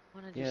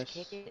 wanna just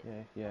Yes. kick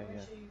it? Yeah.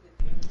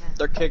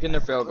 They're kicking their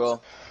field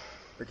goal.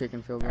 We're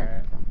kicking field goal.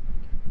 Alright.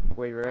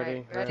 We ready?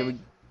 Alright, Okay, ready?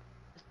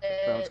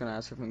 I was gonna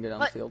ask if we can get on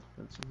the What? field.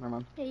 Never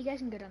mind. Yeah, you guys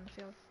can go down the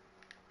field.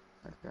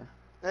 Okay.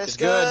 That's It's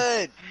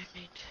good.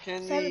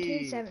 Can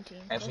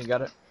 17-17. Anthony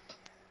got it.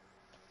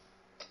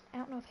 I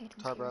don't know if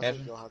Hayden's Tybert, I here.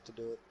 think you'll have to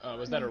do it.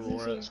 Was that No, he's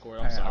Aurora here. that scored?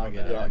 Alright, I'm sorry. I'll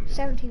get it.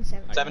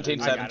 17-17.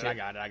 17, I got it. 17.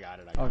 I got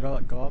it. Oh,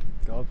 go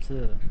up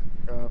to.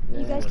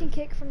 You guys can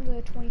kick from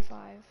the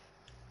 25.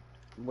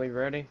 We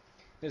ready?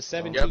 It's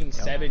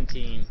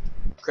 17-17.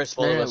 Chris,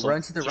 No, follow no, this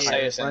run to the Just right. say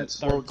a Run,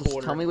 sentence. well, Third just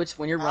quarter. tell me which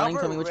when you're running.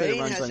 Tell me which way to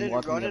run, so I can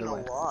walk in the other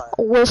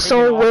way.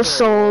 Whistle,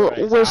 whistle,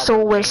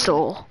 whistle,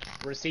 whistle.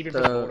 Receiving for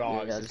the So,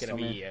 Bulldogs yeah, is just going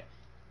to tell be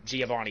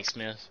Giovanni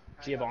Smith.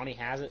 Giovanni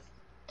has it.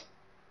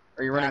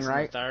 Are you running Passing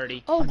right? the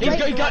 30. Oh, He's great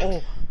good. He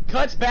ball.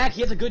 cuts back.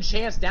 He has a good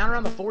chance down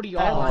around the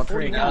 40-yard line,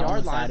 great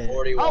 41-yard ball. line.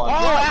 41.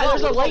 Oh,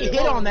 there's a late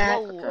hit on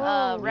that.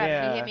 Whoa, ref,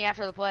 Yeah. he hit me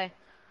after the play.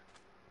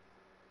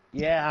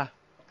 Yeah.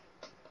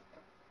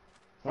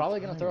 Probably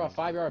going to throw a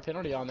 5-yard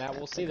penalty on that.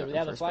 We'll see. The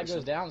flag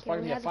goes down. It's Yeah,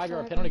 probably we going to be a have the 5-yard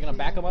flag penalty. on Going to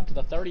back him up to the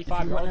If you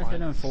 35-yard wouldn't have hit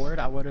line. him forward,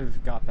 I would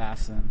have got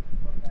past him.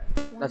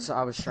 That's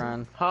I was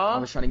trying. Huh? I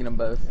was trying to get them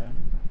both. Yeah.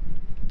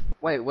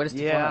 Wait, what is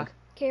the Yeah. flag?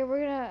 Okay, we're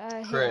gonna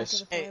hit Chris.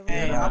 after the play. Hey, We're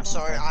hey, gonna- I'm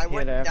sorry. I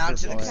went Hit down after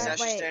to the the concession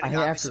play. stand I and hit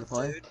got me after some the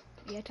play. food.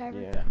 Yeah,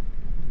 Tyler. Yeah.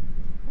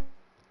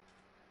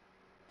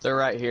 They're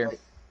right here.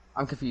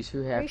 I'm confused.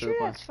 Who Are had you to sure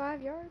play? that's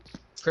 5 yards?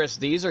 Chris,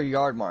 these are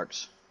yard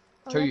marks.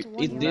 Oh, Two, that's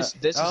 1 yard.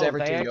 this is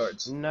every 2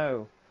 yards.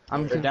 No.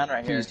 I'm They're down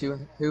right here.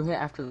 confused. Who hit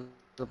after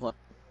the play?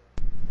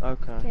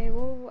 Okay. Okay,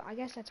 well, I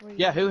guess that's where you.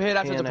 Yeah, who hit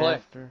after the 10 play?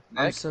 after.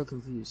 I'm Nick? so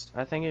confused.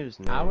 I think it was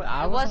Nick.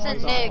 I It wasn't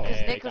on Nick, because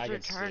Nick, Nick was I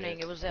could see returning.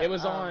 It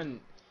was on.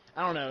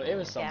 I don't know. It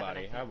was Gavin,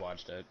 somebody. I I think.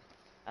 watched it.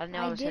 I know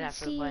I it was hit did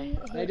after the see. play.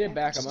 They did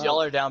back him up.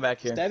 Y'all are down back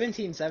here.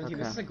 17-17. Okay,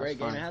 This is a great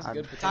that's game. It has fine.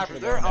 good potential. Tyler, to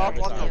they're go up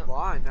down on every the time.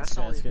 line. That's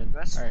Yeah, only that's good.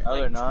 that's Alright. Oh,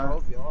 they're like not?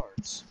 12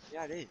 yards.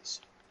 Yeah, it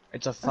is.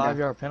 It's a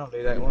 5-yard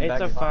penalty that went It's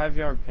back. a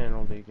 5-yard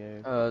penalty,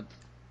 Gabe.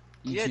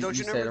 Yeah, don't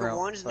you said remember the around-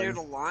 ones near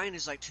the line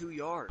is like 2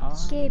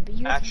 yards? Gabe,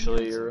 you have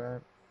Actually, hands. you're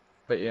right.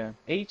 But yeah.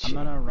 Each. I'm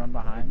gonna run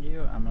behind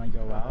you. I'm gonna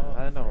go out.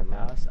 I don't know.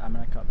 Pass. I'm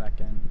gonna cut back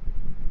in.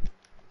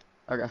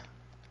 Okay.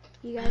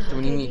 You guys, Do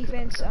we okay, need-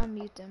 defense,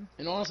 unmute them.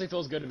 It honestly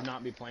feels good to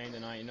not be playing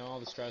tonight. You know, all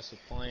the stress of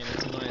playing.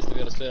 It's nice to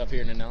be able to sit up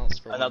here and announce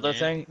for Another one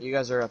game. thing, you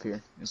guys are up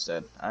here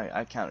instead.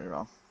 I counted it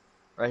wrong.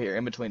 Right here,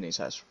 in between these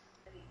guys.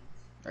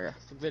 Okay. I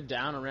think they're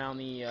down around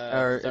the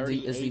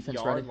Is defense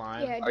 38-yard ready?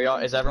 line. Yeah, Are y'all?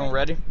 Is everyone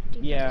ready?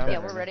 Yeah. Yeah,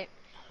 we're ready.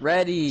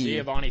 Ready.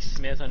 Giovanni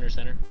Smith under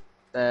center. In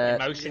That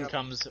motion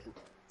comes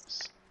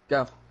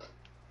go.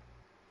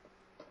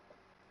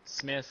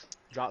 Smith,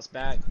 drops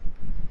back,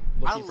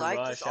 I looking for like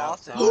rush this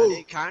outside. offense.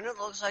 It kind of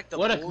looks like the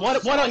What?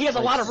 Bulls. He has a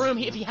lot of room.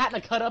 If he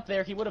hadn't cut up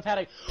there, he would have had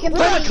a. Kim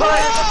What a Petty.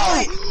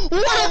 cut!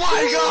 Oh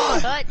my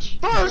God! Touch.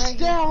 First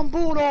down,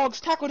 Bulldogs.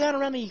 Tackle down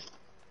around the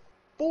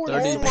 40.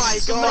 30. Oh my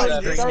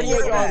God!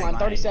 38-yard line.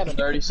 37.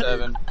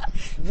 37.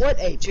 What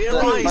a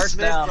Giovanni First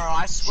Smith, down. bro.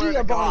 I swear to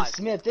Giovanni God.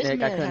 Smith. This Nick,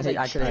 man has a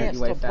I couldn't hit chance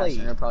you way to faster. play.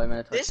 You're probably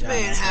gonna This touch down.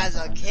 man has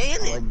a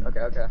cannon. Okay.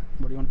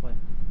 What do you want to play?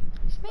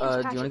 This man's Do you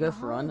want to Patrick go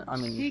for run? I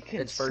Mahomes. mean, He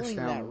can it's first sling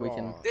down. that We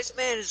can. rock. This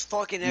man is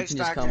fucking You X can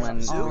just Factor come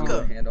in from and do a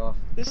Zuka. handoff.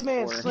 This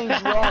man Or-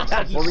 slings rocks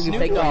like he's Or we can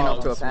fake the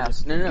handoff to a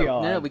pass.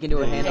 No. We can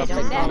do a Yeah, handoff. don't Fake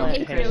the that handoff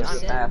make to no a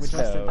sense? pass.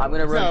 I'm gonna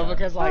No, run.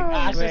 because like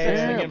I should No,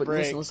 say but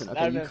breaks. listen. Okay,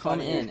 That'd you been come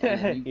funny. in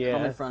and you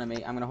come Yeah. in front of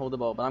me. I'm gonna hold the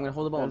ball, but I'm gonna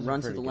hold the ball and Those are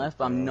run to the pretty left.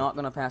 good But I'm throws. not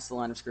gonna pass the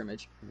line of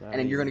scrimmage. Not And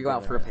then you're gonna even go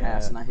out for a gonna-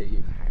 pass, yeah. and I hit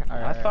you.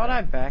 I thought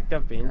I backed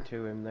up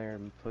into him there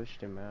and pushed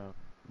him out.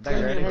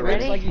 Slinging ready? her Ready?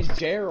 wrists like he's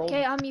Gerald.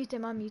 Okay, I'll mute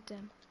them.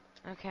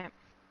 Okay.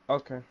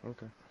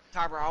 Okay.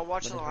 Tyber, I'll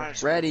watch the line.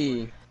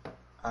 Ready.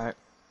 Alright.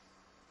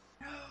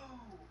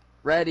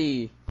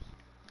 Ready.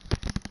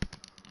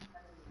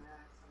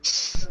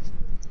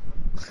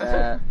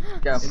 Go.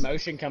 In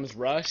motion comes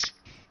rush.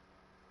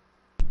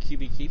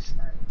 QB keeps.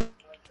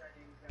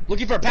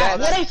 Looking for a pass.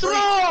 What a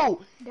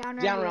throw! Down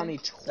Down right around here.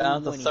 the Down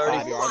at the 30.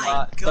 25 Oh yard my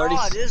line.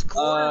 God, this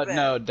quarterback.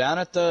 No, down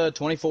at the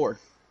 24.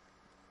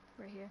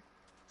 Right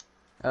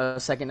here.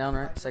 Second down,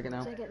 right? Second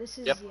down. Second, this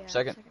is, Yep, yeah,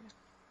 second.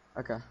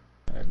 Okay.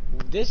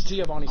 This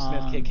Giovanni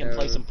Smith kid can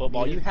play some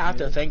football. You have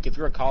to think if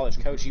you're a college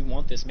coach, you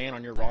want this man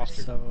on your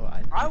roster. So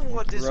I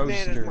want this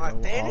man as my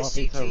go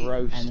fantasy It's a team.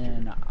 roaster. And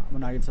then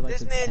when I get to like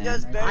This the man 10,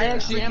 does right better I there,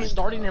 actually am freaking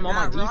starting him on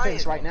my Matt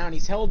defense Ryan. right now, and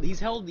he's held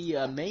the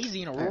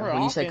amazing Aurora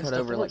When you say offense cut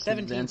to over, like to the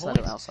 17 inside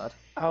points. or outside?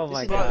 Oh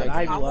my is God! big.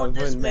 I I love want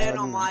this when man Madden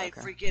on my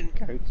Okay. freaking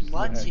coaches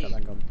mud that team.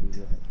 like I'm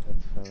good.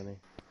 That's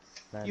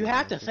funny. You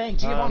have to think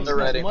Giovanni They're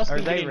Smith ready. must Are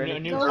be they getting ready? a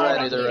new Go They're ahead,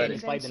 ready, unmute they're ready.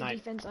 He's played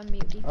defense, tonight.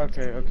 unmute defense.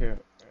 Okay.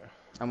 Okay.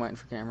 I'm waiting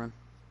for Cameron.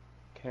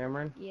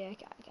 Cameron. Yeah,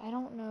 I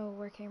don't know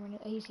where Cameron is.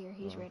 He's here.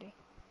 He's ready.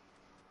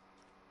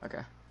 Okay.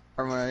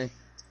 Everyone ready?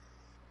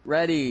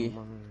 Ready.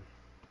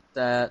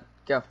 Set.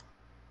 Go.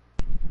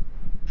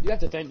 You have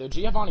to think though,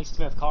 Giovanni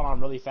Smith caught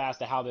on really fast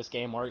to how this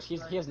game works. He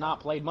has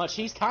not played much.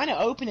 He's kind of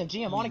open if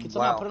Giovanni can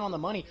somehow Wow. put it on the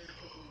money.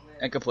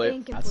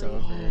 Incomplete. That's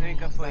Incomplete. over.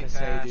 Incomplete Say,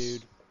 pass.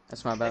 dude.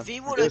 That's my bad. If he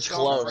would It have was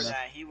gone for close.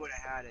 that, he would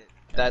have had it.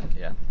 That,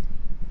 yeah.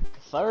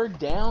 Third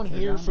down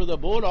here down? for the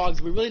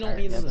Bulldogs. We really don't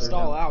need them to third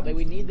stall down. out.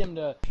 We need them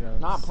to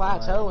not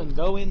plateau and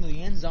go into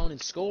the end zone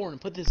and score and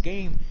put this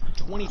game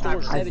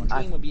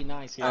 24-17 would be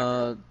nice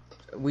here.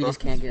 We just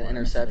can't get an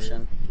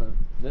interception.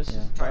 This is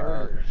Yeah.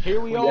 third.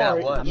 Here we Yeah, are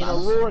what? in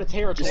Aurora Just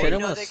territory. hit you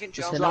him know with they can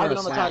just jump hit drive him it with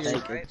on the slap Tigers,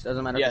 take. right? It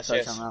doesn't matter Yes, if it's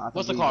yes. touchdown or not. I think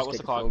What's the we clock? just What's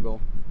kick the a clock? field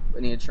goal.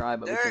 We need to try,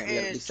 but we There can't. We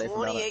gotta be is safe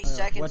about it. 28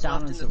 seconds what down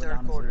left is in the it? What third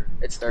down is it? quarter.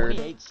 It's third.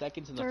 28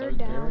 seconds in the Third third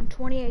down. quarter.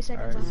 28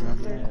 seconds left in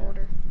the third Alright.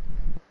 quarter.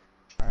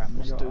 Alright, I'm gonna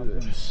Let's go do up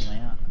and this.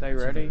 slant. They to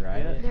the ready?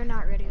 right, Yeah. They're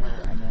not ready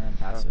though. And then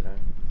pass it.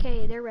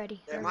 Okay, they're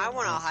ready. They might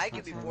want to hike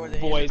it before they.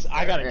 Boys,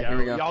 I gotta Okay, go. here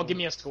we go. Y'all give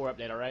me a score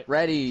update, alright?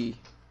 Ready.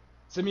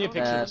 Send me a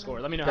picture of the score.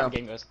 Let me know how Go. the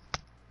game goes.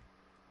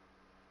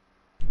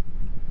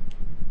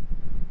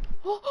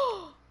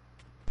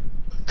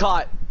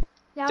 Caught.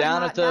 That was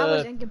Down not- at the- That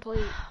was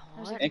incomplete.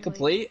 That was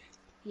Incomplete?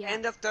 Yeah.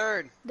 End of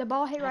third. The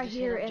ball hit I right just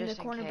hit here, him and the just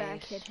in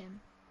cornerback case. hit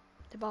him.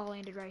 The ball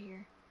landed right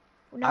here.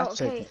 No, I'd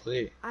say okay.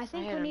 complete. I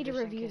think I we hit need to him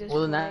just in review case. this.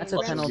 Well, then before that's a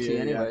they- penalty Yeah, yeah.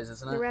 anyways,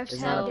 isn't The it? refs Isn't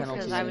have that a No, penalty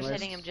because I was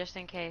anyways? hitting him just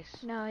in case.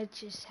 No, it's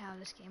just how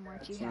this game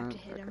works. You have to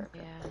hit him.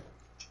 Yeah.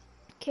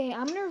 Okay,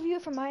 I'm gonna review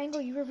it from my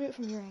angle. You review it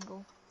from your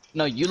angle.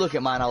 No, you look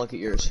at mine, I'll look at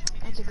yours.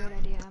 That's a great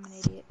idea. I'm an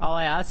idiot. Oh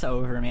yeah, that's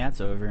over me. That's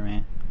over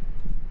me.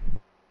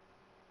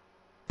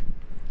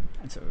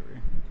 That's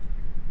over.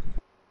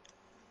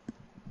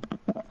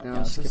 No, Yeah,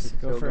 let's skip just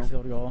the go field for a goal.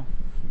 field goal.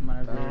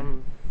 Whenever.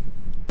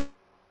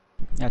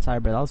 Yeah,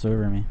 tiebreak. That was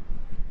over me.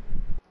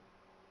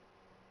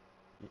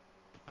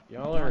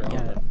 Y'all are on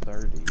Yeah. the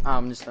 30.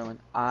 I'm just throwing.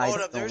 I Hold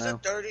up, don't there's know. a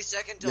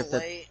 30-second You have to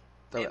delay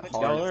throw in it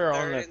between hard. Y'all the are on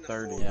third the and the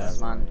 30. fourth. Yeah, it's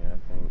mine.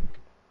 I think.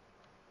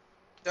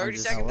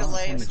 30-second Oh, wow,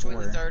 delay between the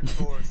 24. third and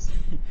fourth.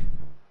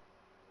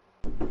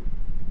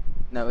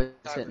 No, it's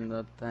Tiebreak. hitting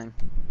the thing.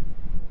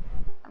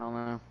 I don't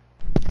know.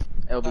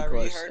 It'll be Tyler, you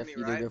close heard if me,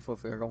 you right? do go for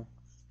field goal.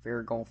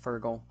 Field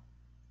goal.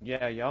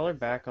 Yeah, y'all are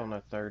back on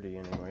the 30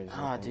 anyways. I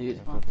Ah, think.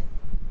 dude.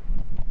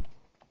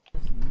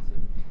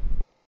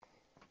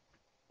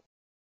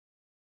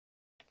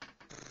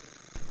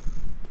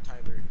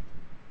 Tiber.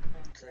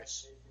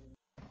 Chris.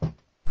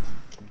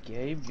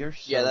 Gabe, you're so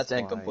Yeah, that's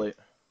quiet. incomplete.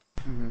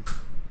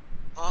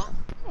 Huh?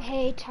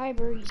 Hey,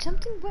 Tiber,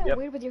 something went Yep.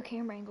 weird with your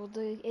camera angle.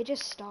 It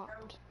just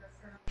stopped.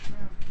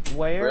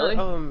 Where? Really?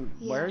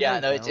 Where? Yeah,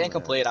 they no, it's down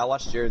incomplete. I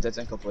watched yours, that's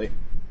incomplete.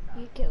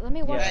 Let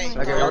me watch Yeah. mine.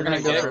 Okay, Y'all we're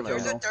gonna gonna go get for it? a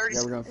There's field a goal. 30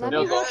 Yeah, we're going for a Let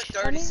field me goal. watch.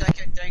 There's a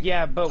 30-second thing.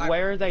 Yeah, but Tiber.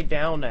 where are they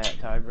down at,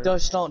 Tiber?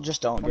 Just don't,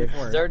 Gabe.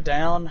 24. They're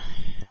down.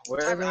 Where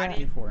are Tiber, they I at? need-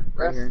 24.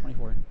 Right here.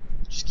 24.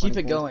 Just keep it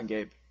 24. going,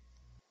 Gabe.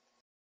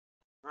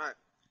 Alright.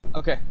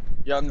 Okay,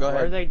 y'all can go Where are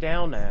ahead. they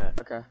down at?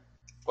 Okay.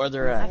 Where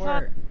they're I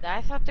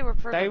at. thought they were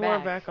further They were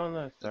back. back on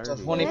the 30.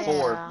 The 24.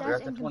 Yeah. They're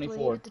That's at the incomplete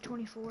 24. at the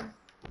 24.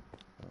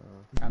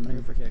 I'm gonna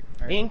go for kick.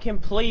 Alright.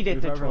 Incomplete at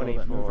Move the over a little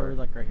bit. Move over 24.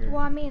 like right here.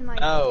 Well, I mean, like,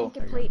 Oh.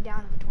 incomplete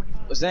down at the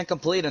 24. Was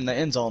incomplete in the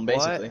end zone,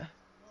 basically.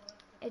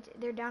 What?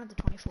 They're down at the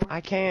 24. I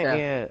can't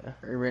Yeah. yet.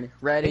 Are you ready?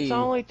 Ready. It's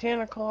only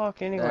 10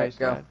 o'clock anyways,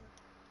 go. Dad.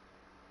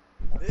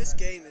 This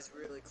game is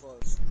really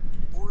close.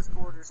 Fourth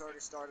quarter's already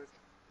started.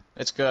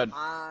 It's good.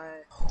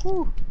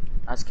 Whew.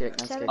 Nice kick.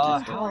 Nice kick.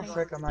 Nice kick. How the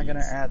frick am I gonna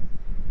add?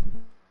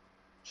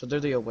 So they're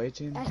the away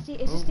team? Is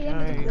this the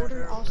end of the Okay.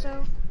 quarter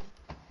also?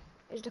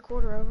 Is the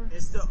quarter over?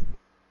 It's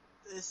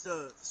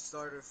the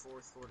start of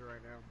fourth quarter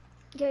right now.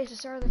 Okay, it's the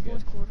start of the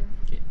fourth quarter.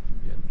 Okay,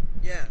 good.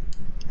 Yeah.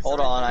 Hold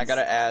on, I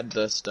gotta add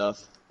the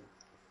stuff.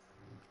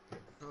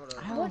 Hold I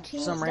on. have What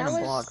team- some that random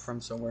was- block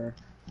from somewhere.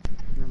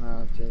 I don't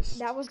know, just...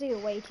 That was the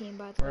away team,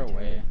 by the We're way.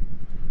 away.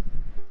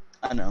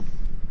 I know.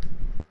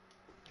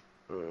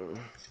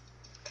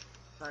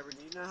 Cyber, do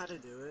you know how to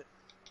do it?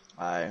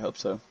 I hope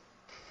so.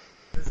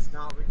 Because if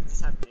not, we can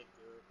just have Nick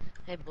do it.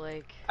 Hey,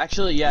 Blake.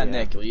 Actually, yeah, Yeah.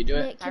 Nick, will you do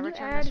it? Nick, can I you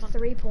return add this one?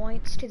 3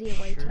 points to the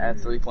away team? Add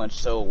 3 points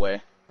so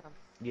away.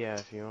 Yeah,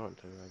 if you want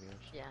to, I guess.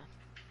 Yeah.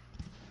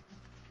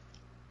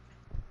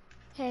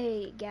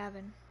 Hey,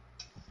 Gavin.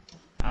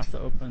 I have to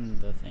open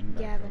the thing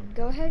back Gavin, up.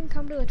 go ahead and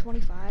come to the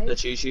 25 The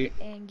cheat sheet?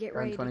 and get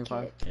ready to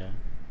 25? kick. Yeah.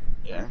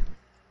 Yeah.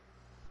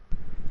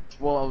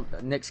 Well,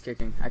 Nick's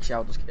kicking. Actually,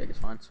 I'll just kick. It's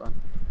fine. It's fine.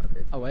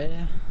 Okay.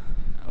 Away.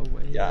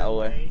 Away. Yeah,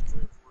 away. 3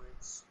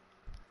 points.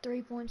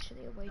 3 points to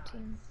the away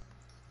team.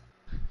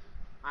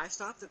 I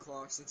stopped the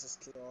clock since it's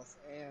kickoff,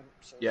 and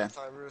so Yeah.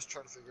 Cyber was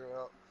trying to figure it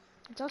out.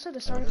 It's also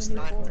the start of it's a new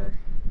 9 quarter.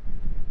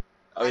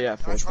 Oh yeah, I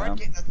fourth tried down.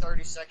 getting a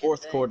 30-second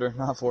Fourth thing. quarter,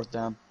 not fourth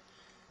down.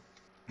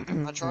 I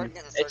tried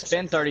getting a 30 It's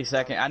been 30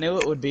 seconds. I knew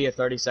it would be a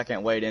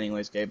 30-second wait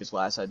anyways, Gabe. Is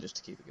why I said just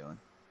to keep it going.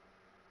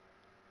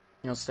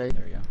 You'll stay.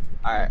 There we go.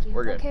 Alright, Thank you.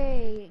 we're good.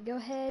 Okay, go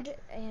ahead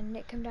and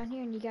Nick come down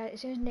here, and you guys,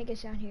 as soon as Nick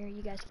gets down here,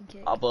 you guys can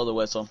kick. I'll blow the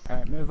whistle.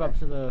 Alright, move up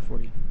to the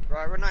 40.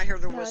 Right, we're not here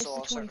to No, it's whistle. the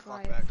I'll start the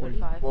clock 25. back.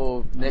 45.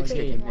 Well, Nick's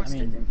Okay. kicking. I Nick's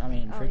kicking.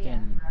 mean, Oh,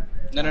 freaking.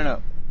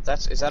 No.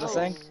 Is that a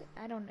thing?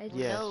 I don't. It's,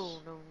 Yes. No,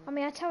 no. I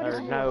mean, that's how it is. Or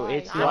in no, real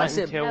it's life. Yeah, I not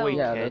said- until we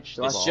yeah, catch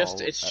the that's-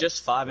 ball. It's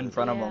just 5 in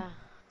front of them.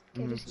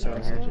 Okay, Mhm, just, so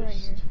let's go right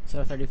here.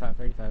 So 35,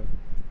 35.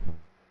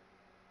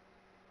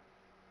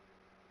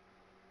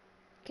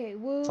 Okay,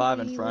 woo 5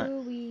 in front.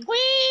 woo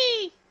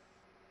Whee!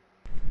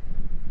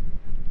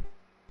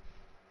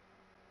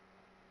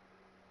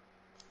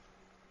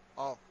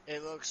 Oh,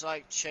 it looks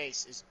like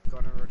Chase is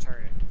going to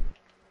return it.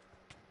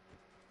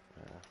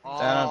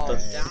 Down at the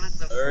down at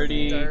the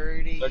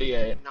 30,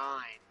 38.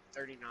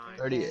 39.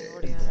 38.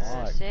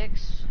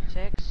 46.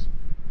 6.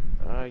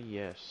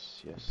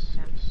 Yes. Yeah.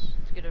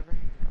 Let's get over.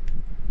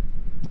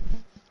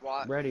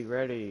 What? Ready,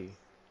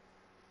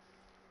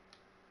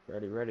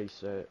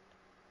 set.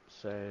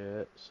 Say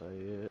it.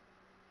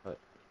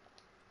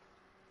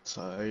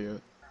 So,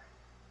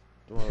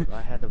 Well,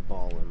 I had the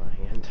ball in my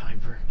hand,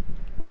 Tiber.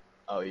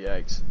 oh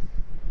yikes.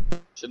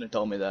 Shouldn't have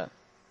told me that.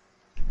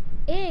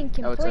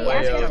 Incomplete.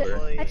 way That's,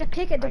 over. that's a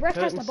kick. The I ref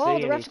has the couldn't ball.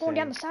 see The ref's going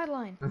down the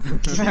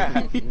anything.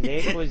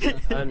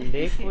 sideline.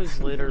 Nick was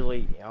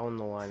literally on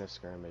the line of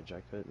scrimmage.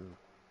 I couldn't.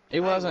 He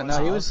wasn't.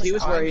 No, he was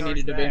where he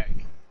needed to be.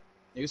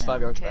 He was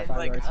 5 yards Okay. back. 5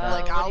 Like, yards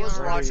back. I was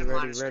Ready, watching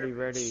line of Ready.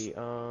 scrimmage.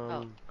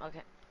 Oh,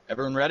 okay.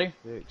 Everyone ready?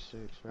 6.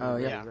 Oh,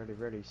 Ready, yeah.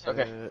 ready. Set.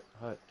 Okay.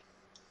 Hut.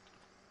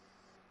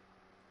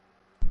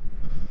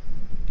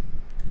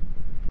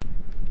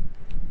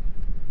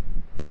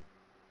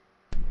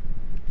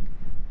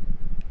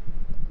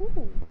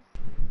 Ooh.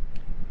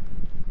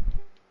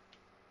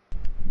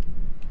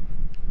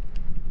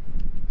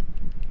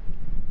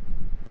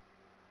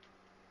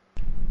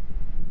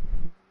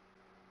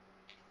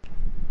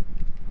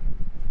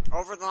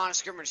 Over the line of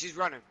scrimmage, he's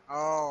running.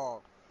 Oh,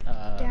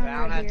 Down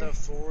down right at here. the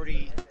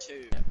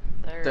 42.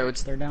 Third. So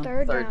it's Third down.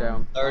 Third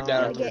down. Third down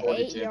Gotta at the get 8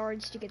 42.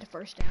 yards to get the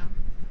first down.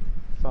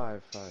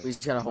 5. We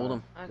just gotta hold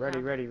him. Okay. Ready.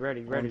 Yeah, Get it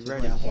ready, Get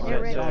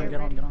get on,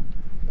 ready. get on.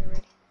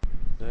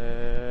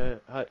 They're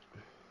ready. Hut.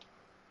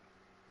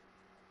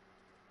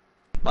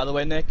 By the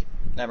way, Nick,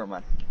 never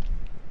mind.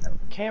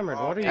 Cameron,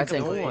 what are you That's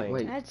doing? incomplete.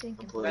 Wait. That's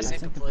incomplete. That's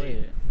That's incomplete.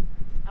 incomplete.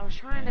 I was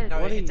trying to.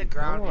 No, What it are hit the you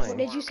ground. doing? before.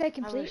 Did you say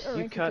complete or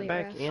You cut incomplete,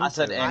 back ref? in. I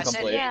said I said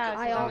incomplete. yeah.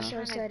 I was also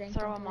trying said to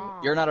throw him incomplete.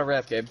 off. You're not a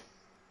ref, Gabe.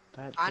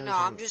 That I know,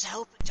 I'm doesn't- just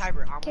helping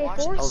Tiber. I'm Okay,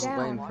 watching. I was fourth waiting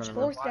down. for watching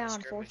them. Fourth the line of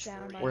down. scrimmage Fourth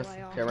down. for By you. the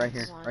way, Okay, right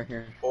here. Right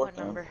here. Fourth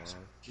What number?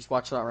 Just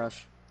watch that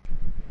rush.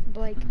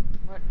 Blake,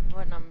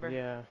 What number?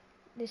 Yeah.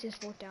 this is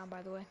fourth down,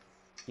 by the way.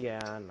 Yeah,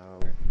 I know.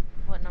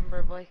 What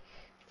number, Blake?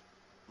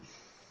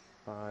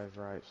 5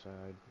 right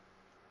side.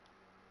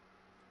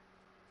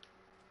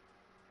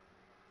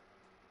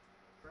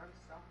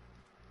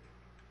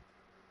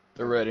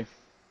 They're ready.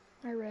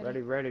 I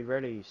ready.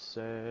 Ready.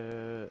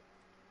 Set.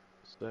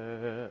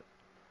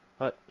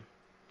 Hut.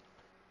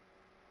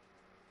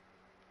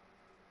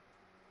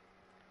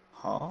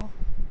 Huh?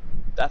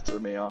 That threw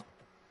me off.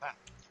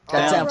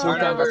 That's Down, down. Fourth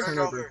down. turnover.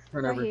 Turnover. Right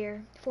Turnover.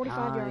 here.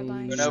 45-yard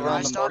line. Nice. Turnover on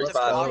I the stopped the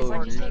 45. clock.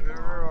 Why'd you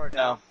take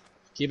No.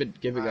 Keep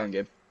it going,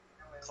 Gabe.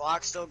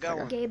 Clock's still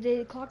going. Gabe,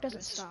 the clock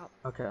doesn't stop.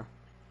 Okay.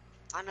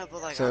 I know,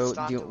 but like I So,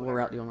 stopped it. what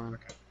route do you want?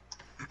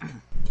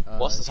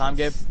 What's the time,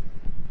 Gabe?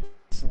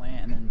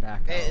 and then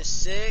back It out. is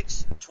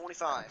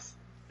 6:25.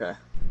 Okay.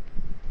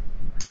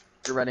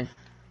 You're ready.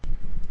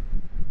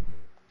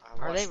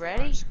 Are they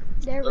ready?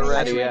 They're They're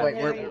ready, yeah. Wait,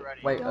 They're we're,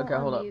 ready. wait, Don't okay,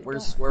 hold up. unmute, Where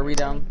don't- are we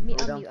down? Me,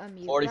 We're down?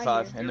 unmute.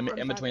 45 Right in the here.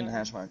 in between the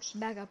 45 hash marks.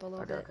 Back up a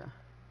little Okay, bit. okay.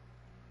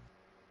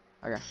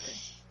 Okay. Alright.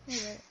 Here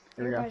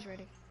we go. Everybody's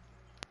ready.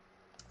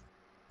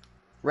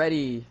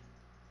 Ready.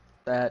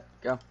 Set.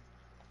 Go.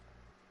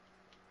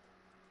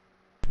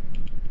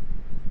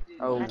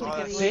 Oh, That's a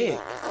good Pick.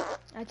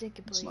 I think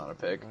It's complete. not a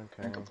pick.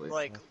 Okay. Incomplete.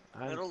 Like,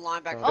 middle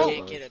linebacker Oh.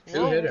 can't get a pick.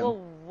 Who hit him?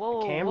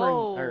 Whoa, Cameron,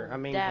 whoa. or I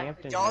mean that,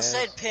 Hampton Y'all has.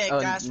 said pick, Oh,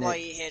 that's why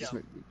Nick, he hit just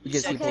him. you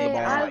just said keep the Okay, ball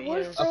I out.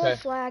 would throw Okay. a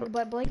flag,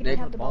 but Blake Nick, didn't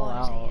have the ball in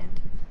his ball out. hand.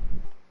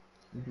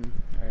 Mm-hmm.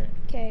 Alright.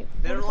 Okay.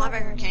 Middle 45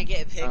 linebacker yard can't line.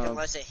 get a pick Oh,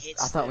 unless it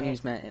hits I thought when them. you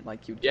meant it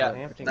like you. Yeah,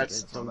 Hampton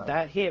that's gets some.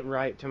 That hit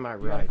right to my You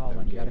gotta right. call though,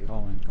 one. You gotta Gabe.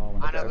 call one. Call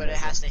one. I know, but it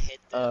has to hit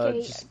them.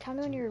 Okay, Just tell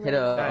me when you're hit ready.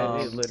 a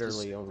It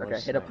literally just, almost okay,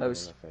 hit a smacked me in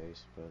post. the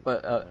face,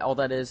 But all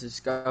that is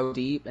go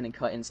deep and then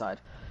cut inside.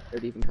 Go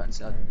deep and cut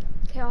inside.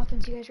 Okay,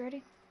 offense, you guys ready?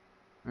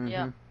 Mm-hmm.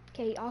 Yeah.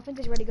 Okay, offense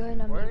is ready. Go ahead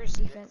and Where's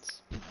unmute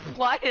defense.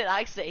 Why did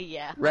I say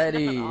yeah?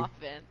 Ready. On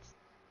offense.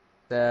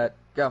 Set.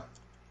 Go.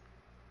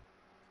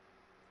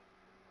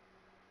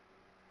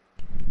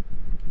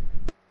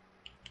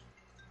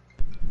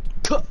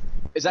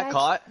 Is that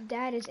caught?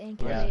 That is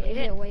incomplete. Yeah. It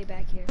hit way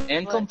back here.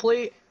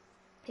 Incomplete?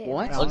 Hit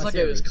What? back. Looks like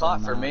it was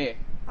caught for on me.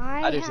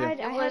 I do too. had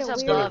It a was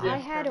weird above I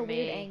it had for a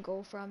weird me.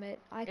 angle from it.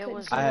 I couldn't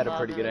was see I had a it.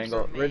 pretty good above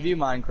angle. for me. Review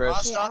mine, I'll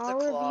Chris. stop the I'll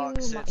clock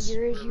review since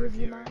yours. we're You review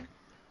reviewing.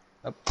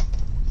 mine.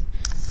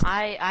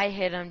 I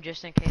hit him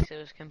just in case it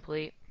was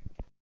complete.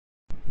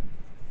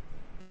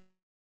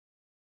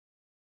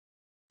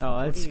 Oh,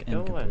 What it's are you doing?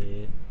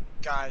 incomplete.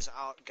 Guys,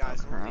 I'm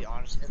gonna be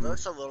honest. It Hmm.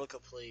 looks a little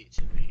complete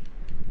to me.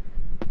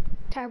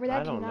 Tyler, I that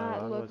did don't know, not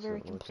I look wasn't very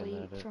looking complete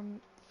at it.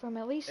 from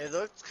at least. It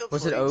looked complete.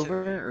 Was it to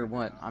over me. or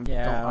what? Yeah, don't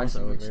it was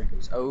honestly over. It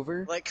was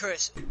over. Like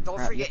Chris, don't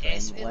Crap, forget, you're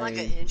it's playing in like an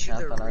way inch of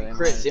the half that I ring. am.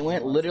 Chris, it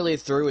went literally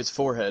through his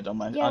forehead on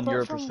my Yeah, on but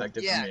your from-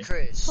 perspective. Yeah, to me.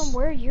 Chris. From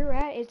where you're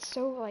at, it's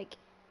so like.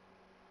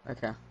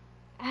 Okay.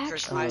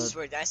 Chris, Actually, I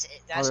swear that's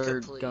They're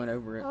complete. going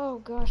over it. oh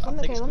gosh. I think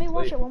Okay, it's let me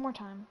watch complete. it one more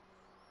time.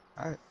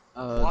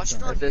 Watch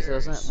it on if this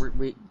yours. doesn't,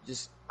 we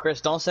just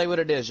Chris, don't say what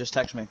it is. Just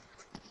text me.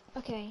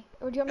 Okay,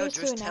 or do you want me No,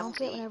 to just tell announce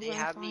it me. whenever They I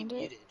have me find it?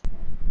 muted.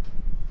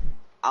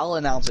 I'll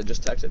announce it.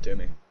 Just text it to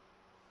me.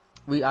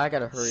 I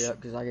gotta hurry up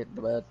because I get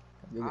to bed.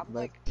 I gotta get to I'm bed.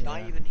 like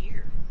not Yeah. even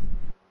here.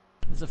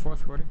 This is the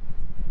fourth quarter.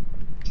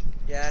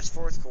 Yeah, it's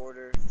fourth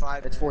quarter. 5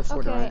 It's minutes. fourth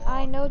quarter, Okay, right?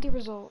 I know the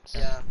results.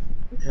 Yeah.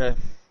 Okay.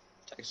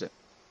 Text it.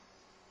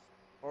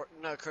 Or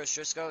no, Chris,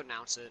 just go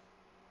announce it.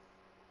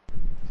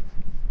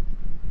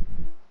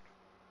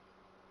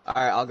 All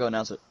right, I'll go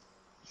announce it.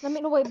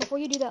 No, wait, before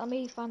you do that, let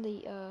me find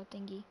the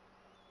thingy.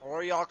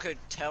 Or y'all could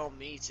tell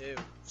me too.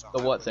 So The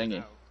I what wouldn't thingy?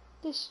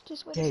 know.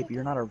 Just wait a Gabe, second.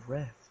 you're not a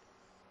ref.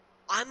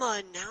 I'm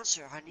an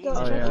announcer. I need Go, to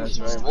check Oh yeah, your that's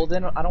right. chat. Well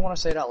then, I don't want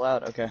to say it out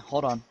loud. Okay,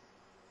 hold on.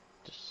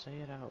 Just say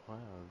it out loud.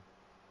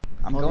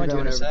 I'm While going you're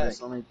to in a over sec.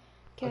 this, let me.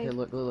 Okay. Okay,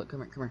 look,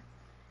 come here.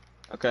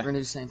 Okay. We're gonna do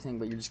the same thing,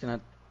 but you're just gonna.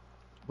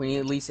 We need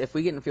at least if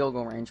we get in field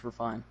goal range, we're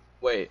fine.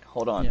 Wait,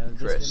 hold on, Yeah, just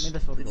Chris. give me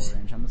the field goal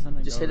range. I'm just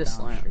gonna Just go hit a down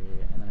slant. straight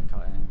and then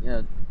cut in.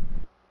 Yeah.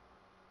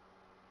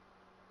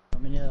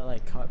 Want me to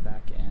like cut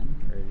back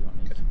in, or do you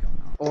want me to keep going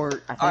out? Or I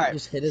think Alright.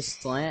 just hit a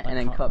slant Like and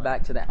then cut cut back.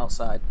 back to the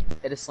outside.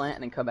 Hit a slant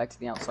and then cut back to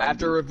the outside.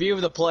 After review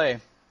of the play,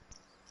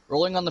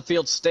 rolling on the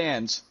field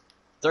stands.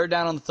 Third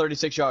down on the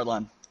 36-yard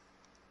line.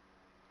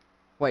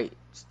 Wait,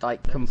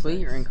 like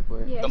complete or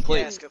incomplete? Yeah, it's Complete.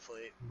 Yeah, it's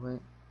complete. Wait.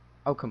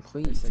 Oh,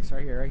 complete. 6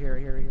 right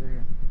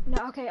here.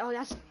 No, okay. Oh,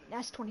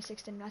 that's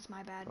 26. Then that's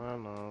my bad. I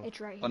don't know. It's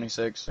right here.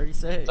 26.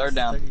 36. Third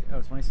down.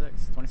 26.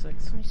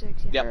 26.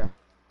 26. Yeah. Yep.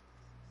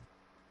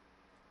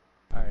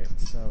 Alright,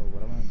 so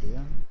what I'm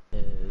gonna do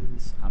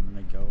is I'm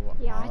gonna go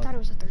Yeah, I up, thought it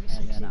was a 36.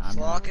 and then I'm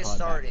Clock gonna is cut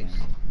back starting.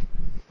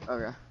 in.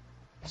 Okay.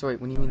 So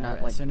wait, when you mean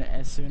that, like,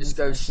 as soon just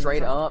go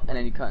straight up and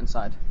then you cut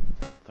inside.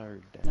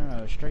 Third down.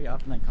 No, straight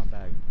up and then come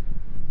back.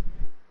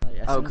 Like,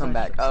 as Oh, soon as come I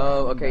back. start Oh,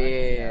 coming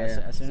okay, back-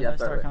 yeah. As soon Yeah, as I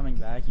throw start it. coming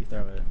back, you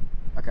throw it.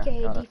 Okay.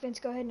 Okay, got it. defense,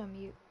 go ahead and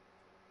unmute.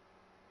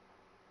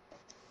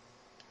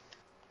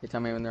 You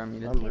tell me when they're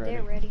unmuted. I'm Okay, ready.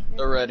 they're ready.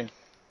 They're ready.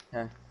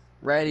 Okay.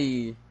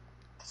 Ready.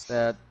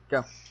 Set.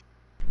 Go.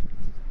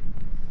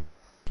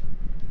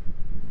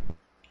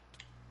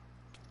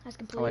 That's Oh,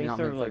 complete. wait, He not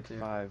threw me, like too.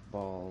 5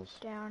 balls.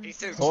 Down. He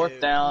threw Fourth two.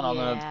 down on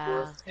Yeah, the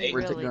fourth. he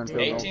Where's it really going? did.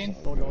 Field goal? 18?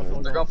 Field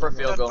goal, They're going for a The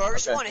field goal.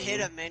 first Okay. one hit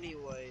him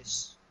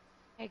anyways.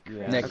 Hey, Yeah.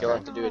 Chris, Nick, you'll is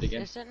have to it do not- it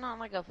again. Is it not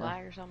like a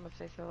flag or something if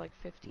they throw like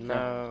 50?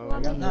 No. Well, I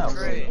mean, No. it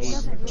Chris,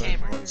 doesn't really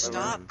Cameron, matter.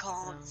 stop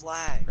calling No.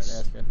 flags.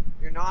 That's good.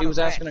 You're not He was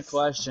a asking a ref.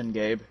 question,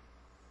 Gabe. I know,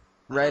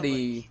 but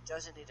Ready. He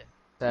doesn't need it. It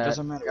Set.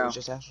 doesn't matter. Go. He's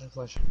just asking a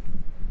question.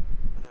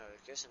 I know,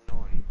 it gets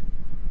annoying.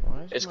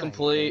 Why is It's my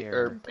complete,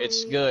 hair- or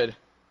it's good.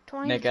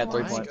 20 Nick had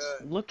 3 20. points.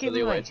 Look For at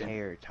the my away team.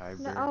 hair, Tiber.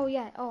 No, oh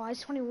yeah. Oh,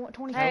 it's 21,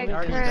 20. Hey, It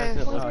already Chris.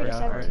 doesn't 23 to look-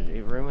 17.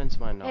 It ruins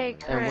my Hey,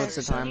 knowledge. And what's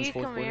Chris, the time? can you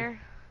Fourth come quarter? here?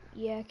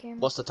 Yeah, Cameron.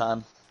 What's the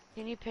time?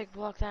 Can you pick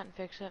block that and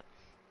fix it?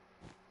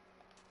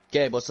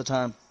 Gabe, what's the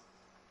time?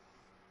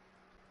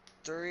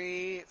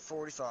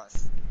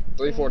 3:45.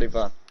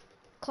 3:45.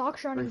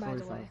 Clock's running, by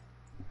the 3:45. way.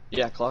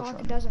 Yeah, clock's Clock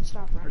running. doesn't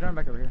stop We're going running.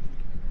 back over here.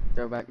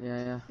 Go back.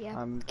 Yeah. Yeah,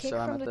 I'm kick so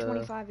I'm from at the the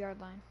 25-yard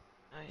line.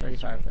 Oh, yeah,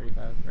 35,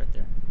 35, right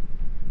there.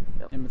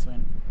 Yep. In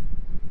between.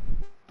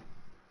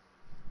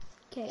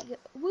 Okay,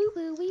 woo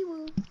woo wee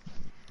woo.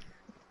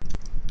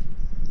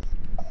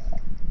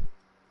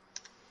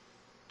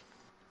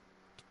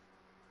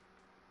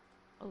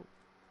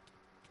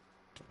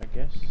 I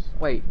guess.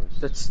 Wait,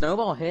 the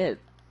snowball hit.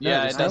 No,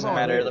 Yeah, the it doesn't snowball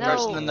matter. hit. The No,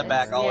 person in the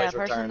back it's- always yeah,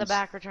 person in the returns.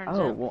 back returns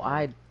Oh, it. well,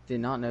 I did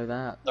not know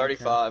that.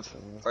 35.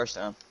 First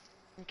down.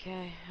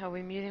 Okay, are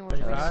we muting? What are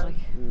we 35?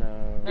 like?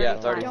 No. Yeah,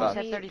 35. 35.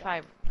 You said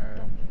 35.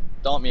 Alright.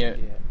 Don't mute.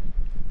 Yeah.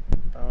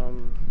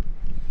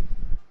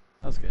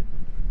 That was good.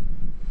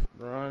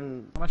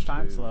 Run. How much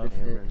time's to left?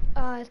 Cameron.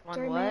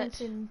 3 what? minutes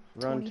and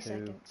Run 20 to-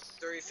 seconds.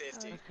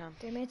 350. Okay.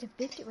 3 minutes and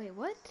 50. Wait,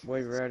 what?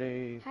 Wait,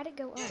 ready. How'd it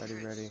go up?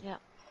 Ready. Yeah.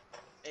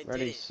 It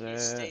Ready, didn't. set, It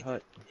stayed,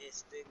 hut.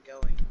 It's been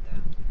going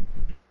down.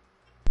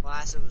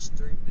 Last it was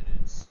 3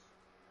 minutes.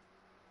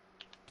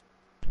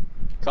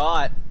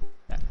 Caught.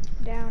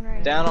 Down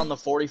right. Down on the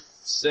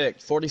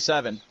 46.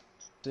 47.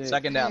 Six,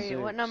 Second down. Hey,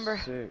 what number?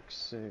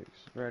 6.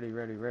 Ready.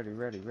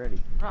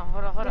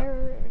 Hold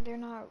on. They're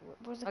not.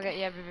 What's the Okay,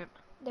 yeah,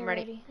 They're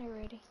ready.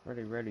 ready. They're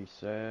ready. Ready,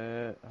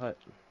 set, hut.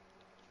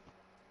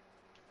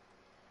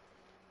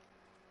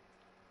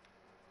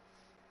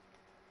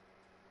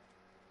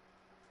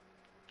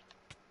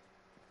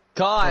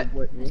 Caught.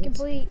 It's complete. He's gone. It's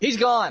complete. He's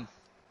gone.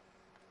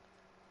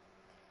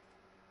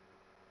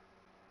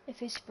 If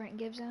his sprint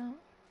gives out.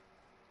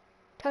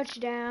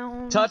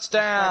 Touchdown.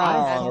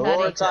 Touchdown. That's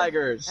Aurora Teddy.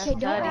 Tigers. Okay,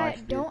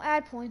 That's don't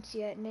add points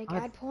yet, Nick. I-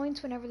 Add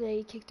points whenever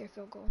they kick their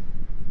field goal.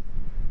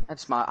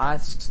 That's I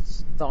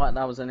thought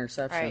that was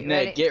interception. Alright,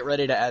 Nick, ready? get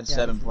ready to add Yeah.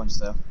 7 points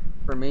though.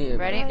 For me, it,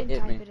 Ready? Go ahead and hit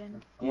type me. it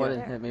in. Well, it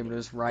Yeah. hit me, but it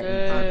was right What?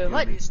 in front Do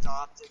of me. you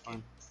stop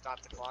Fine.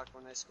 the clock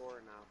when they score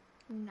or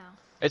no? No.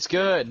 It's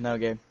good. No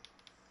game.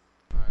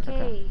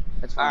 Okay.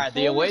 That's All fine. right,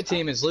 the away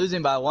team is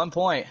losing by 1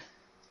 point.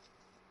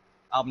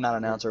 I'm not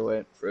announcer.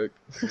 Wait, Fruit.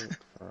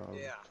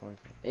 Yeah.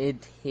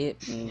 It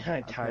hit me.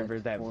 Tiber,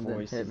 that Well, it didn't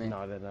voice hit is me.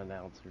 not an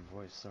announcer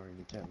voice, sorry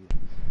to tell you.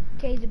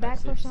 Okay, the back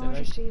Sit- person sit always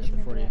back receives. at the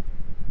Remember 40.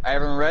 that.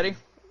 Everyone ready?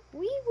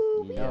 Wee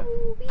woo, wee Yeah.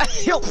 woo, wee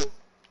woo.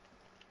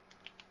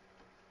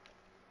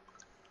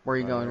 Where are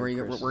you Right, going? Where are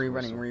you Chris's running?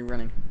 whistle. Where are you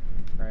running?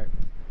 Right.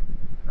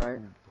 Right?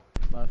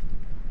 Left.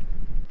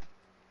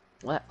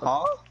 What?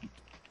 Huh?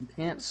 You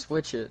can't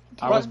switch it.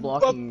 I Run, was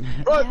blocking.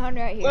 Down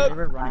right here. They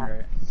were running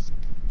right.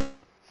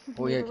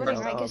 Oh, You yeah, were running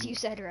 'cause, right because you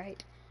said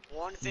right.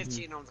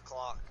 1:15 on the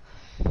clock.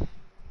 We'll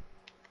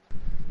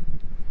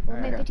make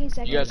Alright. 15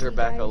 seconds. You guys are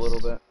back a little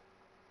bit.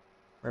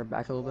 We're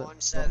back a little bit.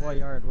 1-7. What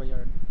yard? What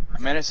yard?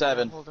 Minute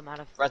 7. Hold him out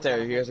of Right there,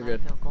 hold him you guys out are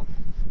of good. field goal.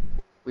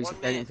 We 1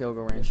 stayed in minute. field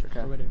goal range. What do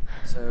we Okay. do?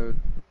 So,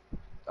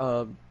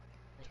 a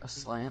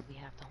slant. We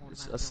have to hold him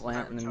It's out a of field goal.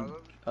 slant and then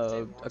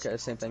okay,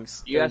 same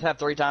things. You guys have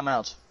 3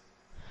 timeouts.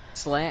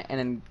 Slant and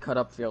then cut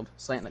up field.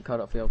 Slant and cut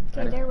up field.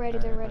 Okay, they're ready.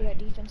 They're ready at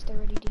defense. They're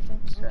ready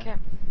defense. Okay.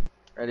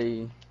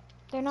 Ready,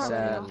 They're not set.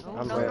 ready I'm offense. ready.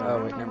 Oh No, wait, no, oh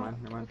no, wait, no, never no.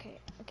 mind, never mind.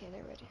 Okay,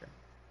 they're ready.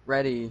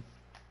 Ready,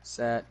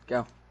 set,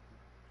 go.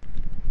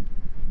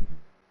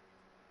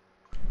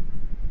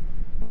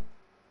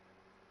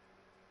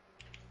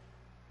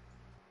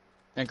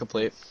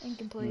 Incomplete.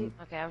 Incomplete.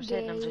 Okay, I was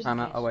hitting him just in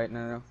Timeout. case. Oh wait,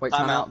 no. Wait,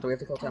 Timeout. timeout. Do we have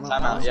to call timeout?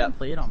 Timeout, It's yeah.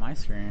 complete on my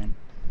screen.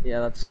 Yeah,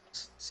 that's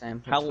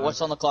same. How?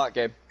 What's on the clock,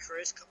 Gabe?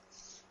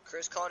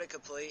 Chris called it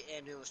complete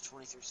and it was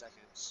 23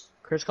 seconds.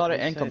 Chris called it He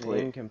said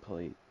incomplete.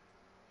 Incomplete.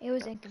 It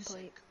was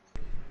incomplete.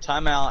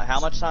 Timeout. How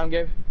much time,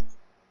 Gabe?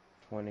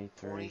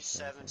 23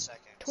 27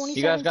 seconds. 27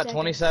 You guys got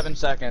 27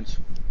 seconds.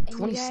 And you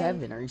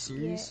 27. guys- Are you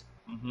serious?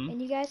 Mm-hmm.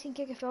 And you guys can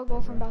kick a field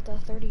goal from about the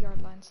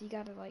 30-yard line, so you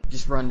gotta like.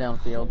 Just run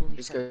downfield. Holy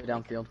Just go crap.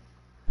 downfield.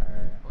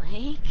 Alright.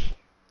 Blake?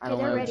 I Okay, don't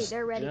they're know. ready.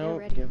 They're ready. They're Don't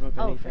ready. give up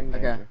Oh, anything.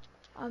 okay.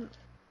 Andrew.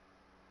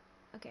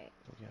 Okay.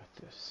 We got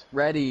this.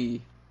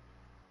 Ready,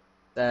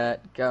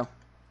 set, go.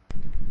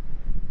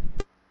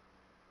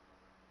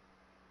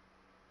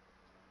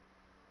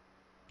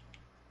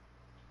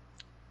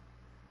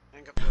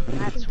 Incomplete.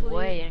 That's Incomplete.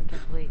 way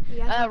incomplete. You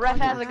guys can Ref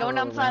call has it timeout. going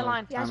down the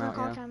sideline. You guys Timeout, wanna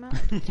call yeah. timeout?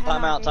 Timeout,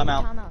 Gabe. timeout.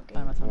 Timeout, Gabe.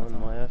 Timeout, timeout, One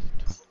timeout. left.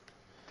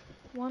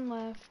 One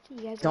left. You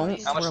guys Don't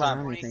ready? How much swirl time?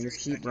 around anything.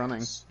 Just 23 keep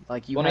running. seconds.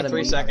 Like you 23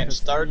 had a seconds.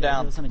 Third He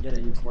down. doesn't get it.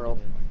 He doesn't World.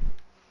 get it.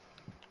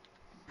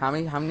 How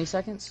many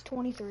seconds?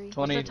 23.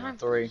 23.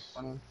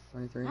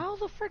 23. How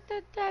the frick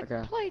did that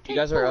Okay. play take You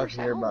guys are up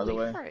 4 here, by the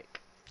Holy way.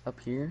 frick. Up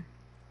here.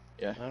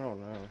 I don't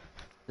know.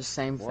 The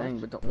same What? thing,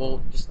 but don't,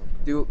 well, just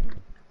do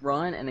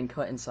run and then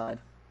cut inside.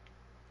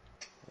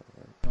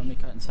 Let me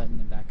cut inside and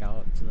then back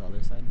out to the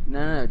other side.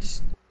 No,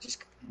 just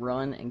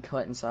run and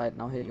cut inside,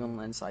 and I'll hit you on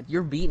the inside.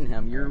 You're beating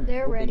him. You're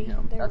They're whooping ready.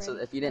 him. They're That's ready.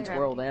 if you didn't They're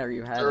twirl ready. there,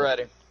 you had They're it.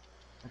 ready.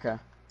 Okay.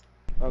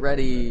 Okay,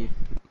 Ready,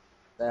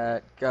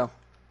 set, go.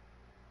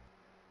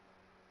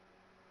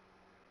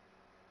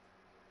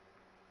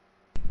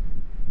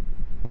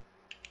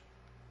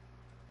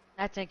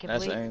 That's That's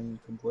incomplete.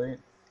 incomplete.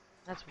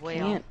 That's way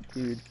off. Can't,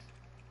 dude.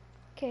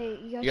 Okay,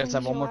 you guys, You guys wanna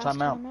have use one more your last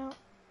timeout. timeout?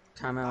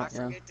 Timeout.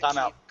 Yeah. forget to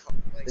Timeout.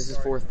 keep This is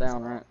starting fourth from down,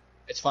 start. right?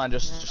 It's fine.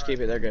 Just keep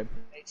it. They're good.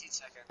 18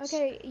 seconds.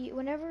 Okay,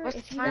 whenever What's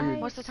if the you time?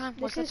 guys, What's the time?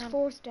 What's this the is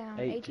time? 4th down,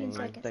 18 18.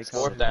 seconds. They Fourth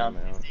called down.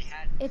 timeout. If they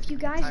had, If you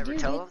guys Tyler, do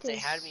tell get them if they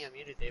had me this,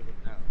 unmuted, they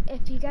would know.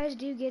 if you guys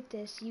do get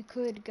this, you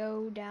could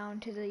go down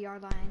to the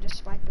yard line and just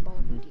spike the ball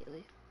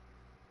immediately.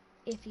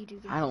 If you do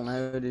get I don't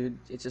this. know, dude.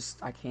 It's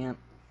just I can't.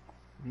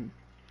 You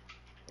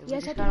We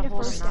guys just have to gotta get a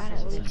hold it, first not down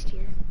at just least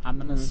here. I'm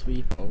gonna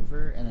sweep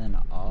over and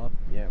then up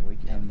Yeah, we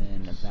can.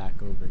 and then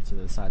back over to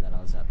the side that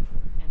I was at before.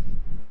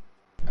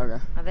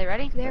 Okay. Are they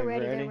ready? They're They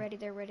ready, ready? they're ready,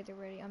 they're ready, they're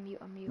ready.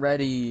 Unmute.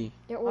 Ready.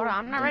 They're Hold on,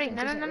 I'm not ready.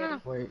 No, defense no, no,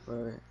 isn't no. ready.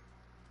 Wait.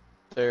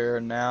 They're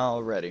now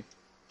ready.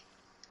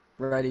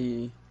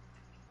 Ready.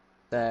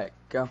 Set.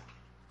 Go.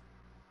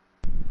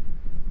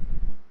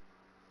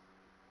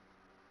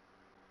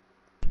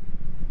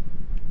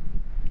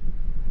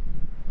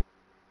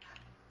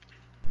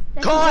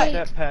 That's Caught!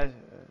 great. Step past.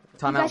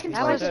 You guys Timeout. can That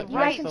spike was it. You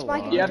right. guys can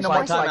spike it. You have no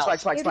more Spike it. timeouts.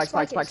 Spike. Dude,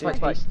 spike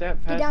it. He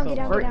stepped past down, the get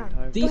down, line. get down. Tyler. Go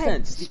ahead,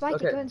 Defense. spike it,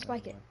 Okay. go ahead and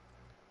spike it.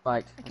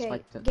 Spiked. I Okay,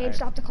 spiked it. Gabe,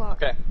 stop the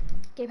clock. Okay.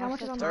 Gabe, how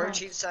much is on the clock?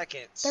 13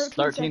 seconds.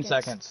 13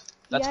 seconds.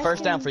 That's guys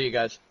first down can- for you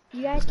guys.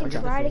 You guys can Okay.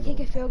 try to kick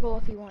a field goal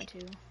if you want to.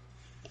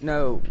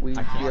 No, we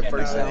I can't. have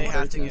first No, down. they have to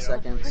 13 get off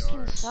seconds. the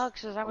Freaking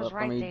sucks, cause I was Let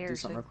right me there, do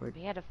something so real quick.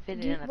 we had to fit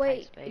it Do, in a tight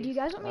wait, space. do you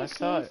guys want me I to see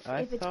thought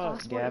if it's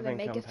possible to Gavin even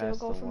make a come field past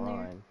goal the from there?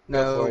 line.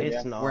 No, for it, It's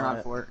yeah. not. we're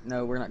not for it.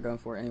 No, we're not going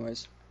for it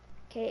anyways.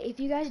 Okay, if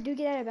you guys do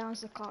get out of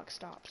bounds, the clock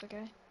stops,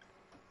 okay?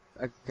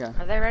 Okay.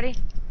 Are they ready?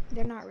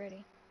 They're not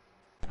ready.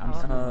 I'm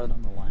just gonna run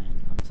on the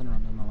line. I'm just gonna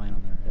run on the line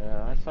on the right.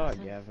 Yeah, I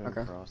thought Gavin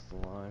Okay. crossed the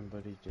line,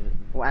 but he didn't.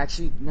 Well,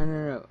 actually,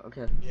 no.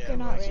 Okay. Yeah, They're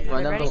not like, ready. he Run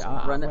didn't- down ready? the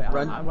run. Wait,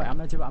 Run. I'm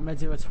gonna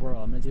do a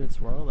twirl. I'm gonna do a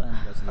twirl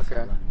and go to the Okay.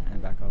 sideline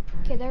and back up.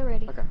 Okay, they're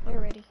ready. Okay. They're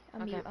ready.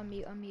 Okay.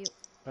 Unmute.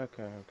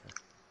 Okay.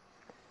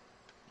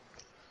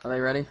 Are they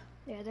ready?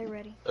 Yeah, they're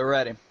ready. They're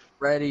ready.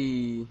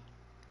 Ready.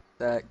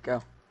 Set.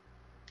 Go.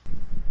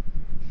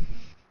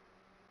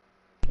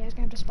 You guys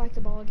gonna have to spike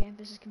the ball again if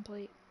this is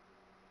complete.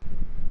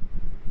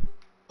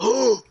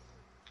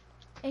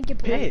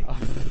 Incomplete. Pick.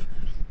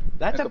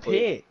 That's a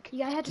Incomplete. pick. You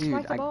guys had to Dude,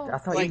 spike the I ball.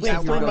 thought Like, you that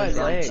said you were one going my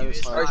down. leg. So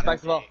is sorry. Alright, not spike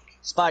a the ball. pick.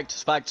 Spiked.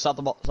 Stop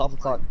the ball. Stop the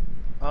clock.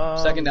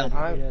 Second down.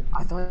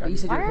 I thought you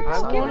said you Why were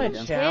are going you I to giving want him to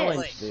shit?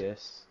 challenge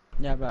this.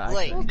 Yeah, but I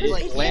Blake, couldn't. Well, 'cause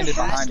Blake, if landed it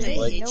has behind to you, hit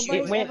Blake. you, It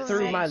nobody's went ever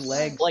through my missed.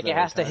 legs. Like it though,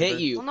 has to hit Tyler.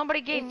 you. Well,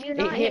 nobody gave If me you're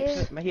the not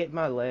It in- hit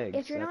my legs.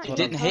 If you're not That's in what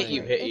didn't I'm hit you,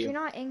 saying. hit if you. you're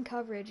not in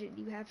coverage,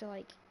 you have to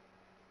like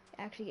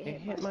actually get It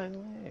hit. hit by my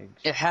it.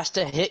 legs. It has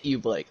to hit you,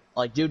 Blake.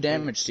 Like do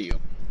damage to you.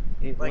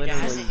 It Like, it has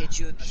to literally hit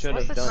you in the should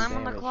What's have the done time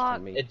on the damage clock?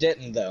 to me. It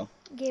didn't though.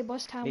 Gabe,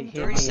 what's time? It on the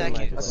hit 3 clock? me in my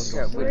seconds. legs.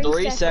 Okay, wait.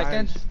 3 seconds.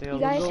 seconds. I'm still You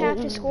guys going.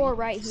 have to score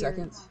right here,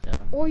 Seconds.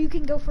 or you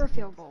can go for a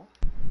field goal.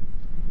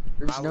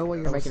 There's no way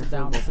you're Go making a sit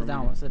field down. goal Sit from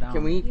down. here. Sit down.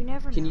 Can we? You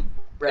never Can you? know.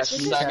 Ref, It's can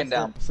just you second test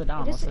down. it? Sit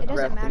down. It Sit doesn't down.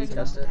 Ref, matter please if you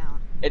test don't it.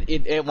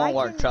 down. It won't I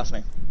work. can- Trust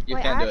me. You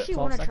Wait, can't I do actually it.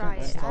 want to 12 try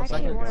seconds. it. I 12 actually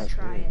seconds. want to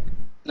try it.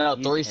 No,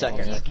 You 3 can't.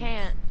 seconds. You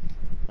can't.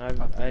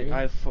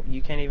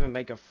 You can't even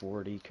make a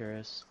 40,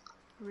 Chris.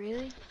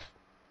 Really?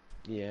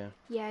 Yeah.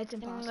 Yeah, it's Uh,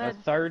 impossible. A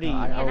 30. The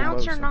announcer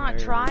almost not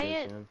barely try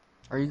gets it? in.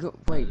 Are you go?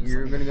 Wait,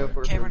 you're gonna go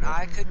for a field Cameron, goal?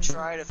 I could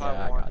try it if Yeah,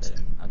 I I want got to. it.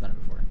 I've done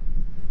it before.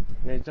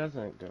 It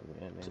doesn't go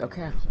in. Anyways.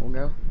 Okay, we'll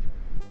go.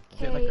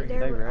 Okay, They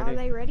are ready?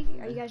 they ready?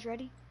 Are you guys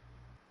ready?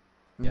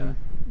 Yeah.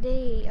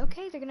 They're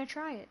gonna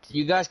try it.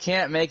 You guys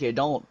can't make it.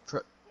 Don't.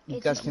 You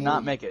It's guys cannot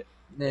easy. make it.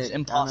 Nick, It's I know.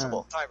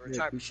 impossible.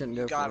 Tyler, We shouldn't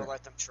you go gotta for it.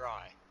 let them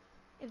try.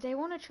 If they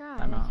want to try,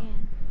 I'm they out.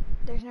 can.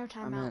 There's no I'm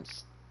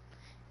timeouts.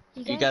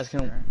 You guys can.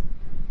 Sure.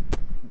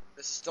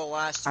 This is the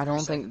last. I 3 don't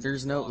think seconds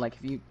there's of no the like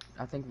if you.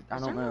 I think I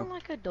Is don't there know. not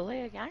like a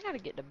delay? I gotta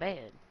get to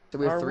bed. So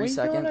we have Are 3 we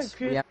gonna seconds.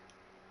 get- We have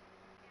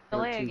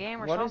Delay a two.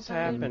 game or What something? is dude?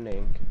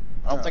 happening?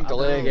 I don't think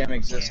delay a game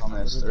exists on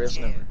this. There is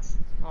no. clock.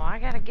 Well, I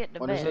gotta get to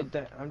What is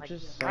bed. I'm Like,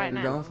 just right saying.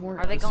 now. going for it?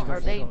 Are they going? Are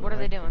they? What are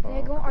they doing?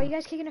 They go. Are you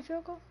guys kicking a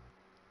field goal?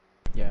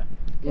 Yeah.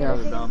 Yeah. they're we're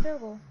kicking done. a field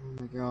goal.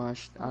 Oh my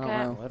gosh, I Okay.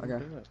 don't know. Let 'em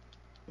Okay, do it.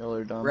 Y'all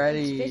are dumb.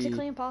 ready. It's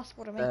physically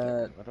impossible to make it.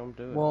 Set. Let 'em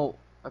do it. Well,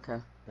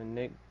 okay. And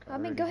Nick. I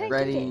mean, already go ahead, has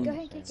kick Ready. it. Go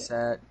ahead, kick it.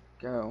 Set.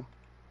 Go.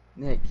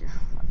 Nick.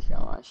 Oh my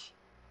gosh.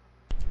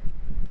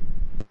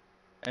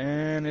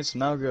 And it's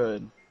no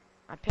good.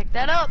 I picked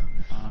that up.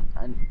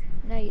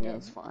 No, you Yeah, didn't.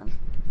 it's fine.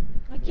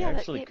 Like, You yeah, that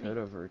actually hit me. could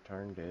have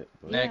returned it.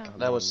 But Nick, Yeah.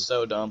 that was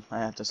so dumb. I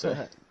have to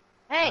say.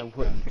 I Hey,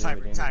 wouldn't do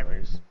Timer, it timer.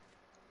 anyways.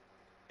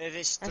 If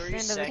it's That's 3 the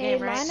end of the seconds, Okay,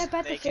 game, right? line up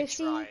at they the can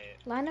 50. try it.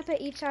 Line up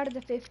at each side of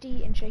the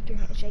 50 and shake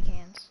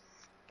hands.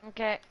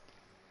 okay.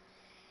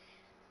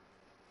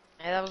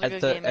 Hey, that was a At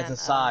good the game, man. at the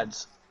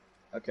sides.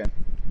 Okay.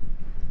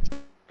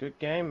 Good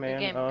game, man.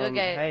 Good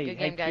game, Hey, good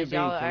game, hey, guys. QB,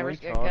 Y'all, can I we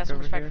got talk some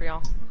over respect here? for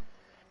y'all.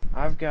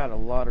 I've got a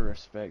lot of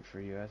respect for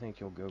you. I think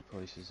you'll go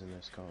places in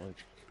this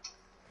college.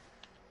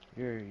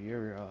 You're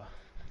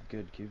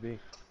good QB.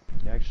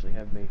 You actually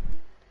had me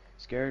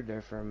scared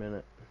there for a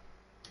minute.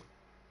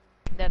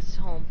 That's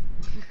home.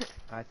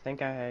 I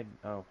think I had.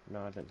 Oh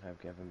no, I didn't have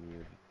Kevin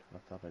muted. I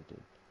thought I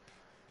did.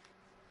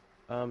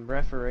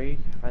 Referee,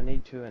 I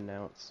need to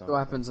announce something. What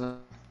happens?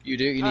 You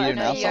do? You need to No,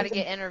 announce you gotta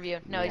something? get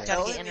interviewed. No, he's Yeah.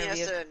 gotta Tell get him he has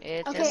interviewed. to-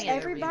 It's in Okay, the interview.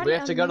 everybody We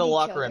have to go to unmute each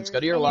locker other, rooms. Go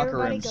to your and locker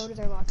everybody rooms. go to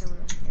their locker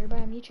room.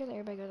 Everybody unmute each other.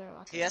 Everybody go to their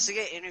locker He room. has to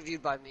get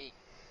interviewed by me.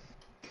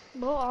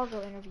 We'll all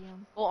go interview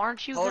him. Well,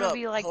 aren't you Hold gonna up,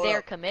 be like hold there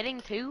up.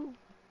 committing too?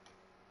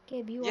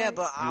 Gabe, you Yeah, are.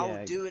 but I'll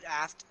Yeah. do it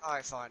after.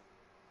 Alright, fine.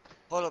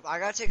 Hold up, I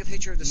gotta take a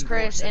picture of the score.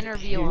 Chris, Send it to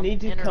interview You him.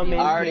 need to interview come him. in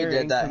I already here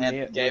did and that,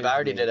 commit Gabe. with I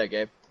already me. did that,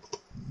 Gabe.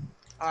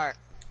 Alright,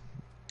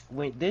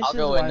 Wait, this I'll is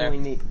go in why there. we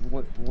need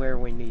where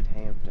we need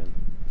Hampton.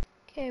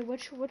 Okay,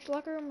 which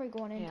locker room are we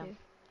going Yeah.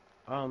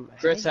 into?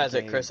 Chris Hey, has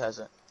it. Gabe, Chris has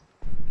it.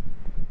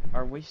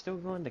 Are we still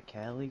going to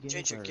Cali, Gabe?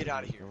 Ginger, or get are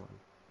outta we here. going-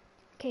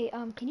 Okay,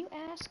 can you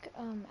ask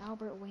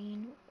Albert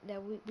Wayne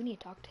that we need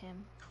to talk to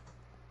him?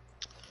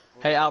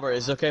 Hey, Albert,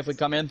 is it okay if we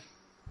come in?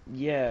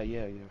 Yeah.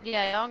 Yeah,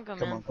 y'all can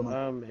come in. Come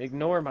on.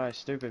 Ignore my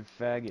stupid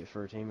faggot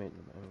for a teammate.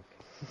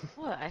 Okay.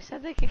 What? I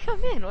said they could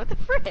come in. What the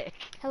frick?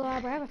 Hello,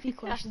 Albert. I have a few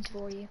questions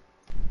for you.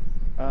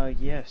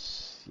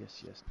 Yes.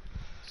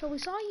 So we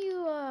saw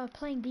you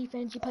playing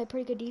defense. You play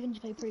pretty good defense.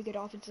 You play pretty good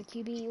offensive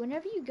QB.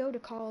 Whenever you go to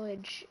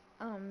college,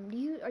 are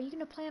you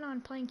gonna plan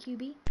on playing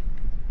QB?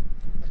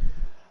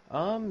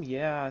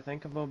 Yeah, I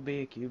think I'm gonna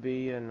be a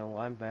QB and a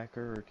linebacker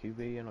or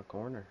QB in a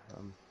corner.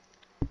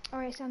 All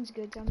right, sounds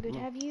good. Sounds good.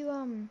 Have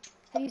you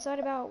thought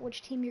about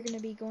which team you're gonna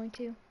be going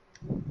to?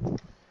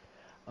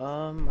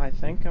 I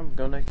think I'm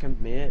gonna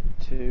commit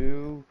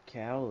to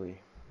Cali. You're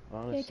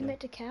gonna Honestly. commit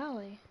to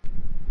Cali.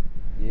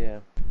 Yeah.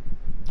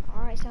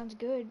 All right, sounds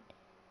good.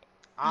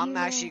 I'm You,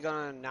 actually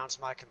gonna announce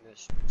my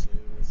commission too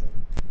with him.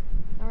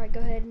 All right, go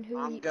ahead. And who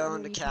I'm who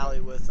going are to you Cali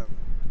with him.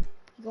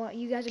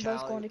 You guys are both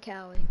Cali. going to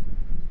Cali.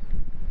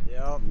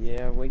 Yep.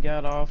 Yeah, we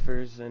got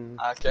offers and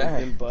Okay. we've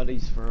been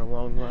buddies for a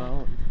long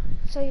while.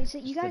 So you It's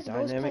guys a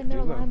both play dynamic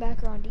middle duo.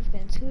 linebacker on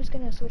defense. Who's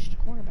gonna switch to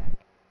cornerback?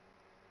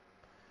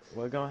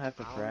 We're gonna have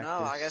to I don't practice.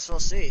 know, I guess we'll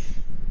see.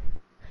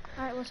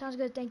 All right, well, sounds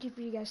good. Thank you for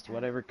you guys' time.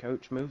 Whatever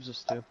coach moves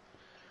us to.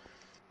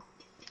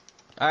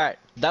 All right,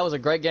 that was a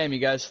great game, you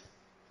guys.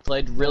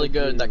 Played really Thank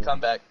good. That you.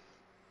 comeback.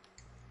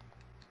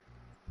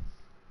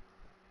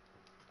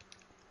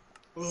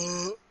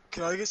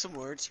 Can I get some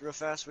words real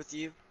fast with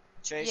you,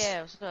 Chase?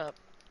 Yeah, what's up?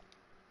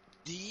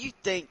 Do you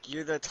think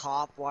you're the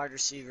top wide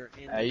receiver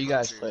in the Hey, you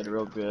guys country played right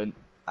real now? good. In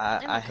I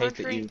the hate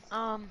that country,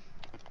 you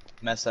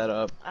messed that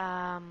up.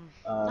 not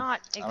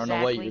exactly. I don't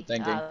know what you were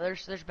thinking.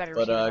 There's better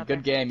But receivers out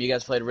good there. game. You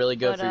guys played really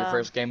good But, for your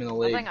first game in the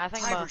league. I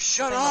think Piper, I'm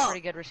shut a up!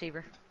 pretty good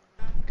receiver.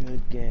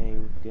 Good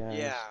game, guys.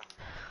 Yeah.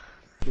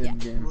 Good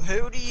game.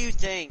 Who do you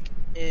think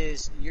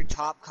is your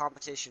top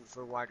competition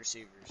for wide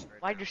receivers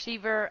right Wide now?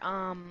 receiver,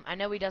 I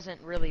know he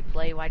doesn't really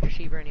play wide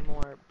receiver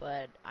anymore,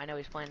 but I know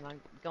he's planning on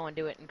going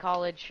to do it in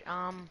college.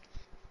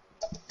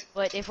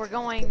 But if we're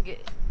going,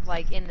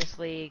 like, in this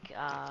league,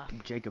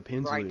 Jacob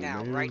Hensley, Right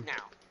now, man. right now.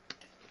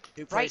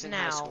 Who right plays in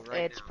high now, school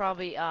right it's now?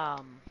 probably,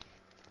 I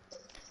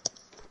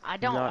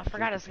Not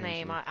forgot his Jacob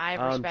name. Hensley. I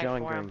have respect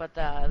John for him, Green. but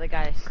the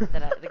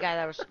guy that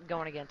I was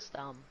going against,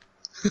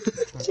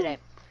 today.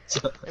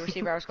 The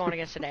receiver I was going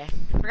against today.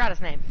 Forgot his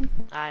name.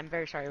 I'm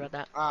very sorry about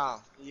that.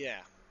 Oh, yeah.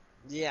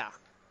 Yeah.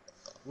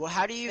 Well,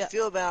 how do you Yeah.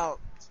 feel about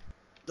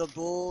the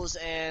Bulls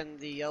and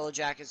the Yellow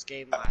Jackets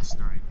game last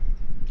night?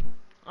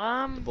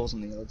 The Bulls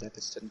and the Yellow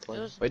Jackets didn't play.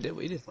 It was- Wait,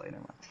 we did play. Never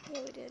mind. Yeah,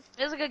 we did.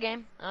 It was a good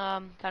game.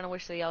 Kind of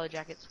wish the Yellow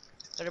Jackets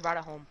could have brought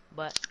it home,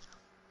 but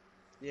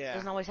it Yeah.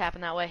 doesn't always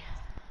happen that way.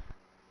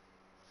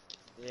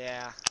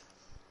 Yeah.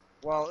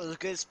 Well, it was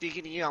good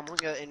speaking to you. I'm gonna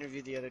go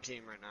interview the other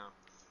team right now.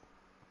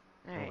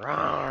 Alright.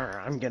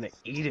 Rawr, I'm gonna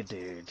eat it,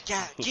 dude.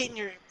 Yeah, get in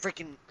your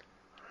freaking.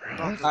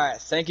 All right,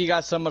 thank you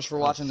guys so much for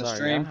watching the Sorry,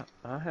 stream.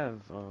 I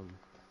have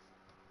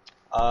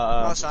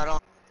Also, I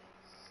don't.